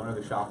immigrant. The owner of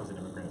the shop was an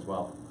immigrant as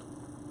well.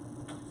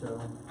 So,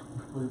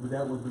 was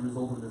that what the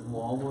result of this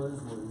law was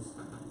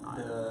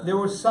There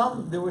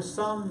were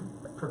some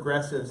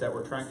progressives that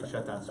were trying to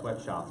shut down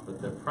sweatshops,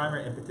 but the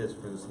primary impetus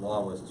for this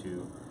law was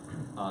to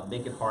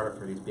make it harder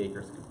for these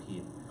bakers to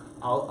compete.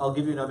 I'll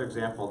give you another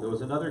example. There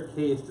was another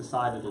case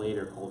decided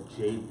later called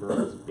J.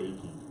 Burns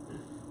Baking,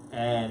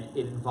 and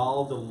it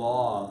involved a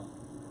law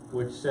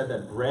which said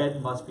that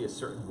bread must be a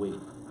certain weight,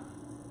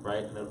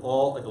 right? And that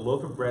like a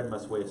loaf of bread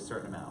must weigh a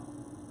certain amount.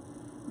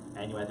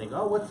 And you might think,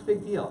 oh, what's the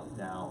big deal?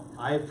 Now,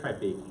 I've tried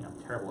baking.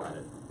 I'm terrible at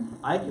it.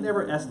 I can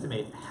never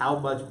estimate how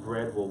much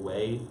bread will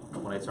weigh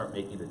when I start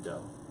making the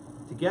dough.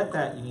 To get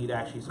that, you need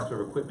actually some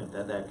sort of equipment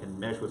that can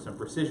measure with some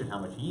precision how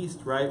much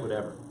yeast, right,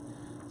 whatever.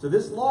 So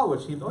this law,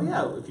 which seems, oh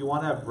yeah, if you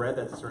want to have bread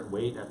that's a certain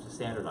weight, you have to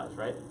standardize,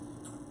 right?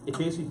 It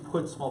basically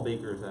puts small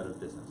bakers out of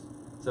business.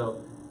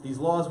 So these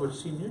laws, which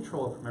seem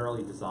neutral, are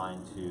primarily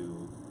designed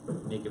to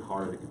make it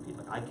harder to compete.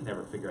 Like, I can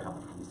never figure out how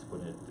much yeast to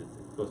put in it.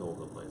 It goes all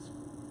over the place.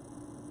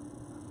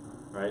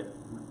 Right?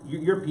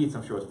 Your pizza,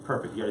 I'm sure, was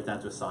perfect. You got it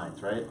down to a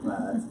science, right? Well,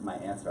 that's my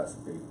aunt's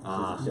recipe. She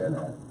doesn't share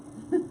that.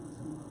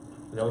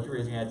 Is that what you were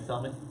raising your hand to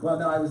tell me? Well,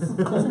 no, I was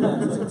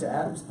to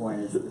Adam's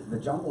point is the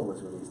Jumble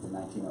was released in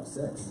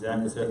 1906. Exactly.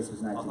 And this case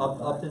was 1905.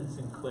 Upton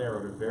Sinclair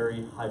wrote a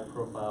very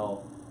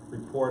high-profile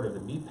report of the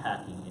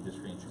meatpacking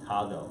industry in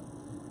Chicago,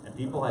 and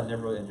people had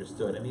never really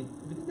understood. I mean,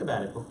 if you think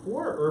about it,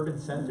 before urban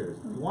centers,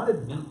 if you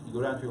wanted meat, you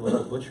go down to your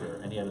local butcher,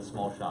 and you had a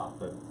small shop.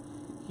 But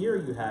here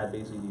you had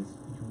basically these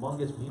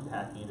humongous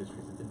meatpacking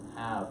industries that didn't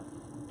have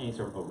any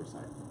sort of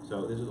oversight.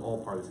 So this is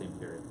all part of the same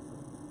period.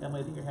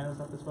 Emily, I think your hand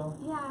was up as well?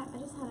 Yeah, I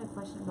just had a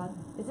question about,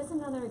 is this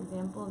another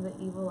example of the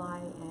evil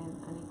eye and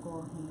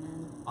unequal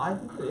hand? I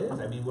think it is.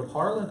 I mean, what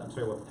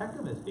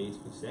Peckham is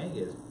basically saying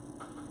is,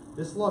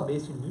 this law is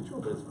basically neutral,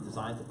 but it's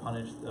designed to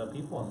punish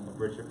people and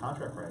abridge their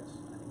contract rights.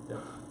 I think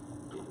that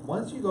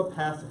once you go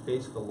past the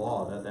face of the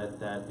law,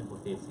 that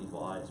implicates the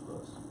evil eye, I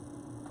suppose.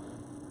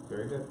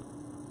 Very good.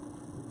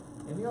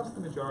 Anything else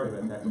in the majority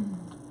about Peckham?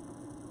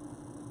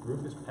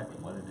 Rufus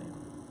Peckham, what a name.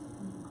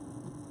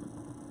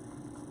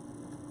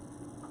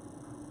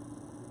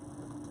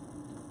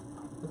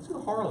 Let's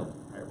do Harlan.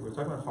 All right, we were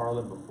talking about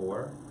Harlan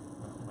before.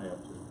 What am I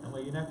up to?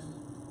 Emily, you next?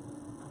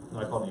 No,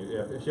 I called you.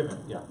 Yeah,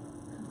 Shipman, yeah.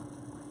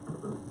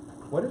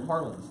 What did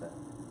Harlan say?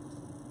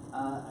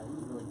 I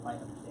didn't really quite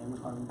understand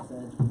what Harlan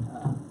said.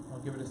 I'll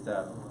give it a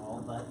stab.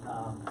 Overall, but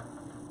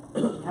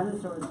he kind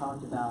of sort of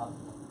talked about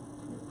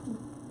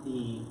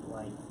the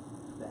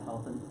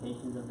health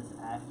implications of this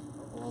act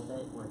a little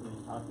bit, where he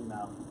was talking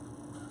about.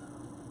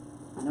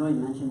 I know he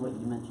mentioned what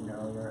you mentioned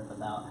earlier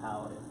about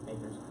how if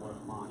bakers work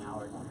long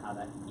hours and how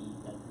that can be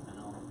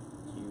detrimental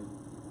to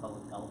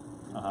public health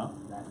and things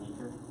of that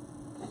nature,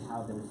 and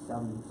how there's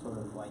some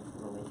sort of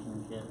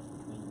relationship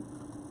between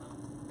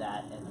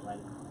that and the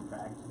right of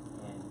contract,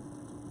 and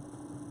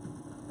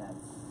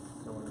that's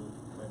sort of.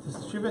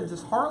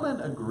 Does Harlan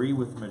agree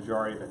with the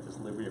majority that this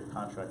liberty of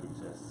contract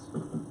exists?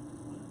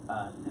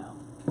 No.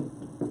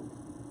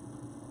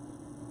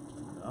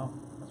 No,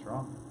 that's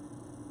wrong.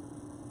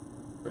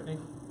 Brittany?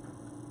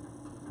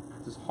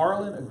 Does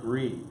Harlan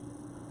agree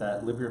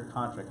that liberty of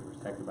contract is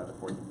protected by the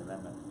 14th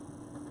Amendment?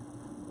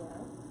 Yeah.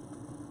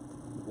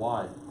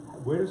 Why?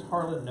 Where does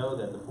Harlan know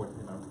that the 14th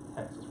Amendment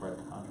protects his right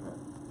of contract?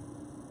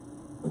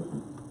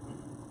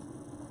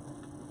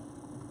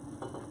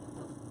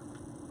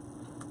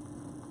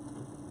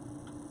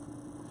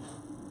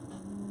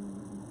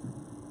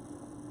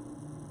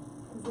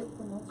 Is it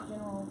the most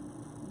general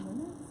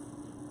limits?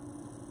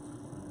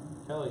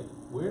 Kelly,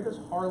 where does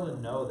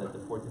Harlan know that the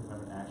 14th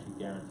Amendment actually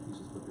guarantees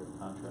his liberty of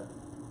contract?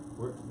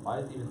 Why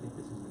does he even think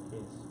this is the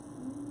case?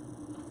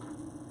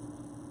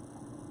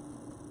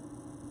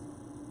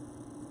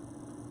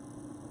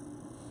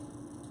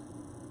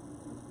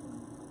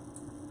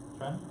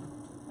 Trent?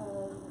 The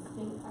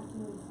state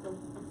acting with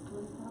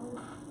police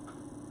powers?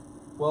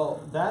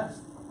 Well,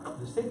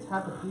 the states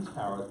have the police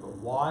powers, but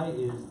why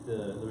is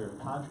the liberty of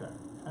contract?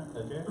 Trent,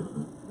 Jay?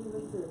 He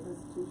looked at the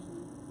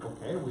Constitution.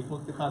 Okay, we can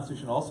look at the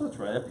Constitution also. It's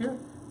right up here.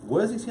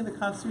 What does he see in the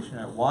Constitution?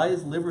 Why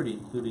is liberty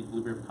including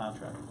liberty of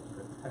contract?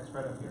 The text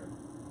right up here.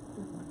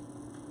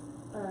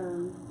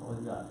 What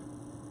do you got?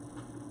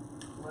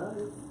 Well,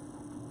 it's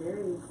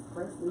very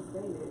expressly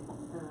stated.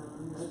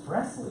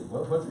 Expressly?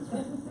 What's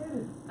expressly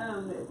stated?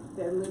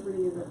 That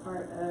liberty is a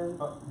part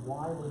of. But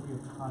why liberty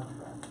of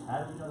contract?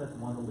 How do we know that's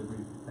one of the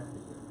liberties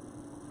protected here?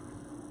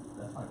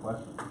 That's my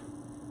question.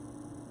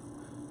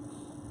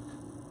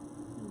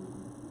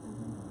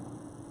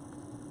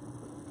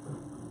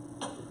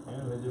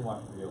 Anyone who didn't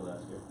watch the video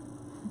last year?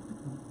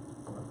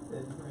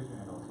 Raise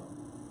your hand also.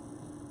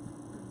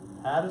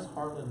 How does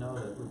Harlan know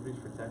that liberty is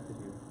protected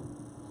here?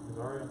 Is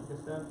Ari on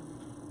his staff?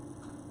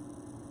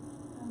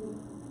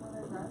 What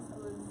I read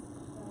was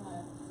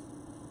that,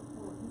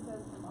 well, he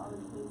says from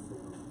other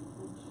cases,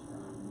 which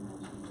he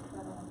mentions the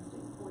federal and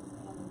state courts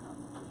and the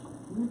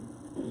Constitution.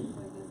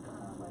 So I guess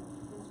kind of like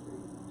history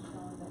and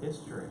showing that.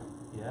 History,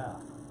 yeah.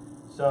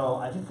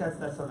 So I think that's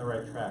on the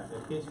right track.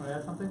 Case, want to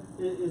add something?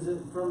 Is it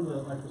from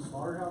the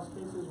slaughterhouse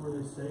cases where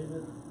they say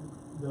that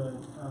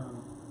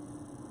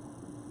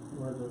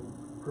where the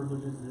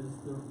privileges is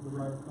the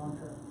right of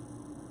contract?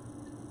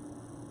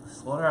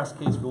 Slaughterhouse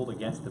case ruled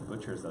against the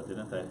butchers, though,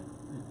 didn't they?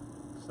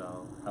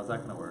 So how's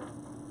that going to work?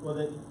 Well,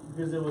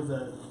 because it was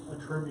a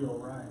trivial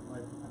right,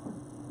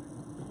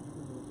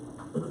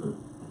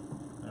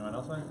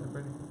 Anyone else want to,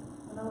 Brittany?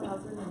 I know when I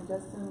was reading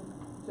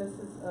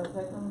Justice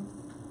Peckham's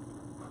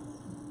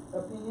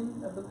opinion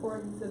of the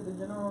court, he said the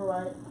general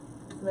right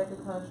to make a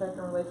contract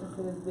in relation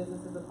to his business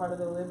is a part of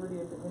the liberty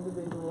of the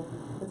individual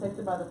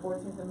protected by the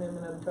 14th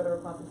Amendment of the Federal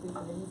Constitution.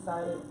 And he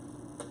cited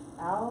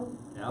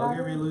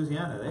Algeria,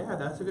 Louisiana. Yeah,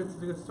 that's a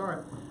good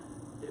start.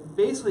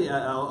 Basically,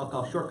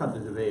 I'll shortcut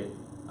the debate.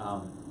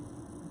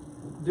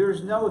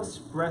 There's no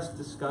express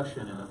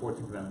discussion in the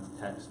 14th Amendment's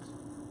text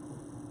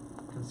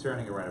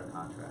concerning a right of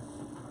contract.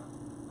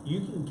 You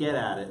can get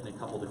at it in a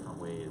couple different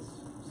ways.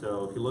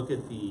 So if you look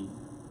at the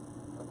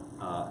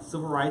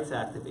Civil Rights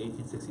Act of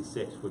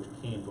 1866, which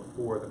came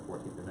before the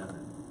 14th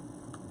Amendment,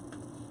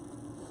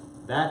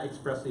 that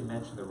expressly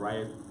mentioned the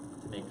right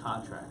to make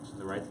contracts, and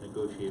the right to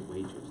negotiate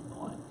wages and the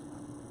like.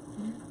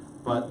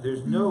 But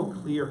there's no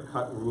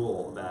clear-cut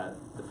rule about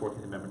the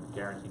 14th Amendment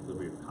guaranteeing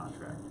liberty of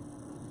contract.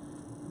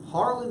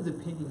 Harlan's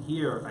opinion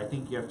here, I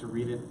think you have to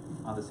read it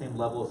on the same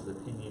level as his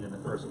opinion in the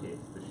first case,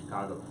 the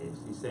Chicago case.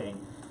 He's saying,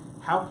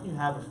 how can you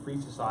have a free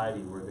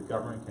society where the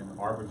government can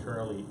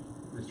arbitrarily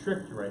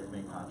restrict your right to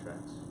make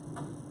contracts?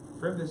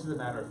 For him, this is a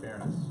matter of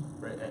fairness,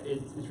 right?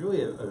 It's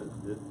really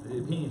the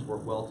opinions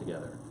work well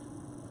together.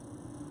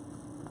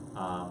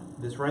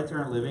 This right to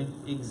earn a living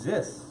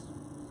exists,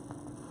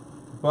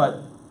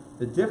 but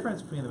the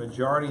difference between the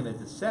majority and the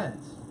dissent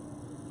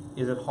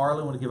is that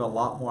Harlan would give a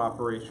lot more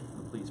operation for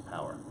the police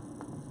power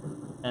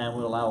and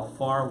would allow a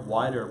far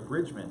wider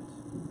abridgment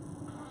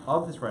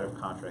of this right of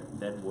contract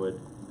than would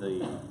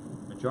the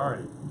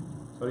majority.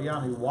 So,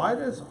 Yami, why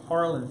does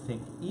Harlan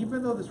think,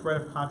 even though this right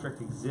of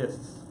contract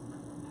exists,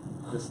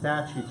 the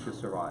statute should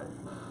survive?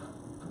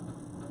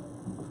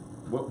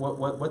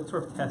 What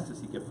sort of test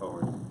does he give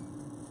forward?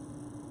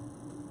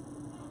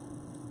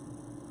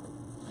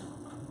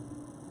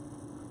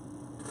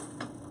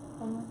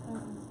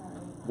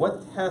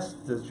 What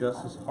test does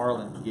Justice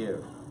Harlan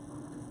give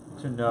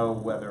to know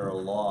whether a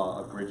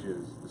law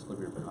abridges this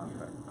liberty of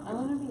contract? I'm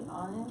going to be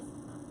honest.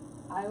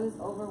 I was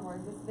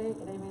overworked yesterday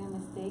and I made a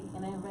mistake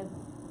and I read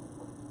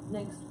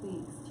next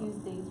week's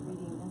Tuesday's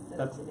reading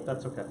instead of today.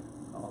 That's okay.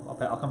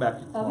 I'll come back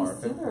to you tomorrow. I'll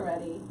be super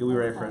ready. You'll be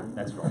ready for it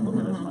next roll.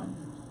 Okay, that's fine.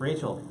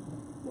 Rachel,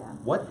 Yeah.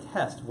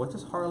 what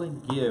does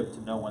Harlan give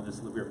to know when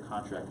this liberty of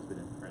contract has been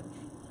infringed?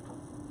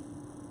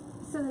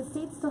 So the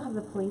states still have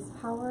the police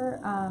power,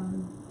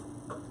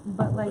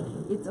 but like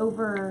it's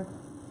over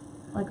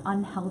like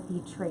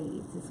unhealthy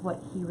trades is what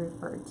he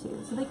referred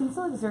to. So they can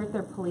still exert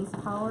their police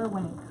power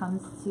when it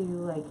comes to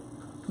like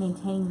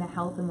maintaining the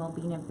health and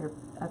well-being of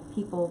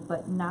people,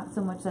 but not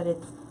so much that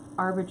it's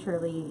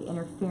arbitrarily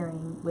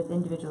interfering with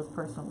individuals'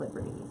 personal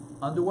liberties.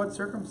 Under what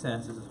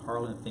circumstances does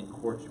Harlan think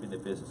courts should be in the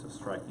business of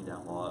striking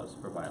down laws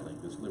for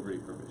violating this liberty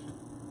provision?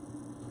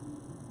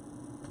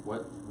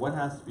 What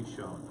has to be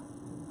shown?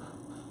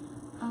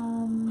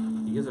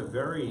 He gives a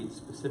very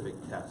specific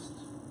test.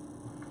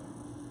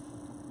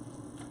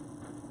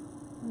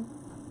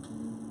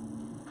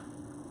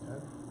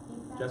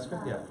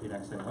 Jessica? Yeah, you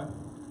next anyway.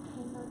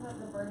 He says that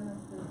the burden of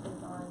proof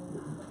is on the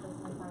person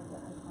who finds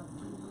it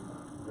unconstitutional.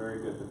 Very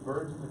good. The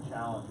burden of the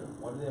challenger.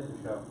 What do they have to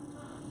show?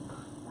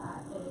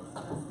 That it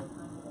expressly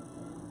contradicts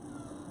the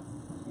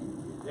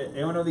Constitution.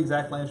 Anyone know the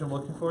exact language I'm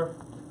looking for?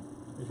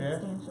 You share?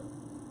 I'm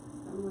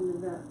wondering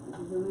about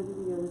the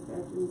validity of the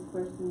statute's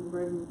question, the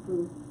burden of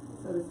proof,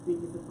 so to speak,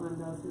 is upon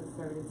those who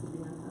assert it to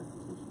be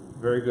unconstitutional.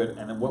 Very good.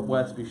 And then what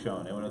has to be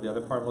shown? Anyone know the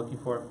other part I'm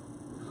looking for?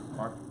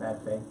 Mark?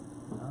 Bad faith.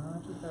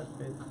 Not just bad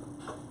faith.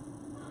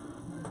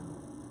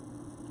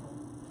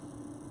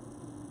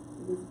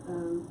 It is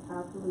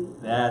happily.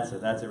 That's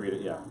it. Read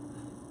it. Yeah.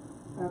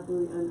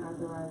 Happily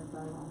unauthorized by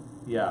law.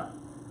 Yeah.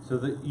 So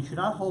that you should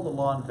not hold a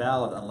law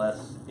invalid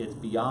unless it's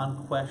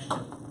beyond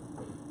question,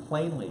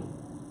 plainly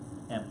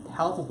and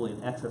palpably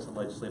in excess of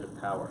legislative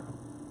power.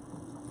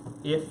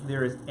 If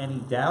there is any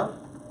doubt,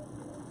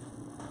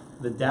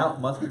 the doubt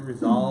must be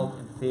resolved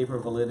in favor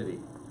of validity.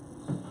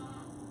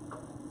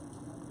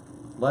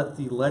 Let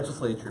the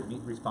legislature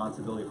meet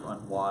responsibility for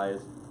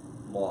unwise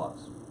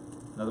laws.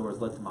 In other words,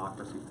 let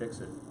democracy fix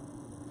it.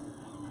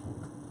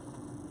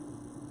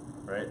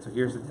 Right? So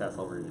here's the test.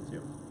 I'll read it to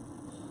you.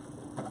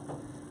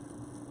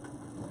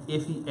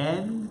 If the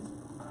end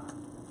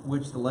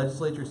which the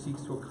legislature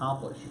seeks to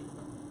accomplish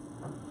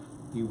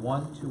be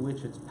one to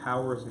which its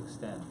powers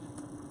extend,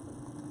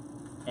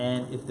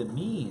 and if the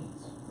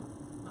means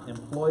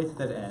employed to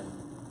that end,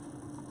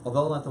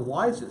 although not the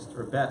wisest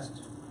or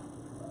best,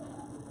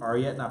 are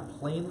yet not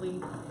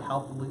plainly,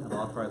 palpably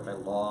unauthorized by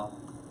law,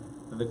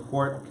 then the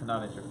court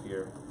cannot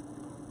interfere.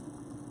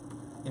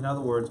 In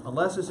other words,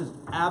 unless this is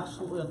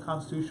absolutely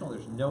unconstitutional,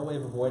 there's no way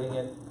of avoiding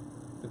it,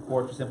 the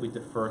court should simply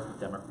defer to the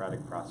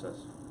democratic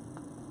process.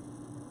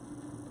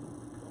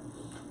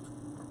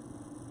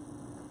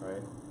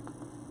 Right?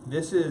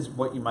 This is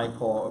what you might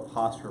call a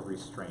posture of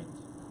restraint,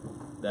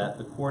 that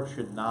the court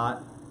should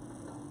not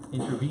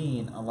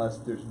intervene unless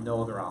there's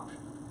no other option.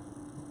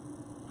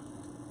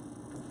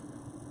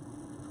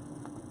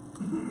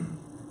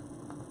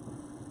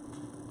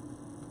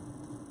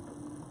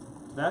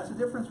 That's the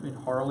difference between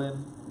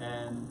Harlan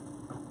and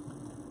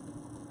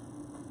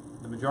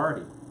the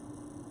majority.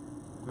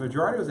 The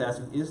majority was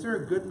asking, is there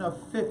a good enough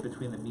fit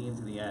between the means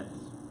and the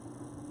ends?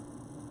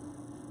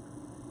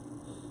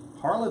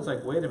 Harlan's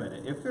like, wait a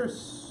minute, if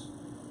there's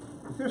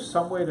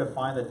some way to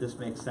find that this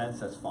makes sense,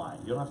 that's fine.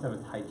 You don't have to have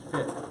a tight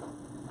fit.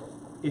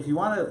 If you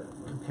want to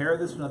compare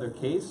this to another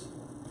case,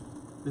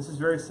 this is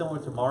very similar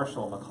to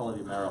Marshall and McCullough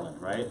v.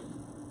 Maryland, right?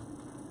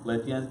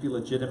 Let the ends be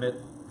legitimate,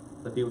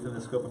 let be within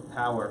the scope of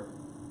power,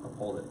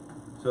 uphold it.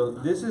 So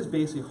this is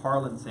basically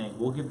Harlan saying,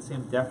 we'll give the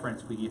same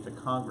deference we give to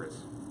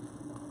Congress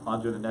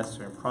under the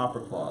necessary and proper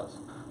clause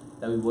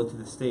that we would to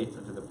the states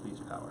under the police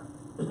power.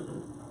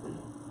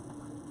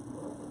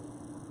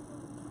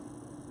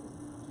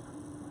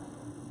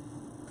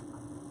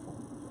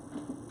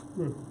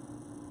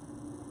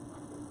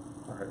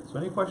 All right, so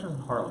any questions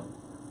on Harlan?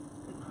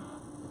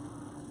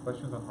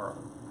 Questions on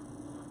Harlan?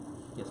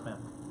 Yes, ma'am.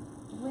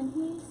 When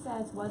he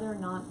says whether or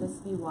not this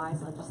be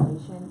wise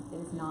legislation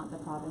is not the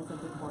province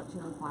of the court to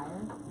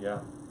inquire, Yeah.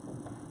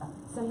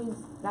 so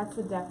that's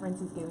the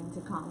deference he's giving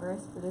to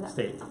Congress, but is that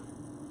State. to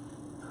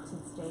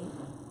the state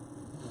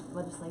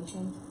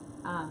legislation?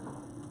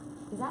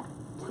 Does that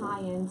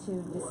tie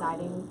into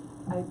deciding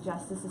a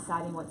justice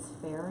deciding what's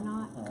fair or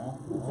not?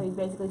 So he's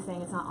basically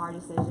saying it's not our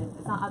decision.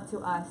 It's not up to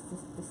us to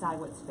decide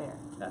what's fair.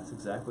 That's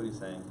exactly what he's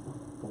saying.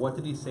 But what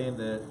did he say in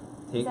the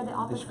He said the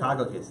opposite.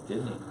 Chicago case?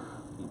 Didn't he?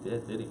 He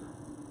did he?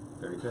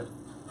 Very good.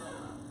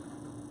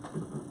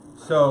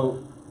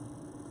 So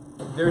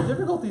there are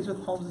difficulties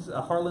with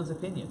Harlan's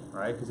opinion,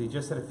 right? Because he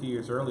just said a few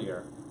years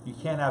earlier, you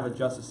can't have a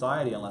just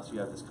society unless you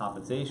have this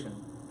compensation.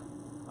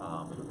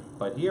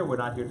 But here, we're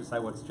not here to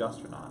decide what's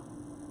just or not.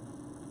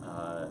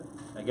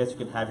 I guess you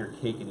can have your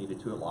cake and eat it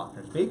too at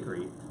Lochner's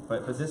Bakery,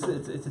 but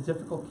it's a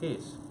difficult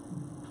case.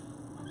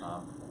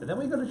 And then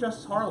we go to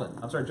Justice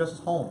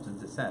Holmes in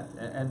dissent.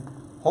 And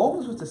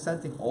Holmes was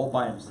dissenting all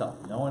by himself.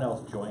 No one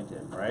else joined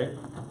him, right?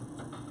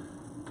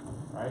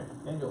 Right?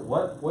 Daniel,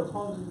 what's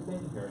Holmes'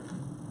 opinion here?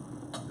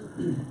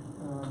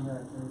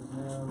 That there's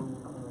no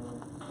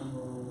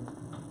single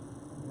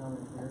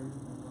economic theory.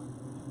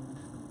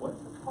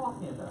 What's he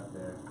talking about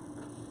there?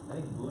 I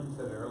think Boone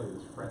said earlier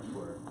this French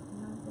word.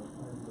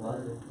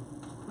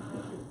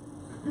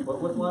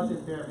 What's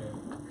laissez-faire mean?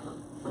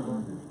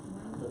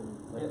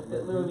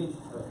 It literally means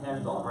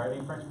hands off, right?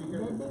 Any French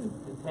speaker?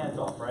 It's hands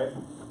off, right?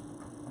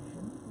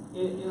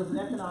 It was an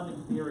economic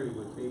theory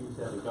which basically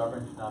said the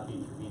government should not be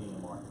intervening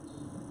in markets.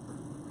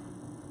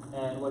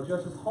 And what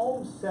Justice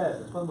Holmes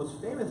says, it's one of the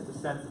most famous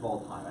dissents of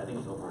all time. I think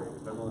it's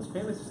overrated, but one of the most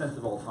famous dissents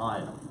of all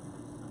time.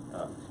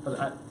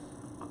 But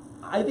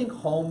I think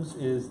Holmes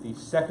is the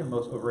second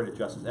most overrated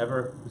justice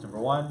ever. Who's number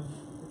one?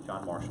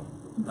 John Marshall.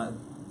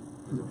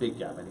 There's a big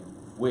gap. I think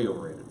way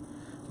overrated.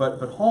 But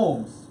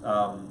Holmes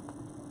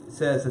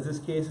says that this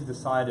case is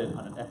decided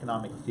on an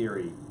economic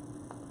theory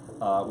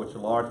which a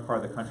large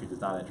part of the country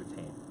does not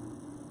entertain.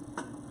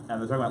 And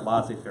they're talking about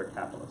laissez-faire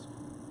capitalism.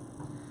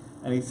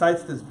 And he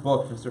cites this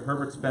book, Mr.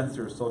 Herbert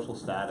Spencer's Social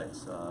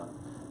Statics.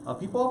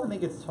 People often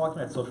think it's talking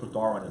about social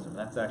Darwinism.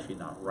 That's actually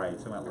not right.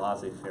 It's talking about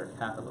laissez-faire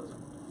capitalism.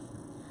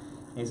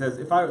 And he says,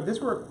 if this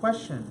were a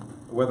question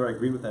whether I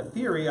agree with that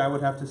theory, I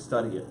would have to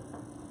study it.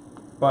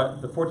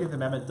 But the 14th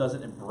Amendment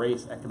doesn't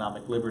embrace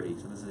economic liberty,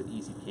 so this is an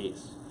easy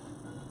case.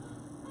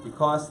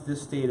 Because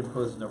this state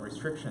imposes no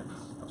restrictions,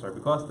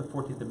 because the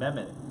 14th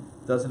Amendment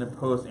doesn't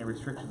impose any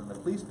restrictions on the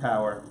police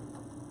power,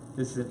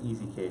 this is an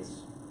easy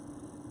case.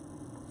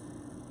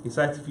 He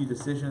cites a few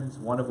decisions,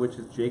 one of which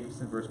is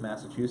Jacobson versus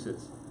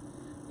Massachusetts.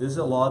 This is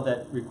a law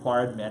that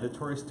required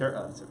mandatory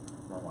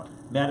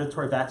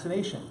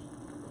vaccination.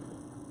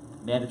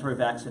 Mandatory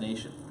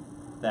vaccination.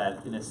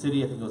 That in a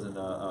city, I think it was in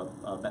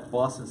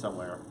Boston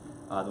somewhere,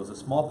 there was a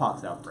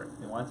smallpox outbreak.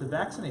 They wanted to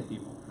vaccinate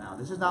people. Now,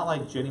 this is not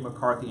like Jenny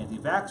McCarthy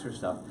anti-vaxxer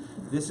stuff.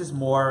 This is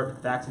more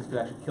vaccines could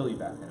actually kill you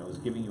back then. It was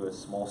giving you a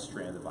small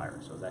strand of the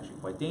virus, so it was actually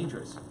quite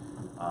dangerous.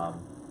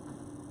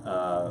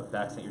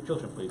 Vaccinate your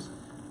children, please.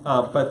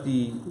 But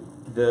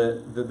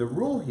the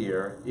rule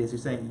here is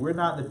he's saying we're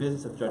not in the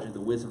business of judging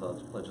the wisdom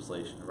of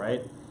legislation,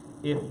 right?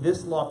 If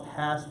this law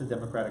passed the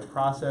democratic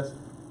process,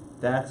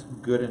 that's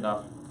good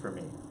enough for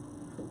me.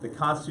 The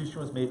Constitution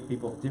was made for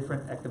people of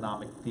different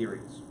economic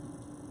theories,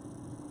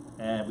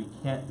 and we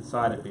can't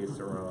decide it based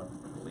on our own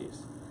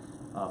beliefs.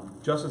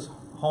 Justice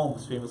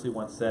Holmes famously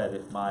once said,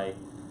 if my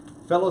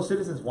fellow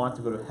citizens want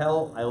to go to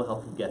hell, I will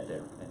help them get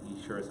there, and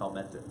he sure as hell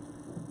meant it.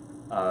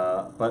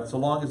 But so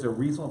long as a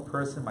reasonable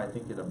person might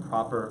think it a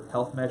proper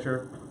health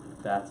measure,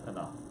 that's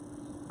enough.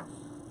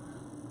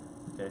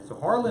 Okay, so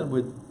Harlan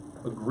would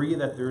agree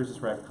that there is this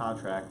right of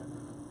contract.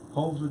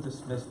 Holmes would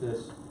dismiss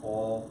this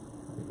all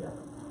together.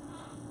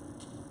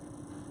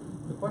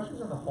 The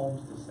questions on the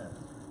Holmes dissent.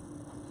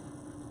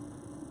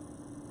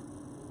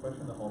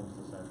 Question on the Holmes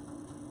dissent.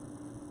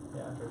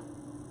 Yeah, Andrew.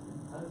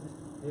 How does this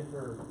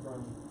differ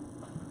from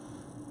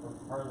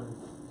Harlan's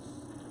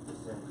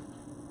dissent?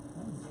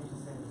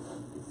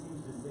 It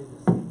seems to say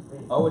the same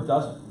thing. Oh, it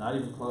doesn't. Not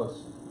even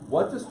close.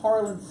 What does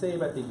Harlan say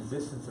about the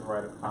existence of a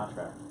right of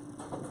contract?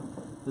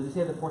 Does he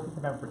say the 14th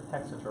Amendment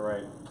protects such a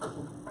right? He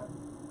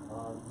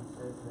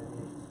says that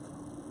it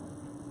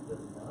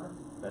does not.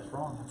 That's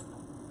wrong.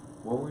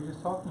 What were we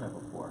just talking about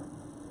before?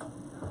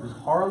 Does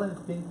Harlan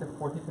think the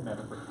 14th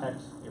Amendment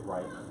protects a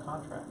right of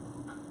contract?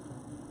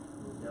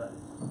 He does.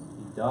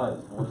 He does.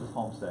 And what does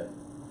Holmes say?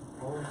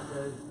 Holmes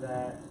says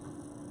that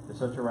Does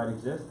such a right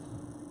exist?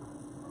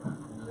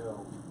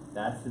 no.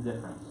 That's the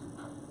difference,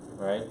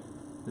 right?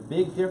 The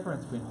big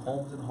difference between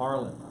Holmes and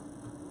Harlan.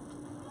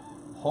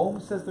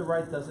 Holmes says the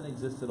right doesn't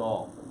exist at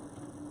all.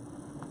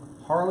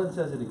 Harlan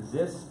says it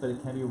exists, but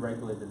it can be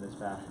regulated in this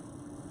fashion.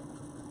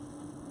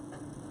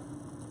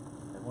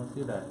 Everyone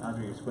see that?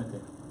 Andre, you're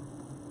squinting.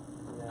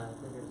 Yeah, I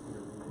think I just need to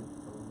read it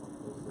a little more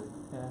closely.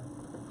 Yeah.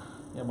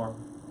 Yeah, Mark.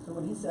 So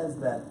when he says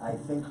that, I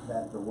think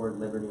that the word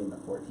liberty in the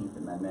 14th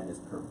Amendment is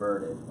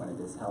perverted when it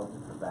is held to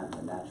prevent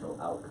the natural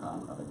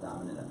outcome of a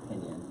dominant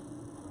opinion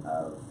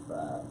of,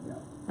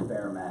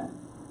 fair men,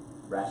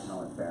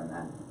 rational and fair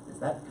men. Is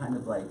that kind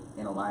of like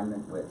in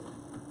alignment with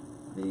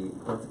the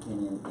court's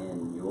opinion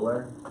in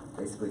Muller,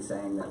 basically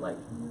saying that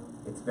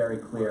it's very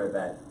clear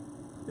that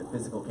the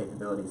physical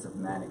capabilities of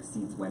men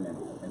exceeds women,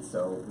 and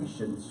so we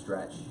shouldn't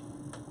stretch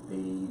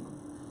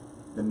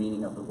the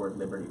meaning of the word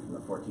liberty from the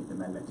 14th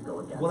Amendment to go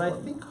against What I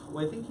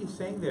think he's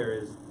saying there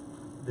is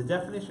the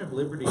definition of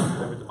liberty is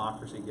whatever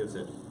democracy gives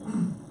it.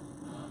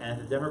 And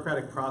the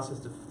democratic process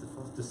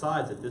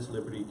decides that this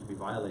liberty can be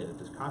violated,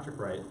 this contract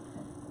right.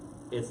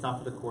 It's not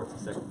for the courts to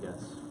second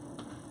guess.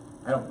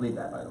 I don't believe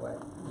that, by the way.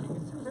 You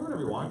can say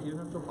whatever you want. You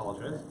don't have to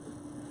apologize.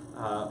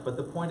 But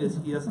the point is,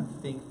 he doesn't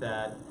think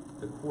that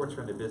the courts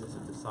are in the business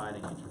of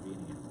deciding and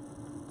intervening it.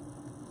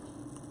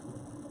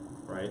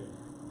 Right?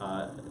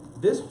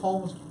 This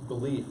Holmes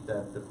belief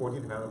that the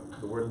 14th Amendment,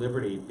 the word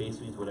liberty,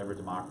 basically means whatever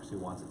democracy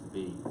wants it to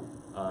be,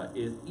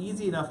 is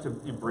easy enough to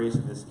embrace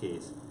in this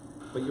case.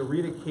 But you'll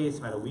read a case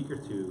about a week or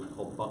two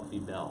called Buck v.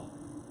 Bell.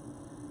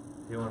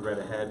 If anyone read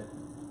ahead,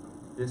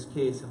 this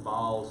case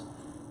involves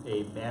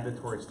a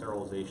mandatory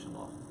sterilization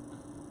law,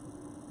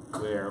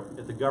 where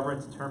if the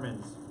government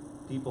determines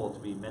people to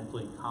be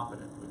mentally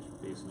incompetent, which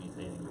basically means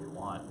anything they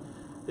want,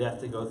 they have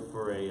to go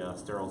for a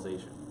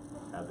sterilization,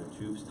 have their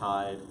tubes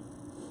tied,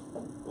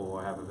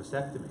 or have a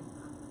vasectomy.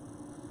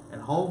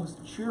 And Holmes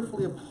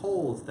cheerfully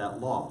upholds that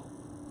law,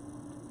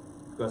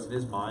 because in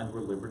his mind,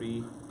 where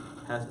liberty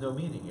has no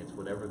meaning, it's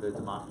whatever the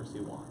democracy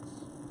wants.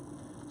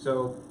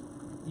 So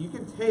you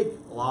can take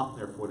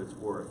Lochner for what it's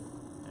worth,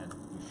 and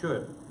you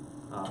should,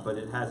 but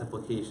it has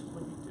implications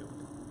when you do.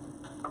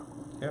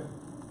 Okay?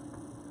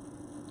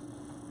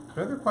 Are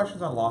there other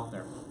questions on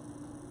Lochner?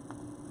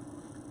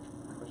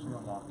 Questions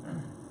on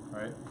Lochner,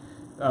 right?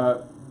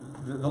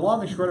 The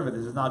long and short of it,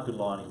 this is not good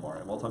law anymore,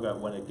 and we'll talk about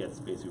when it gets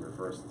basically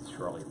reversed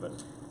shortly, but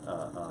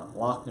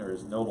Lochner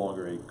is no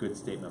longer a good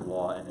statement of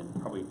law, and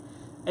in probably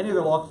any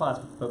other law class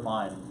but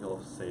mine,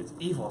 you'll say it's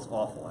evil, it's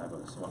awful. I have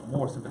a somewhat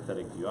more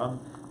sympathetic view. I'm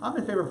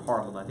in favor of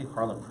Harlan. I think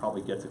Harlan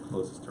probably gets it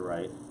closest to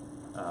right,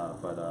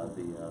 but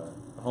the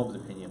Holmes'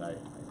 opinion I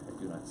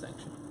do not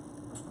sanction.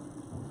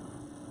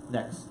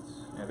 Next,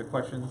 any other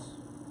questions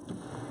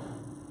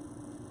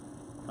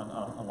on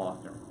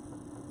Lochner?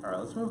 All right,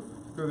 let's move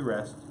through the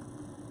rest.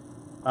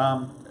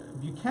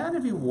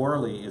 Buchanan v.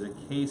 Warley is a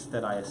case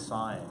that I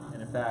assign,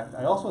 and in fact,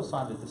 I also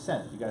assigned the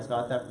dissent. You guys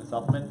got that for the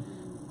supplement?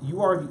 You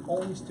are the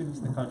only students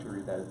in the country who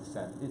read that as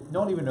dissent.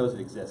 No one even knows it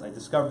exists. I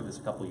discovered this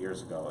a couple of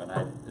years ago, and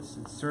I just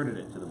inserted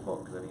it into the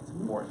book because I think it's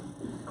important.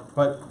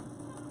 But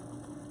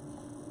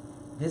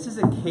this is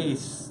a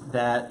case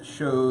that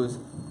shows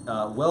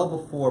well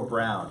before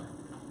Brown,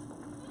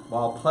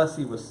 while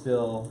Plessy was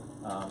still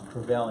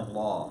prevailing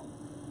law,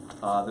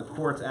 the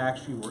courts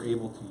actually were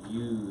able to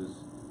use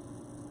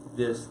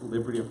this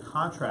liberty of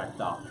contract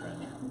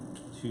doctrine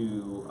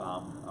to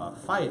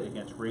fight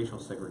against racial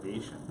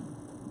segregation.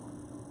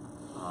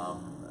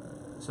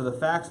 So the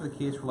facts of the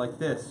case were like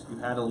this. You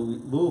had a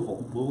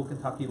Louisville,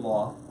 Kentucky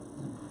law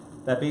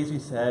that basically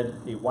said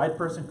a white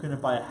person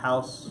couldn't buy a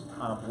house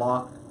on a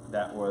block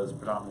that was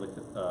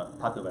predominantly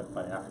populated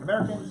by African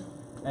Americans,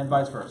 and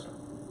vice versa.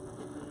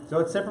 So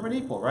it's separate but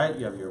equal, right?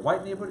 You have your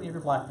white neighborhood and you have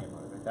your black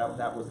neighborhood. Right?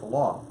 That was the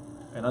law.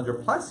 And under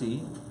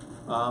Plessy,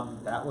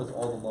 that was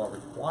all the law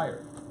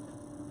required.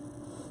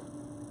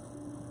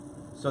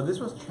 So this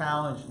was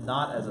challenged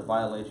not as a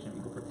violation of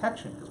equal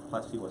protection, because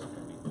Plessy wasn't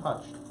going to be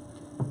touched.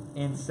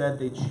 Instead,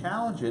 they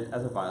challenge it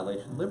as a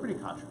violation of liberty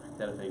contract,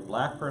 that if a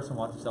black person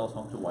wants to sell his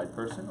home to a white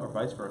person, or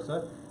vice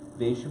versa,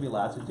 they should be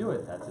allowed to do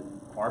it. That's an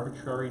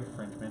arbitrary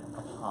infringement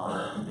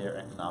upon their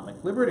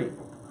economic liberty.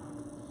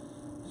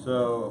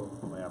 So,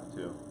 who am I up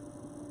to?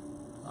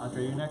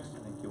 Andre, you next? I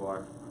think you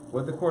are.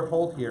 What did the court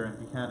hold here in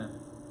Buchanan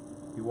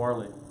v.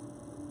 Warley?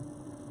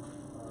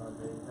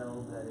 They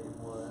held that it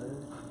was,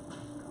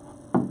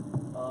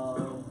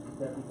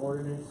 that the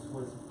ordinance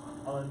was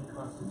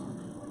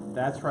unconstitutional.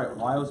 That's right.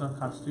 Why was it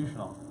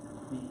unconstitutional?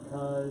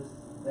 Because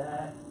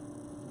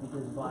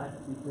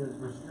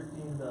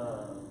restricting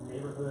the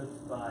neighborhoods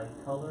by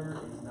color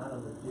is not a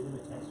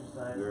legitimate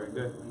exercise of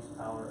the police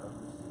power of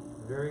the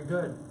state. Very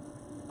good.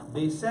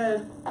 They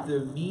said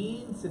the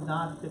means did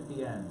not fit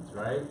the ends,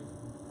 right?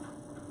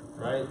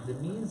 Right? The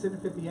means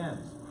didn't fit the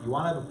ends. You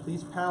want to have a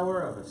police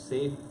power of a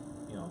safe,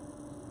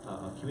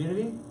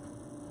 community?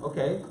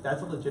 Okay,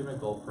 that's a legitimate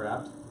goal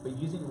perhaps, but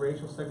using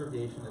racial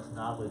segregation is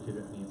not a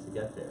legitimate means to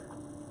get there.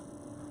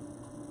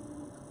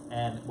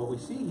 And what we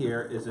see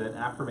here is an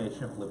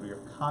affirmation of liberty of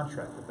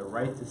contract, that the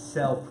right to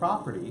sell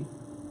property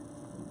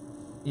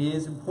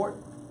is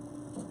important,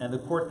 and the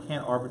court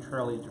can't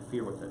arbitrarily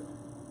interfere with it.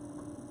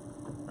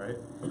 Right?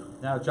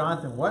 Now,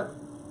 Jonathan, what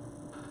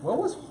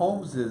was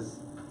Holmes's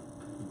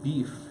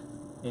beef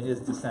in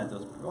his dissent? It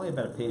was only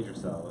about a page or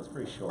so. It was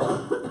pretty short.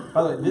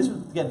 By the way,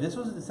 this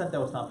was a dissent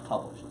that was not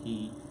published.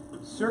 He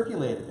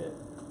circulated it,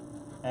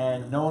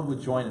 and no one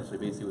would join him, so he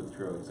basically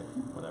withdrew. He's like,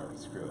 whatever,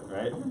 screw it,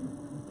 right?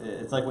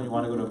 It's like when you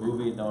want to go to a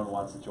movie and no one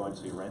wants to join,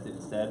 so you rent it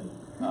instead.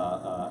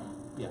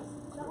 Yeah. Is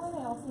that why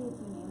they all say it's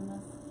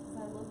unanimous?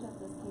 Because I looked at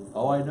this case.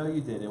 Oh, I know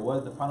you did. It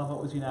was, the final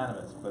vote was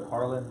unanimous, but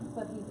Harlan.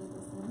 But he did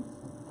dissent.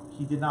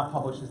 He did not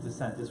publish his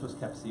dissent. This was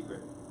kept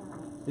secret.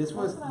 This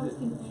was. That's what I was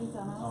confused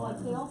on. I was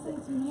like, they all say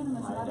it's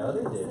unanimous. I know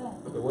they did.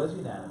 It was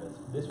unanimous.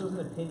 This was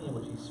an opinion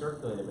which he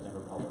circulated but never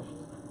published,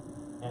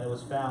 and it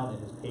was found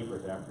in his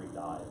papers after he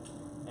died.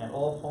 And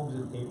all of Holmes'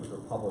 papers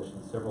were published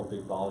in several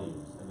big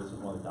volumes, and this is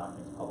one of the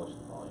documents published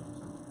in volumes.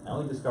 I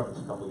only discovered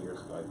this a couple of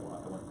years ago. I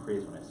went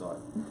crazy when I saw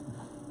it.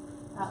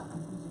 How did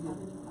you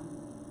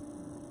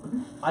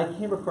find it? I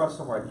came across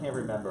somewhere, I can't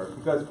remember,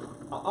 because,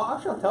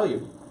 I'll tell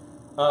you,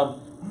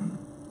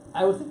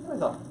 I was thinking to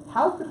myself,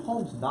 how could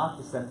Holmes not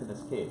dissent in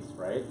this case,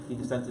 right? He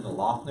dissented in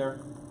Lochner,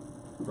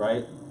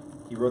 right?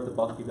 He wrote the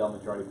Buckby Bell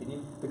majority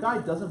opinion. The guy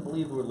doesn't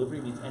believe the word liberty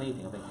means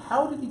anything. I'm thinking,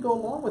 how did he go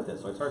along with this?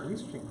 So I started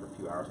researching for a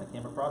few hours and I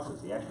came across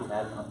this. He actually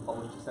had an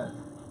unpublished dissent.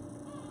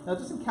 Now, it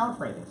doesn't count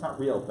for anything. It's not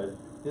real, but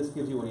this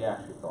gives you what he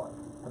actually thought.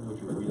 Tells you what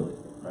you really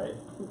think, right?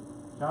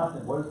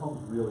 Jonathan, what does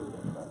Holmes really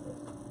think about this?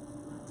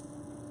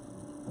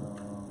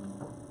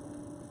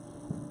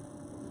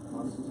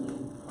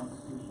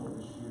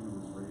 Constitutional issue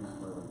was raised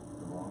by the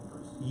wrong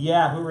person.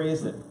 Yeah, who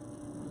raised it?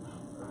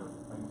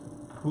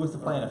 Who was the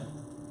plaintiff?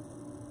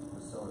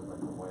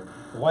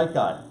 The white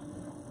guy.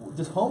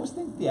 Does Holmes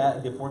think the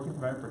 14th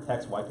Amendment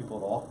protects white people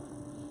at all?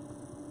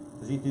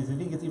 Does he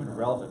think it's even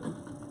relevant?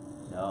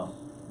 No.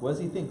 What does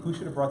he think? Who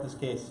should have brought this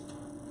case?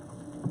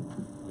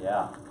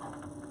 Yeah.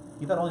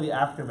 He thought only the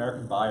African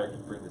American buyer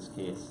could bring this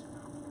case,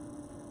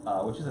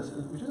 which is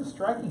a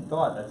striking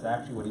thought. That's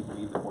actually what he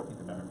believed the 14th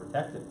Amendment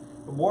protected.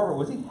 But moreover,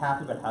 was he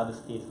happy about how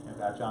this case came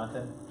about,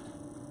 Jonathan?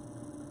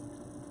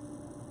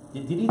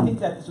 Did he think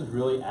that this was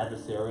really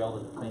adversarial,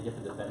 that the plaintiff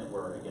and defendant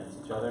were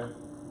against each other?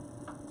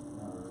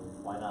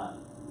 Why not?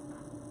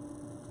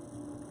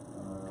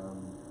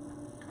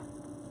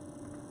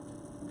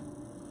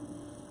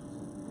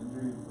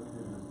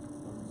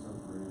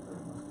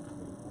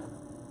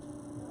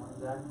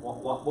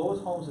 What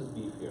was Holmes's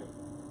beef here?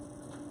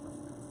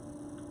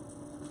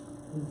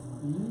 His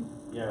beef?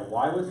 Yeah,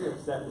 why was he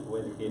upset with the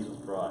way the case was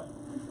brought?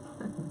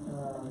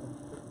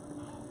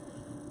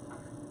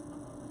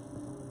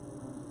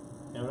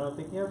 You know what I'm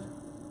thinking of?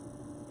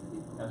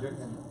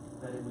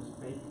 That it was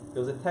fake? It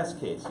was a test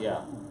case,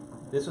 yeah.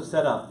 This was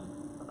set up.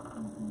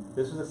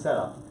 This was a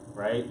setup,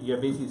 right? You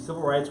have basically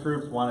civil rights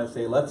groups want to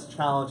say, let's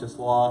challenge this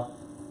law.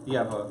 You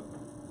have a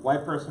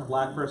white person, a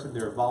black person,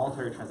 they're a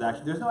voluntary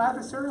transaction. There's no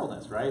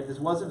adversarialness, right? This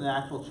wasn't an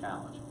actual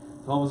challenge.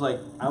 So Holmes was like,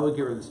 I would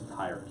get rid of this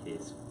entire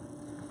case.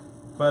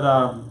 But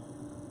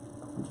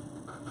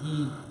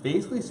he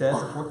basically says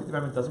the 14th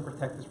Amendment doesn't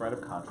protect this right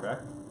of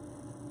contract,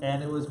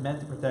 and it was meant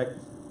to protect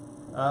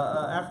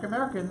African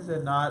Americans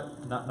and not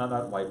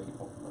white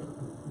people.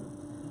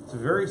 It's a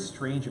very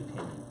strange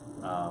opinion,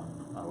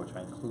 which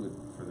I include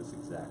for this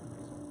exact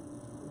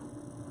reason.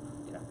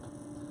 Okay.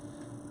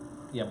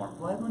 Yeah, Mark.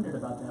 Well, I wondered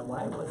about that.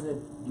 Why was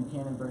it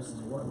Buchanan versus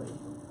Warley?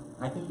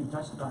 I think you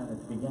touched upon it at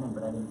the beginning,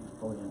 but I didn't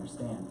fully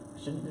understand.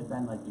 Shouldn't it have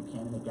been like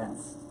Buchanan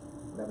against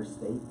whatever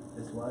state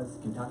this was?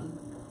 Kentucky?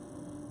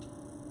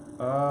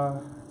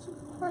 That's a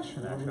good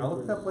question, actually. I'll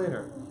look it up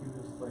later. He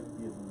was like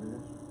the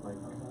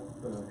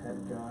the head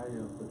guy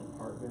of the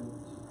department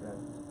that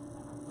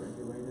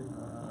regulated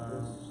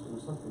this. It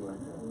was something like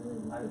that.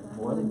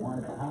 Warley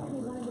wanted the house.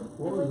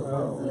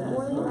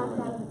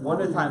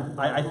 One at a time.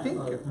 I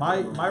think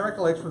my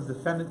recollection was the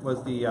defendant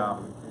was the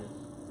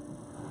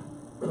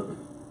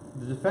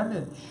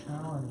defendant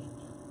challenged.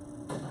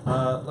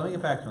 Let me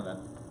get back to that.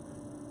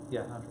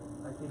 Yeah.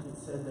 I think it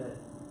said that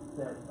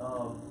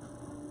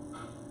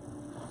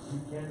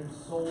Buchanan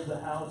sold the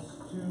house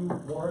to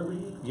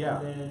Warley. Yeah.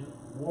 And then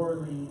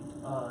Warley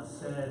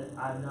said,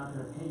 I'm not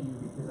going to pay you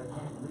because I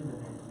can't live in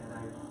it, and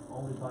I'm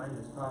only buying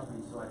this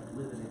property so I can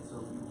live in it. So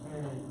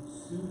Buchanan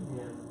sued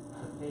him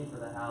to pay for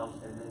the house,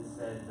 and then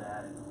said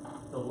that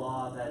the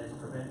law that is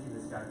preventing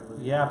this guy from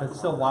living. Yeah, but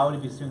still, why would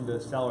he be suing the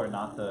seller,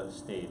 not the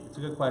state? It's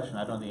a good question.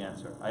 I don't know the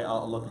answer.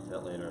 I'll look into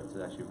that later. It's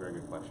actually a very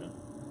good question.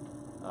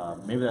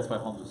 Maybe that's why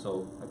Holmes was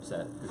so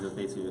upset, because it was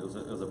basically it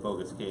was a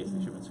bogus case. They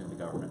should have been suing the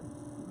government.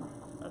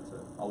 That's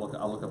it. I'll look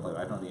up later.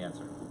 I don't know the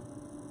answer.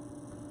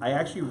 I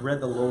actually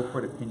read the lower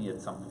court opinion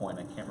at some point.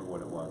 I can't remember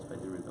what it was, but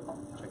I did read it. I'll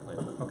check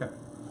later. Okay.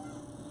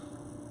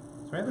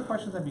 So any other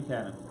questions on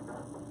Buchanan?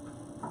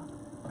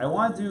 I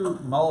want to do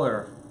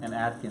Muller and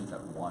Adkins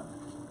at one.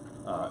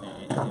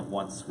 in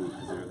one swoop,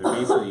 because they're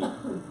basically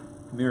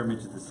mirror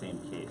images of the same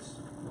case,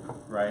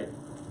 right?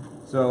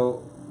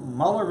 So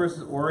Muller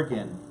versus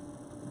Oregon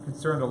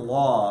concerned a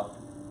law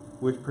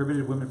which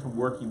prohibited women from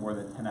working more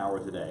than 10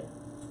 hours a day.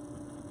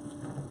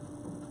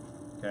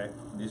 Okay?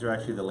 And these are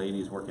actually the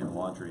ladies working in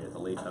laundry at the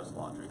Lake House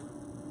Laundry.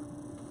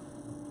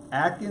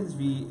 Adkins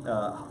v.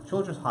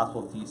 Children's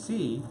Hospital of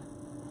D.C.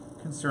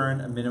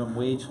 concerned a minimum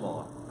wage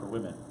law for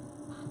women.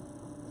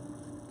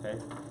 Okay?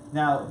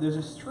 Now, there's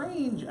a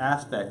strange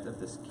aspect of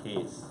this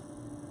case,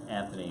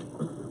 Anthony,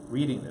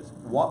 reading this.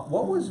 What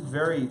was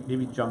very,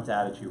 maybe jumped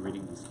out at you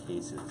reading these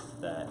cases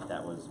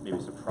that was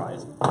maybe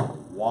surprising?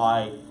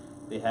 Why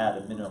they had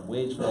a minimum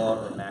wage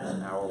law or a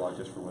maximum hour law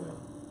just for women?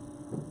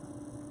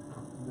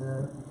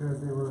 Because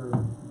they were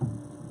an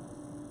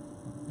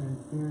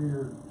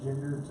inferior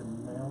gender to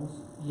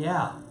males.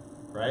 Yeah,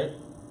 right?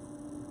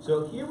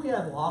 So here we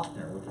have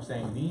Lochner, which are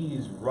saying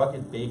these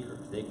rugged bakers,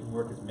 they can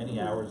work as many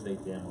hours as they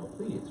damn well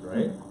please,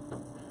 right?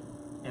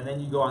 And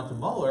then you go on to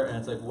Muller, and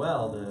it's like,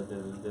 well,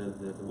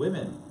 the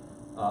women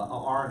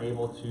aren't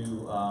able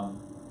to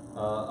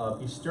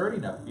be sturdy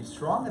enough, be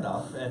strong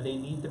enough, and they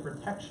need the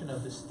protection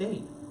of the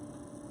state.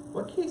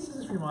 What case does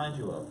this remind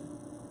you of?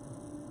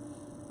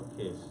 What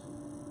case?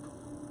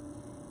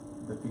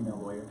 The female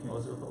lawyer case.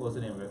 What was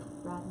the name of it?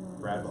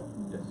 Bradwell.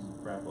 Mm-hmm. Yes,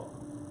 Bradwell.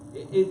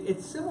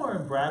 It's similar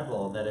in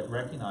Bradwell that it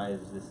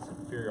recognizes this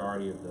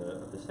inferiority of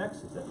the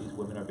sexes, that these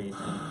women are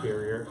basically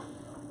inferior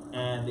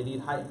and they need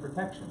heightened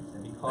protections.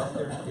 And because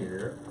they're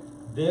inferior,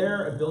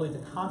 their ability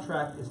to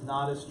contract is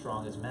not as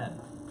strong as men.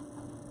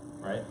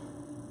 Right?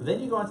 But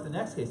then you go on to the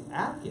next case,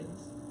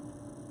 Adkins,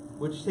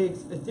 which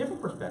takes a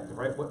different perspective,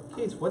 right?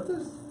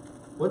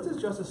 What does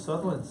Justice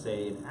Sutherland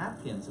say in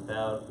Adkins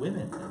about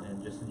women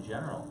and just in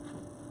general?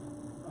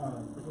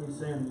 What he's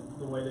saying,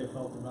 the way they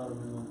felt about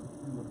him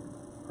in the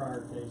prior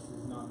case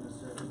is not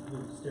necessarily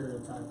the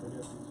stereotype, I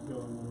guess, is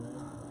going away.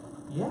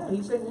 Yeah,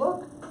 he's saying,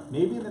 look,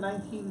 maybe in the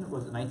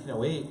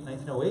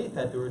 1908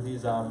 that there were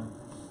these,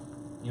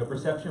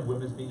 perception of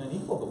women as being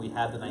unequal, but we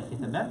had the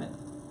 19th Amendment.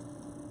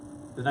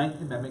 The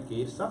 19th Amendment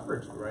gave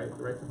suffrage, the right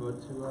to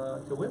vote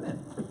to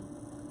women.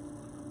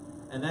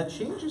 And that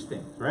changes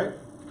things, right?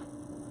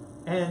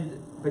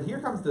 But here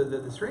comes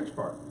the strange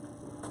part.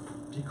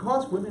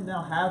 Because women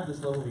now have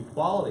this level of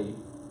equality,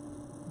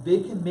 they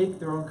can make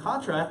their own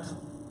contracts,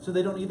 so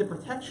they don't need the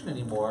protection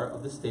anymore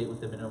of the state with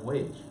the minimum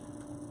wage.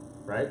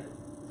 Right?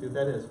 See what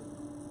that is?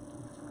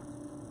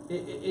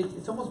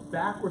 It's almost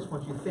backwards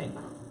from what you think.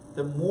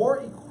 The more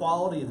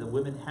equality the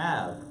women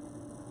have,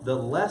 the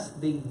less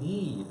they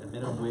need a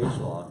minimum wage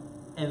law,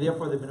 and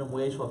therefore the minimum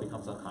wage law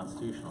becomes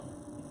unconstitutional.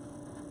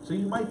 So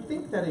you might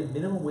think that a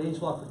minimum wage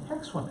law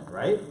protects women,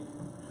 right?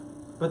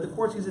 But the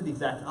court sees it the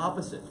exact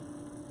opposite.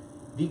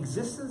 The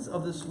existence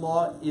of this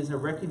law is a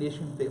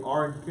recognition that they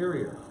are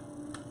inferior,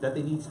 that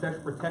they need special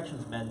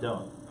protections men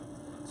don't.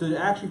 So to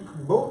actually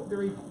promote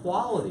their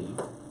equality,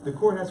 the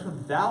court has to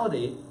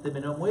invalidate the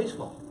minimum wage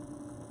law.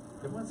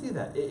 Everyone see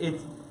that?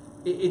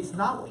 It's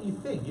not what you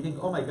think. You think,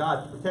 oh my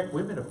God, to protect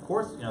women, of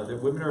course, the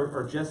women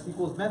are just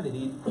equal as men. They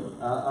need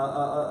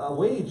a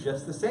wage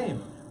just the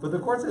same. But the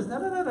court says,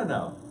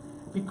 no.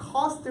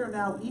 Because they're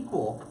now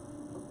equal,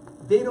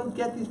 they don't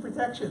get these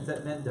protections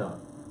that men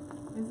don't.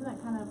 Isn't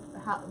that kind of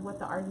what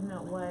the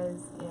argument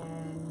was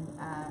in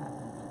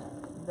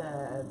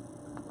the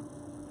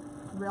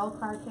rail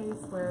car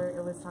case, where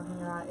it was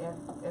talking about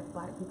if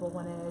black people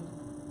wanted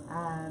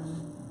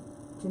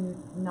to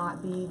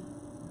not be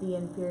the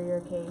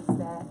inferior case,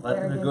 that let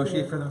them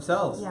negotiate for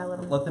themselves. Yeah,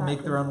 let them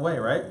make their own way,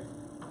 right?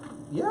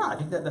 Yeah, I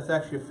think that's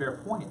actually a fair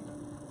point.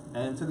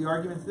 And so the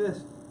argument's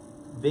this: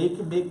 they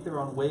can make their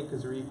own way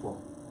because they're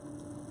equal,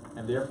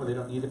 and therefore they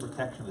don't need the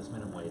protection of this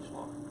minimum wage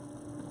law.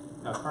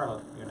 Now,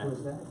 Carla, you're next. So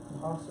is that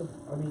possible?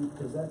 I mean,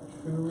 is that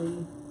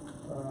truly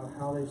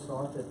how they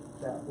saw it,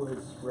 that was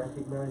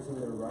recognizing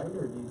their right,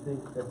 or do you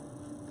think that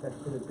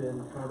could have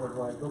been kind of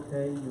like,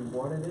 okay, you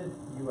wanted it,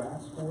 you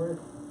asked for it,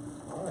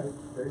 all right,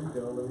 there you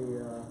go, let me...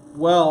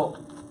 Well,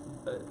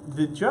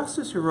 the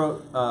justice who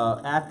wrote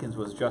Adkins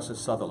was Justice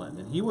Sutherland,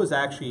 and he was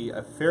actually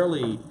a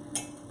fairly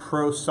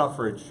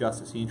pro-suffrage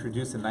justice. He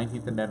introduced the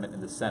 19th Amendment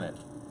in the Senate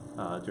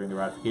during the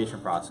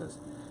ratification process.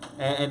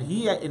 And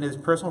he, in his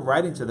personal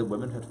writing, said that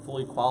women had full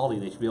equality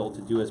and they should be able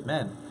to do as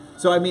men.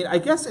 So, I mean, I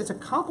guess it's a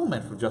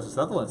compliment from Justice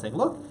Sutherland saying,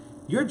 look,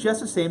 you're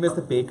just the same as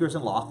the bakers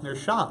in Lochner's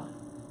shop.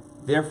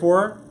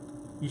 Therefore,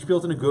 you should be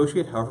able to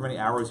negotiate however many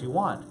hours you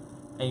want,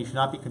 and you should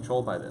not be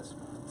controlled by this.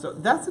 So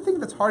that's the thing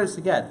that's hardest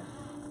to get.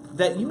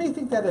 That you may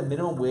think that a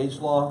minimum wage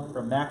law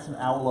or maximum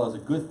hour law is a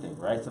good thing,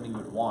 right? Something you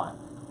would want.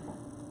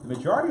 The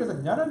majority is like,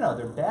 no,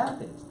 they're bad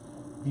things.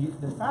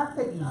 The fact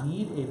that you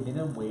need a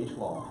minimum wage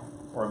law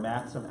or a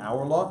maximum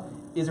hour law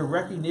is a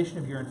recognition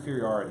of your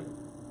inferiority.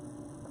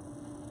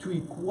 To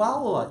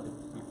equalize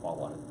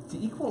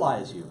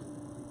you,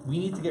 we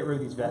need to get rid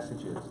of these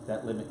vestiges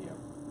that limit you.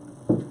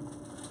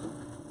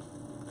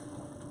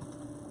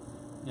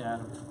 Yeah.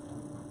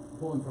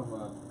 Pulling from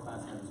a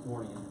class I had this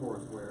morning in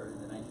Forest, where in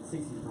the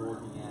 1960s we're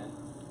looking at,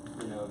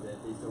 that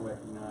they still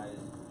recognize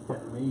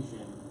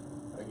defamation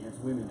against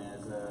women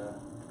as a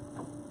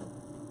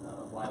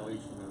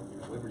violation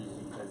of liberties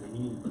because they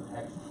needed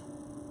protection.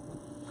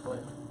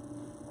 But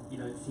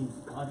it seems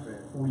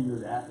contrary. 40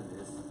 years after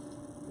this,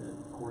 the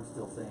court's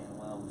still saying,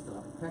 well, we still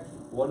have protection.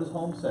 What does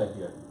Holmes say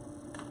here?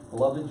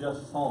 Beloved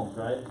Justice Holmes,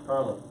 right?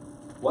 Carla.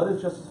 What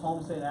does Justice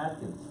Holmes say in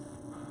Adkins?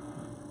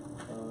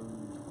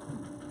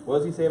 What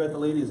does he say about the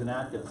ladies in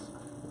Adkins?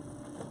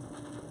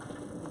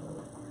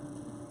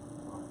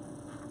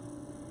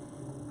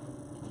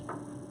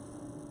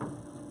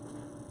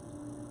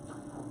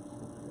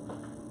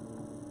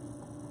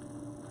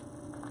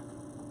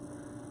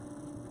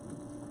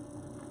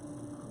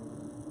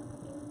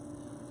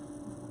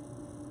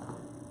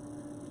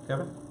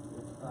 Kevin?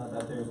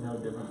 That there is no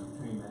difference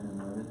between men and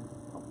women.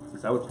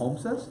 Is that what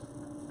Holmes says?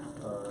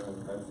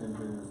 That's in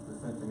his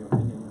dissenting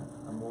opinion.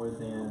 More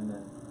than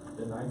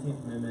the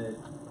 19th Amendment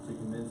to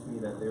convince me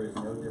that there is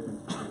no difference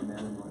between men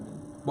and women.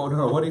 Well,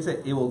 no. What do you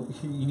say? You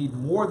need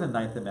more than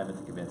 9th Amendment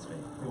to convince me.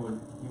 He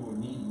will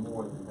need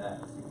more than that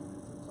to convince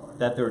him. Sorry.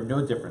 That there are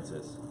no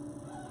differences.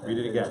 Read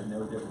it again.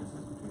 No differences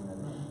between men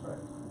and women. Right.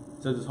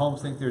 So does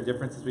Holmes think there are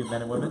differences between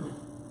men and women?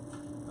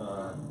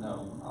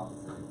 No,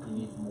 opposite. He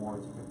needs more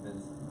to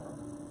convince him that.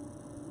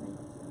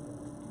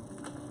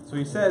 So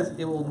he says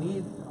it will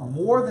need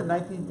more than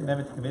 19th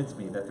Amendment to convince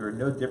me that there are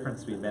no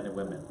differences between men and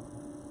women,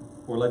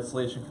 or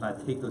legislation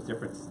cannot take those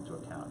differences into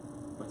account.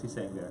 What's he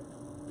saying there?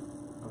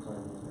 I'm sorry,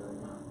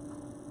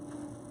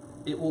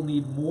 it will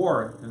need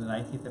more than the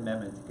 19th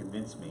Amendment to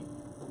convince me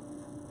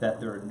that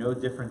there are no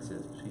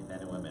differences between men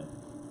and women,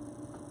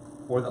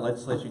 or that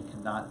legislation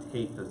cannot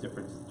take those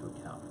differences into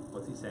account.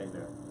 What's he saying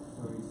there?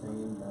 So he's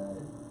saying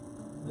that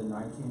the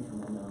 19th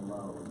Amendment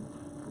alone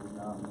does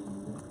not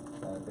mean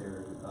that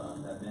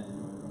that men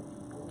and women are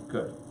equal.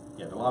 Good.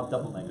 Yeah, there are a lot of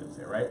double negatives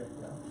there, right?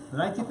 Yeah. The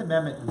 19th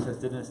Amendment, he says,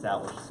 didn't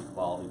establish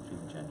equality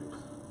between the genders.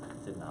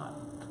 It did not.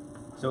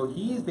 So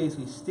he's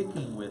basically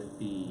sticking with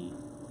the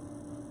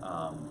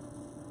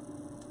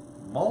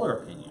Muller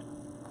opinion.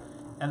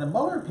 And the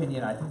Muller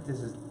opinion, I think this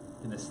is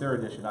in this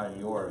third edition, not in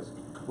yours,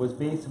 was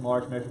based in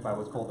large measure by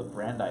what's called the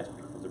Brandeis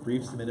brief. It was a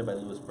brief submitted by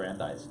Louis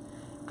Brandeis.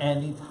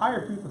 And the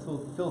entire brief was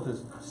filled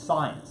with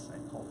science, I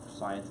call it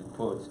science in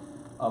quotes,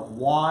 of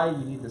why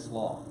we need this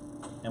law.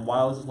 And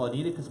why was this law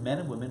needed? Because men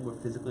and women were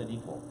physically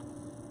unequal.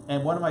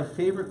 And one of my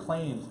favorite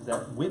claims is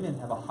that women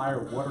have a higher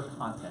water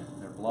content in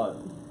their blood.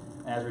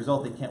 And as a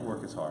result, they can't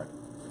work as hard.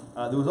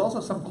 There was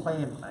also some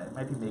claim, I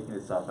might be making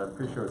this up, but I'm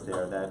pretty sure it's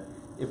there, that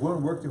if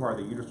women worked too hard,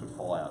 their uterus would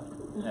fall out.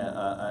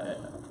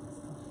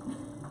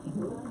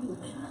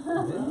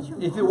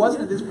 If it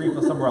wasn't in this brief, it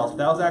was somewhere else. But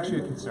that was actually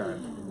a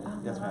concern.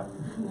 Yes, ma'am.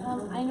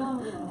 I know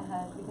I'm getting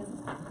ahead because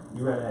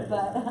you read ahead.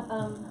 But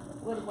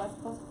would West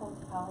Coast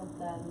Hotel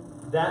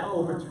then? That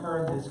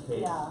overturned this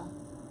case. Yeah.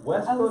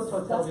 West Coast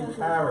Hotel v.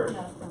 Parish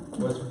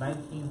was from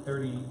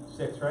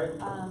 1936, right?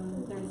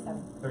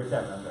 37.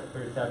 37. I'm sorry,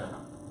 37.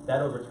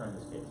 That overturned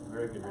this case.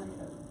 Very good reading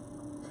ahead.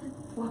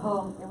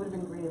 Well, it would have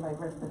been great if I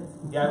read this.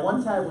 Yeah,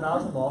 one time when I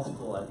was in law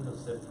school, I think it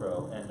was fifth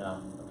row, and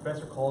a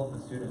professor called the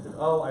students and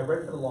said, "Oh, I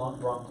read for the wrong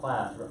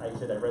class." Or I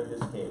said, "I read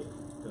this case."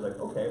 He was like,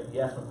 "Okay." He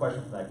asked me a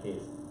question from that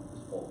case.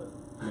 Just fold it.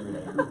 Every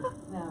day.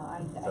 No,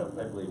 I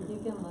believe you.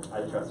 You can look.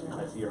 I trust you.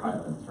 I see your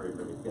highlights. It's very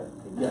pretty. Yeah.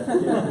 Yeah.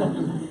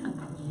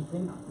 Do you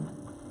think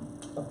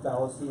a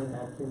fallacy in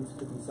Adkins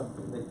could be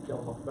something that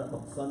y'all talked about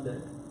on Sunday,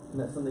 in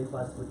that Sunday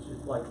class, which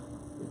is like,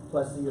 if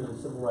Plessy or the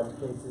civil rights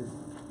cases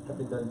have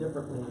been done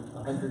differently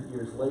 100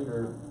 years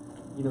later,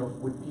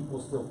 would people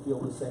still feel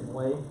the same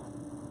way?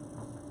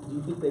 Do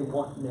you think they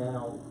want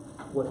now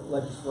what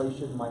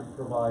legislation might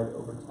provide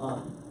over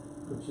time,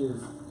 which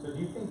is... So do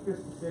you think this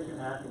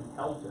decision Adkins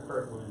helped to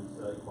hurt women's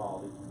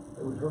equality?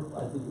 It would hurt,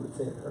 I think it would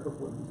say it hurt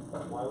women's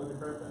equality. Why would it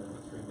hurt them?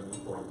 It's extremely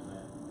equal as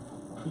men.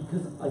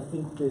 Because I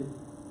think that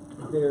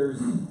there's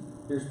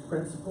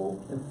principle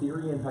and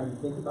theory in how you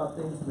think about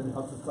things and then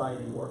how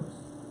society works.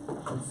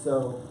 And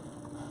so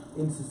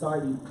in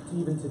society,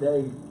 even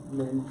today,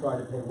 men try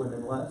to pay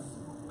women less.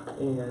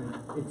 And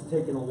it's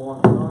taken a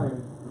long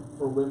time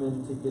for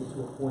women to get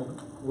to a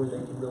point where they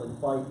can really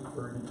fight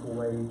for an equal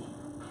wage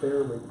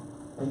fairly.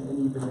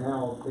 And even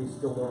now, they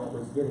still don't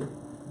always get it.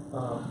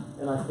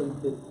 And I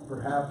think that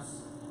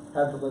perhaps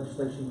had the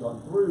legislation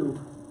gone through,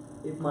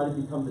 it might have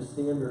become the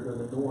standard or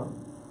the norm.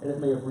 And it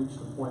may have reached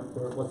a point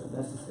where it wasn't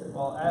necessary.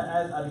 Well,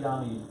 as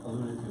Adiyami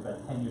alluded to,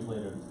 about 10 years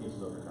later, this case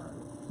was overturned.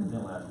 It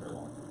didn't last very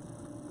long.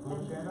 Who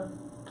was your hand up?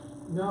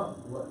 No.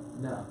 What?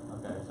 No.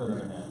 Okay, so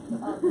there's a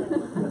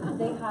hand.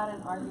 They had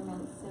an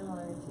argument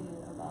similar to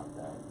about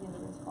the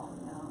uterus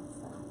falling out.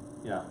 So.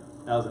 Yeah,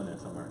 that was in there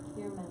somewhere.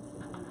 You're meant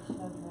to be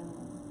children.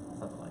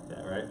 Something like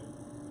that, right?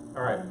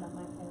 All right. My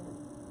favorite.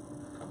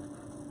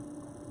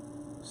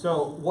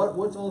 So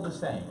what's all this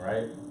saying,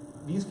 right?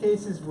 These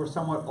cases were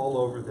somewhat all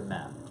over the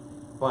map.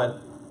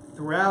 But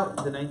throughout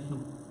the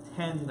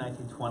 1910s,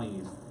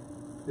 1920s,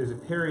 there's a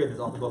period that's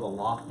often called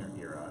the Lochner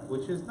era,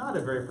 which is not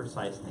a very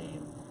precise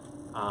name,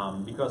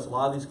 because a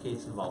lot of these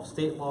cases involve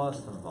state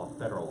laws, some involve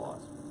federal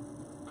laws.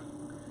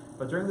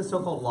 But during the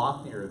so-called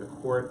Lochner era, the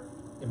court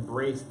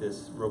embraced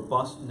this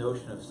robust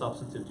notion of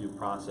substantive due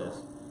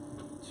process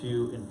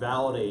to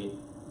invalidate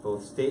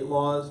both state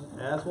laws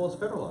as well as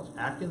federal laws.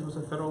 Adkins was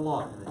a federal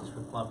law in the District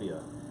of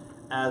Columbia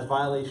as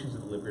violations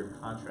of the liberty of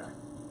contract.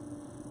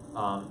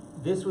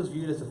 This was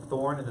viewed as a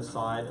thorn in the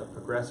side of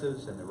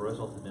progressives and the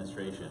Roosevelt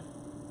administration.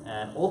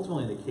 And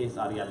ultimately, in the case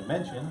Adiana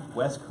mentioned,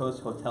 West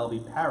Coast Hotel v.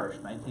 Parish,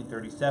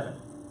 1937,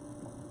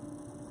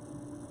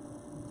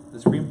 the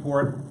Supreme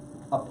Court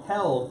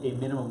upheld a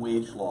minimum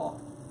wage law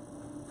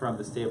from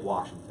the state of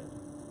Washington.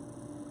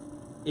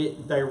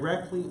 It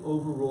directly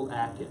overruled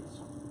Adkins.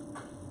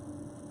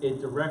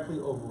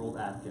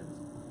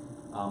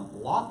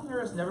 Lochner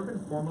has never been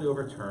formally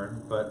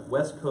overturned, but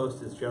West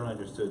Coast is generally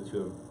understood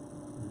to have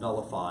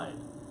nullified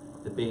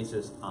the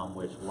basis on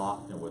which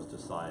Lochner was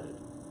decided.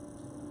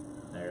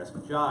 Now you're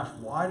asking, Josh,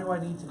 why do I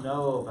need to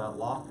know about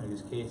Lochner,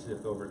 these cases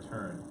if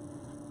overturned?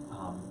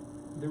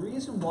 The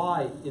reason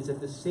why is that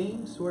the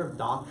same sort of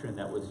doctrine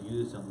that was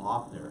used in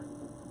Lochner,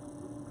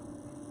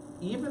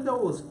 even though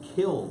it was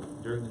killed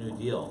during the New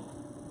Deal,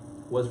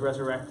 was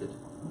resurrected.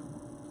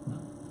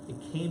 It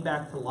came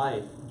back to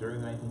life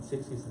during the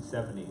 1960s and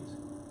 70s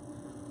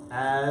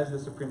as the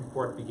Supreme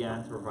Court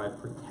began to provide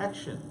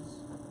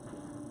protections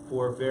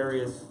for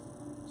various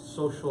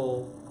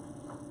social,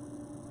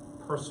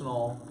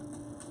 personal,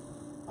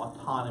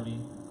 autonomy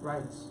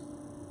rights.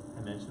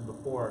 I mentioned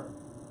before,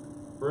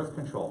 birth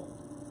control,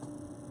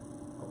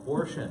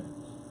 abortion,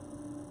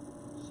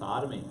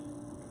 sodomy,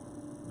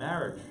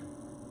 marriage,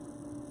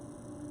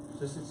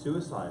 assisted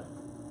suicide.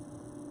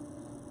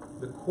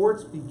 The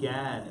courts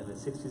began in the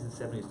 60s and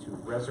 70s to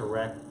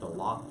resurrect the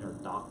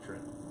Lochner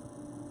doctrine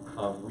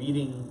of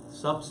reading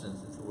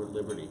substance into the word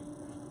liberty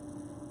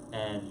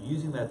and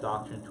using that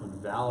doctrine to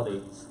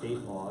invalidate state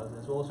laws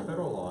as well as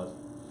federal laws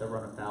that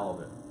run afoul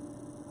of it.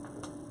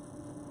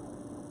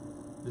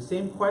 The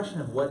same question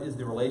of what is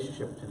the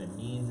relationship between the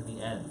means and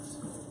the ends,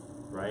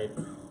 right?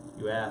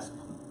 You ask,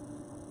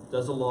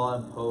 does a law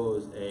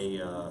impose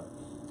a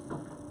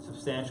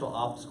substantial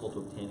obstacle to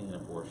obtaining an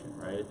abortion,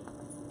 right?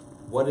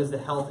 What is the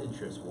health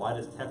interest? Why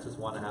does Texas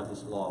want to have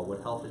this law?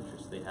 What health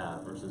interests they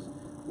have versus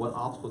what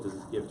obstacle does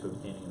this give to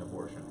obtaining an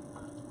abortion?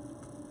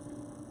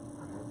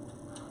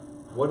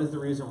 What is the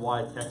reason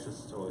why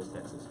Texas, it's always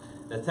Texas,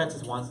 that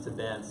Texas wants to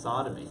ban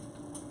sodomy?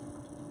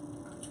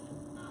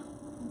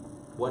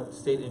 What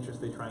state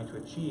interest are they trying to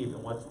achieve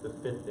and what's the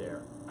fit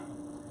there?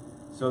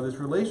 So this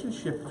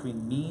relationship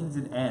between means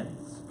and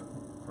ends,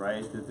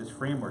 right? This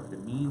framework, the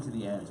means and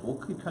the ends, we'll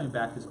keep coming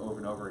back to this over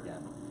and over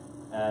again.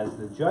 As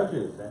the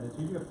judges, and it's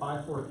usually a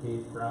 5-4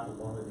 case, grapple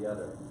one or the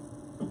other,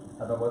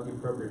 about what the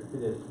appropriate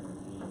fit is between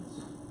the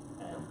means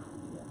and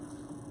the ends.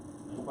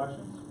 Any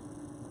questions?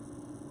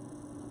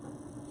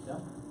 Yeah?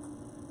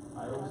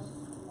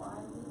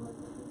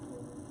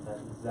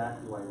 That's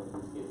exactly why I look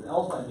at these cases. And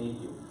also I made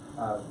you.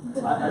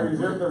 I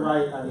reserve the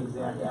right on the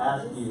exam to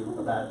ask you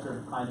about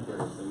certain time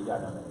periods, so you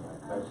got them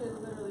anyway. I should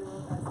literally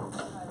look at it.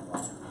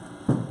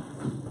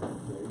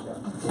 There you go.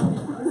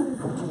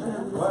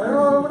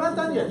 Well, we're not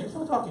done yet. She's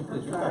still talking,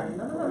 please. Sorry.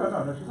 No,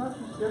 she's not.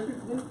 This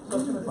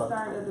is the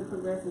start of the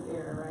progressive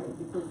era, right?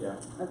 Because, yeah.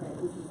 okay,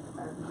 this is,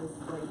 I'm just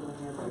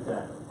labeling it.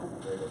 Exactly. Okay.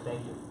 Very good.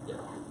 Thank you.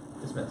 Yeah.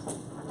 Dismissed.